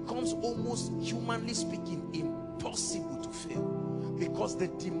 it becomes almost, humanly speaking, impossible to fail, because the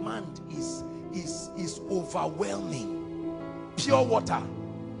demand is overwhelming. Pure water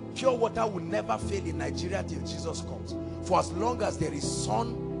will never fail in Nigeria till Jesus comes. For as long as there is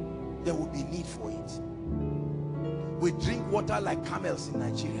sun, there will be need for it. We drink water like camels in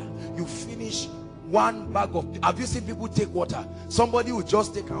Nigeria. You finish one bag of, have you seen people take water? Somebody will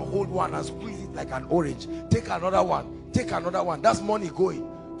just take and hold one and squeeze it like an orange. Take another one, take another one. That's money going.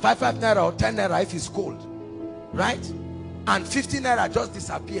 5 naira or 10 naira if it's cold, right? And 15 naira just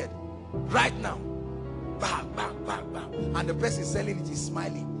disappeared right now. Bam, bam, bam, bam. And the person selling it is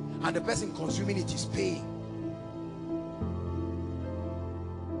smiling, and the person consuming it is paying.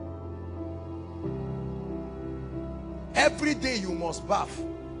 Every day you must bath,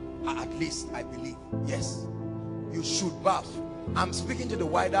 at least, I believe. Yes, you should bath. I'm speaking to the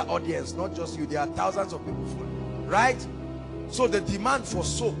wider audience, not just you. There are thousands of people following, right? So the demand for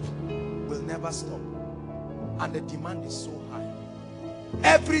soap will never stop, and the demand is so high.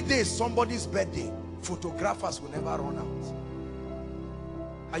 Every day is somebody's birthday. Photographers will never run out.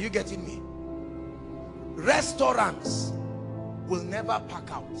 Are you getting me? Restaurants will never pack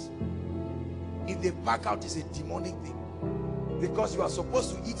out. If they pack out, it's a demonic thing, because you are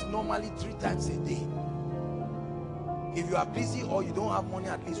supposed to eat normally 3 times a day. If you are busy or you don't have money,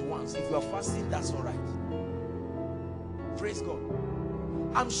 at least once. If you are fasting, that's all right. Praise God.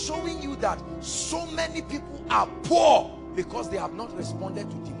 I'm showing you that so many people are poor because they have not responded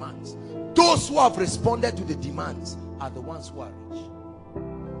to demands. Those who have responded to the demands are the ones who are rich.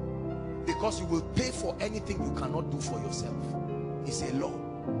 because you will pay for anything you cannot do for yourself. It's a law.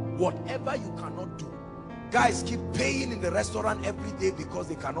 Whatever you cannot do, guys keep paying in the restaurant every day because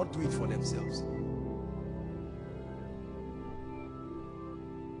they cannot do it for themselves.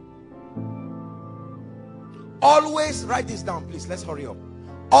 Always write this down, please. Let's hurry up.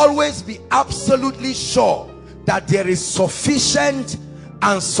 Always be absolutely sure that there is sufficient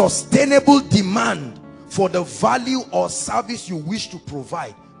and sustainable demand for the value or service you wish to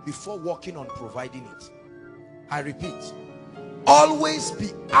provide before working on providing it. I repeat, always be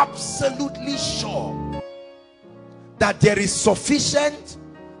absolutely sure that there is sufficient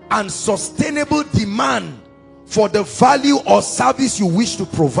and sustainable demand for the value or service you wish to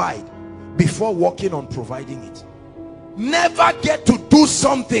provide before working on providing it. Never get to do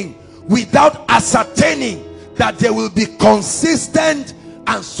something without ascertaining that there will be consistent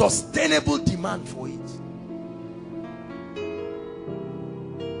and sustainable demand for it.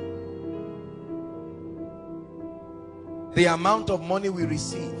 The amount of money we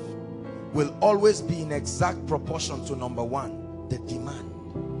receive will always be in exact proportion to, number one, the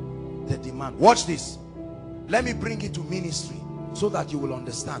demand. The demand. Watch this. Let me bring it to ministry so that you will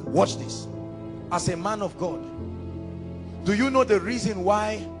understand. Watch this. As a man of God, do you know the reason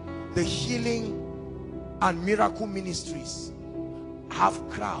why the healing and miracle ministries have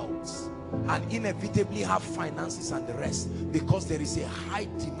crowds and inevitably have finances and the rest? Because there is a high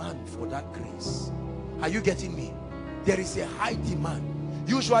demand for that grace. Are you getting me? There is a high demand.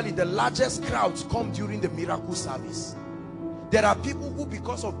 Usually the largest crowds come during the miracle service. There are people who,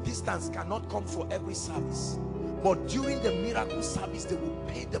 because of distance, cannot come for every service, but during the miracle service they will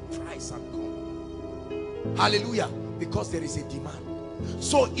pay the price and come. Hallelujah. Because there is a demand.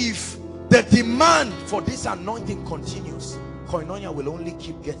 So if the demand for this anointing continues, koinonia will only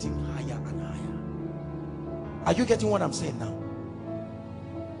keep getting higher and higher. Are you getting what I'm saying now?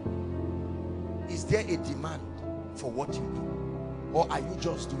 Is there a demand for what you do, or are you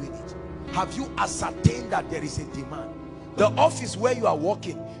just doing it? Have you ascertained that there is a demand? The office where you are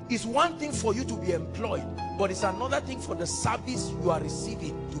working is one thing for you to be employed, but it's another thing for the service you are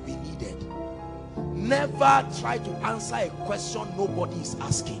receiving to be needed. Never try to answer a question nobody is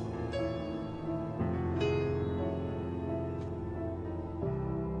asking.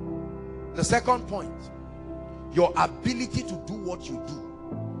 The second point, your ability to do what you do.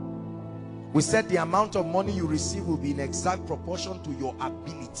 We said the amount of money you receive will be in exact proportion to your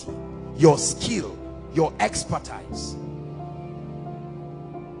ability, your skill, your expertise.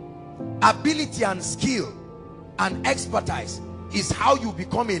 Ability and skill and expertise is how you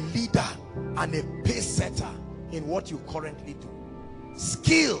become a leader and a pace setter in what you currently do.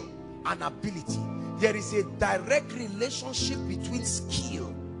 Skill and ability. There is a direct relationship between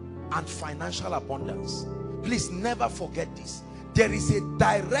skill and financial abundance. Please never forget this. There is a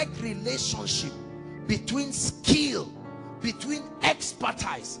direct relationship between skill, between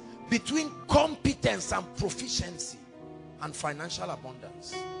expertise, between competence and proficiency and financial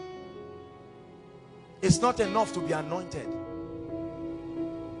abundance. It's not enough to be anointed.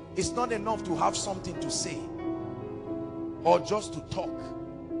 It's not enough to have something to say or just to talk.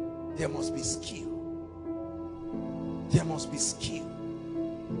 There must be skill. There must be skill.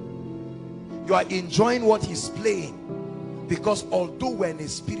 You are enjoying what he's playing because although we're in a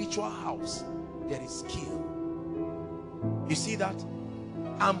spiritual house, there is skill. You see that?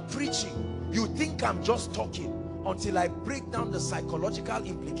 I'm preaching. You think I'm just talking until I break down the psychological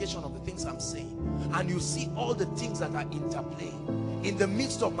implication of the things I'm saying. And you see all the things that are interplaying. In the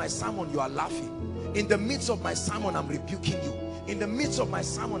midst of my sermon, you are laughing. In the midst of my sermon, I'm rebuking you. In the midst of my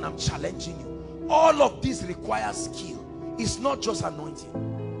sermon, I'm challenging you. All of this requires skill. It's not just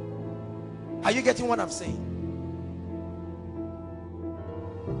anointing. Are you getting what I'm saying?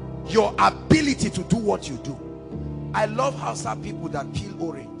 Your ability to do what you do. I love how some people that peel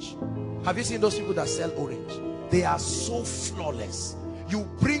orange. Have you seen those people that sell orange? They are so flawless. You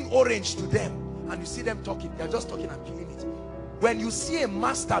bring orange to them and you see them talking. They're just talking and peeling it. When you see a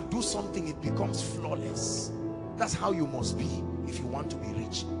master do something, it becomes flawless. That's how you must be if you want to be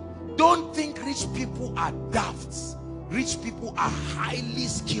rich. Don't think rich people are dafts. Rich people are highly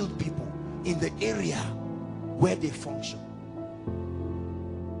skilled people in the area where they function.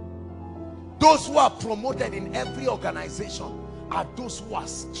 Those who are promoted in every organization are those who are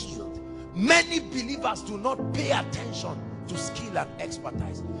skilled. Many believers do not pay attention to skill and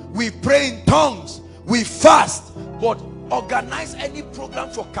expertise. We pray in tongues, we fast, but organize any program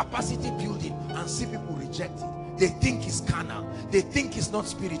for capacity building and see people reject it. They think it's carnal, they think it's not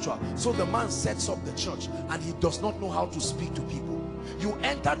spiritual. So the man sets up the church and he does not know how to speak to people. You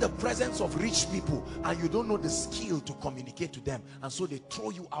enter the presence of rich people and you don't know the skill to communicate to them, and so they throw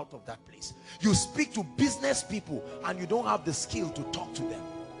you out of that place. You speak to business people and you don't have the skill to talk to them.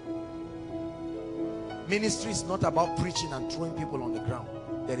 Ministry is not about preaching and throwing people on the ground.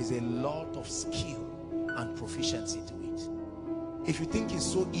 There is a lot of skill and proficiency to it. If you think it's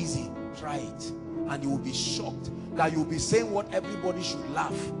so easy, try it, and you will be shocked that you'll be saying what everybody should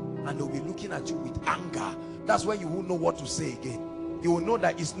laugh, and they'll be looking at you with anger. That's when you won't know what to say again. You will know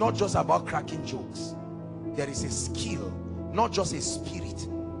that it's not just about cracking jokes. There is a skill, not just a spirit.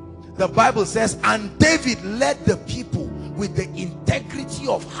 The Bible says, and David led the people with the integrity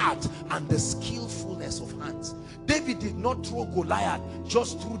of heart and the skillfulness of hands. David did not throw Goliath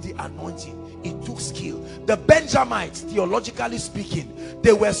just through the anointing. It took skill. The Benjamites, theologically speaking,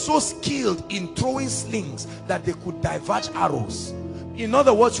 they were so skilled in throwing slings that they could diverge arrows. In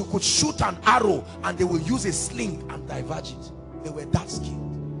other words, you could shoot an arrow and they will use a sling and diverge it. They were that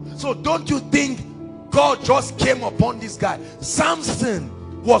skilled. So don't you think God just came upon this guy? Samson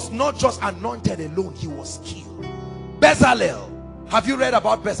was not just anointed alone, he was skilled. Bezalel, have you read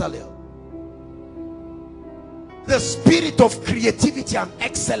about Bezalel? The spirit of creativity and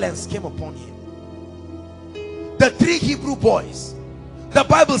excellence came upon him. The 3 Hebrew boys, the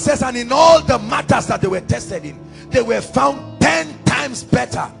Bible says, and in all the matters that they were tested in, they were found 10 times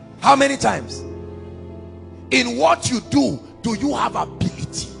better. How many times? In what you do you have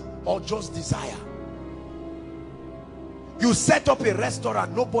ability or just desire? You set up a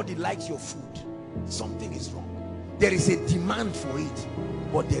restaurant, nobody likes your food. Something is wrong. There is a demand for it,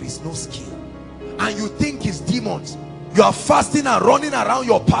 but there is no skill. And you think it's demons. You are fasting and running around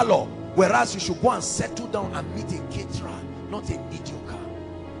your parlor, whereas you should go and settle down and meet a caterer, not a mediocre.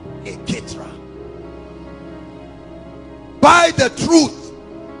 A caterer. Buy the truth.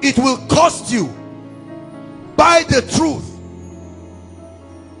 It will cost you. Buy the truth.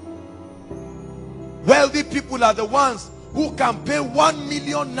 Wealthy people are the ones who can pay 1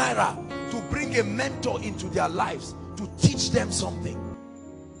 million naira to bring a mentor into their lives to teach them something.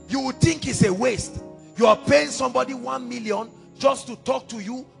 You would think it's a waste. You are paying somebody 1 million just to talk to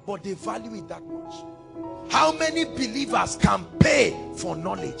you, but they value it that much. How many believers can pay for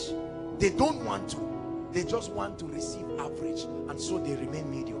knowledge? They don't want to. They just want to receive average, and so they remain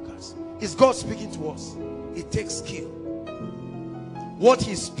mediocres. Is God speaking to us? It takes skill. What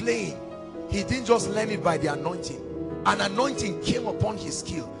he's playing, he didn't just learn it by the anointing. An anointing came upon his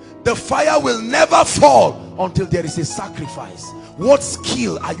skill. The fire will never fall until there is a sacrifice. What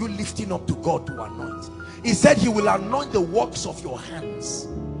skill are you lifting up to God to anoint? He said he will anoint the works of your hands.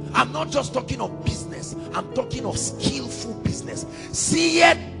 I'm not just talking of business, I'm talking of skillful business.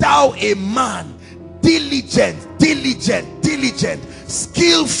 Seest thou a man diligent,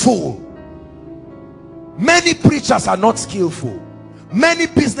 skillful? Many preachers are not skillful. Many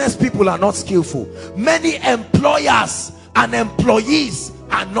business people are not skillful. Many employers and employees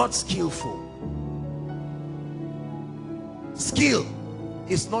are not skillful. Skill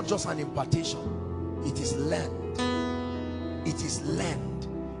is not just an impartation. It is learned. It is learned.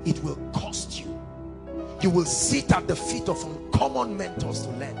 It will cost you. You will sit at the feet of uncommon mentors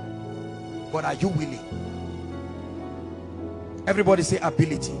to learn. But are you willing? Everybody say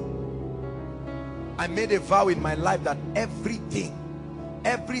ability. I made a vow in my life that everything,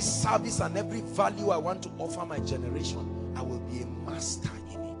 every service and every value I want to offer my generation, I will be a master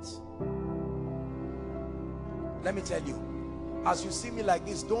in it. Let me tell you, as you see me like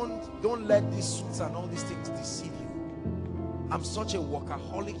this, don't let these suits and all these things deceive you. I'm such a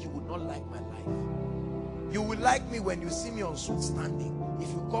workaholic, you would not like my life. You will like me when you see me on suit standing. If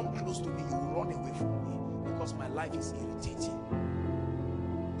you come close to me, you will run away from me, because my life is irritating.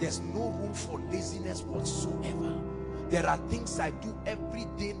 There's no room for laziness whatsoever. There are things I do every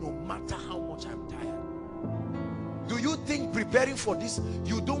day, no matter how much I'm tired. Do you think preparing for this,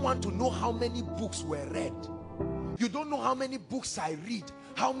 you don't want to know how many books were read? You don't know how many books I read,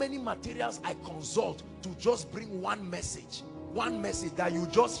 how many materials I consult to just bring one message that you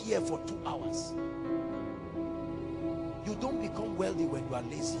just hear for 2 hours. You don't become wealthy when you are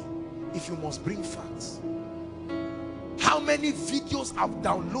lazy, if you must bring facts. How many videos I've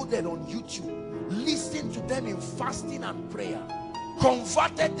downloaded on YouTube, listened to them in fasting and prayer,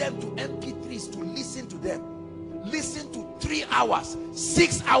 converted them to MP3s to listen to them, listen to 3 hours,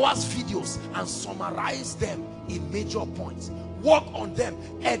 6 hours videos and summarize them in major points, work on them,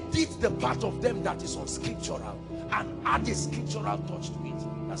 edit the part of them that is unscriptural and add a scriptural touch to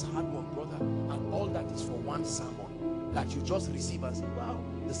it. That's hard work, brother. And all that is for one sermon that you just receive and say, wow,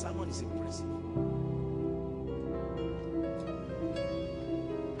 the sermon is impressive.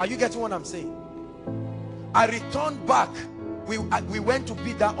 Are you getting what I'm saying? I returned back We went to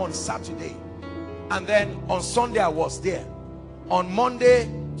be there on Saturday, and then on Sunday I was there. On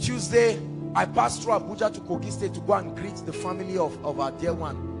Monday, Tuesday, I passed through Abuja to Kogi State to go and greet the family of our dear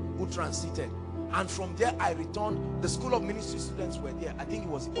one who transited. And from there I returned. The School of Ministry students were there. I think it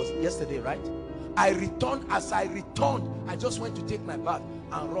was yesterday, right? I returned. As I returned, I just went to take my bath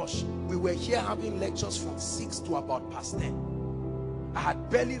and rush. We were here having lectures from 6 to about past 10. I had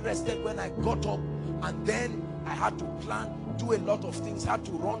barely rested when I got up, and then I had to plan, do a lot of things, had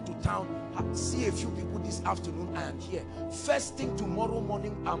to run to town, see a few people this afternoon. I am here. First thing tomorrow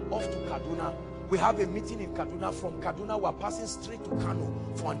morning, I'm off to Kaduna. We have a meeting in Kaduna. From Kaduna, we're passing straight to Kano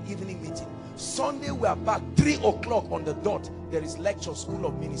for an evening meeting. Sunday, we are back 3 o'clock on the dot. There is lecture, School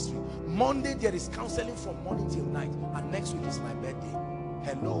of Ministry. Monday, there is counseling from morning till night. And next week is my birthday.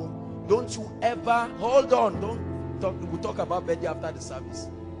 Hello. Don't you ever, hold on, don't talk, we'll talk about birthday after the service.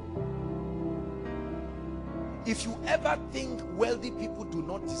 If you ever think wealthy people do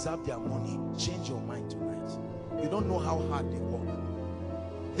not deserve their money, change your mind tonight. You don't know how hard they work.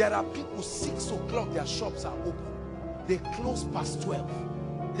 There are people, 6 o'clock, their shops are open. They close past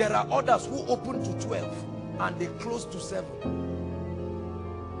 12. There are others who open to 12 and they close to 7.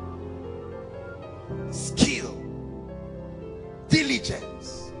 Skill,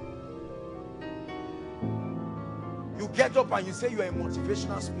 diligence. You get up and you say you are a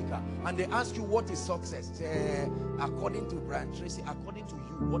motivational speaker, and they ask you what is success. Say, according to Brian Tracy, according to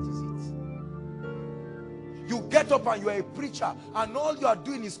you, what is it? You get up and you are a preacher, and all you are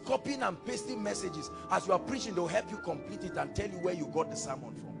doing is copying and pasting messages. As you are preaching, they'll help you complete it and tell you where you got the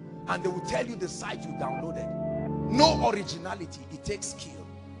sermon from, and they will tell you the site you downloaded. No originality. It takes skill.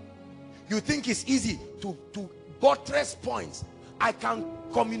 You think it's easy to buttress points. I can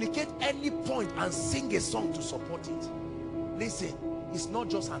communicate any point and sing a song to support it. Listen, it's not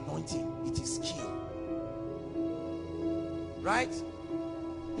just anointing, it is skill. Right?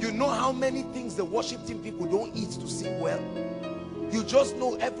 You know how many things the worship team people don't eat to sing well? You just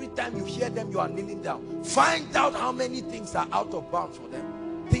know every time you hear them, you are kneeling down. Find out how many things are out of bounds for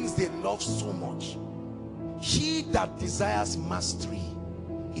them. Things they love so much. He that desires mastery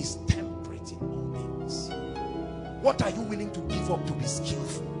is temperate in all things. What are you willing to give up to be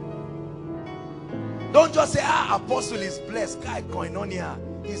skillful? Don't just say, apostle is blessed. Guy koinonia,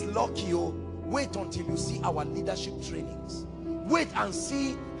 he's lucky. Oh, wait until you see our leadership trainings. Wait and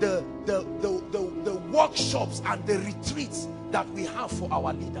see the workshops and the retreats that we have for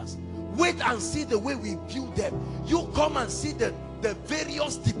our leaders. Wait and see the way we build them. You come and see the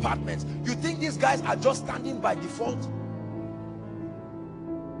various departments. You think these guys are just standing by default?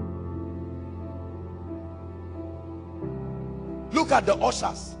 Look at the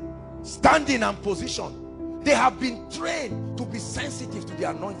ushers, standing and position. They have been trained to be sensitive to the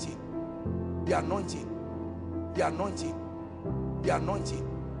anointing. The anointing. The anointing. The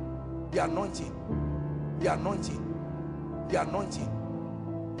anointing. The anointing. The anointing. The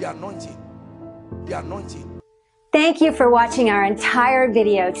anointing. The anointing. The anointing. Thank you for watching our entire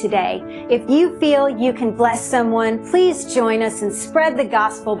video today. If you feel you can bless someone, please join us and spread the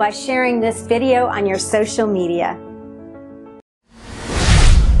gospel by sharing this video on your social media.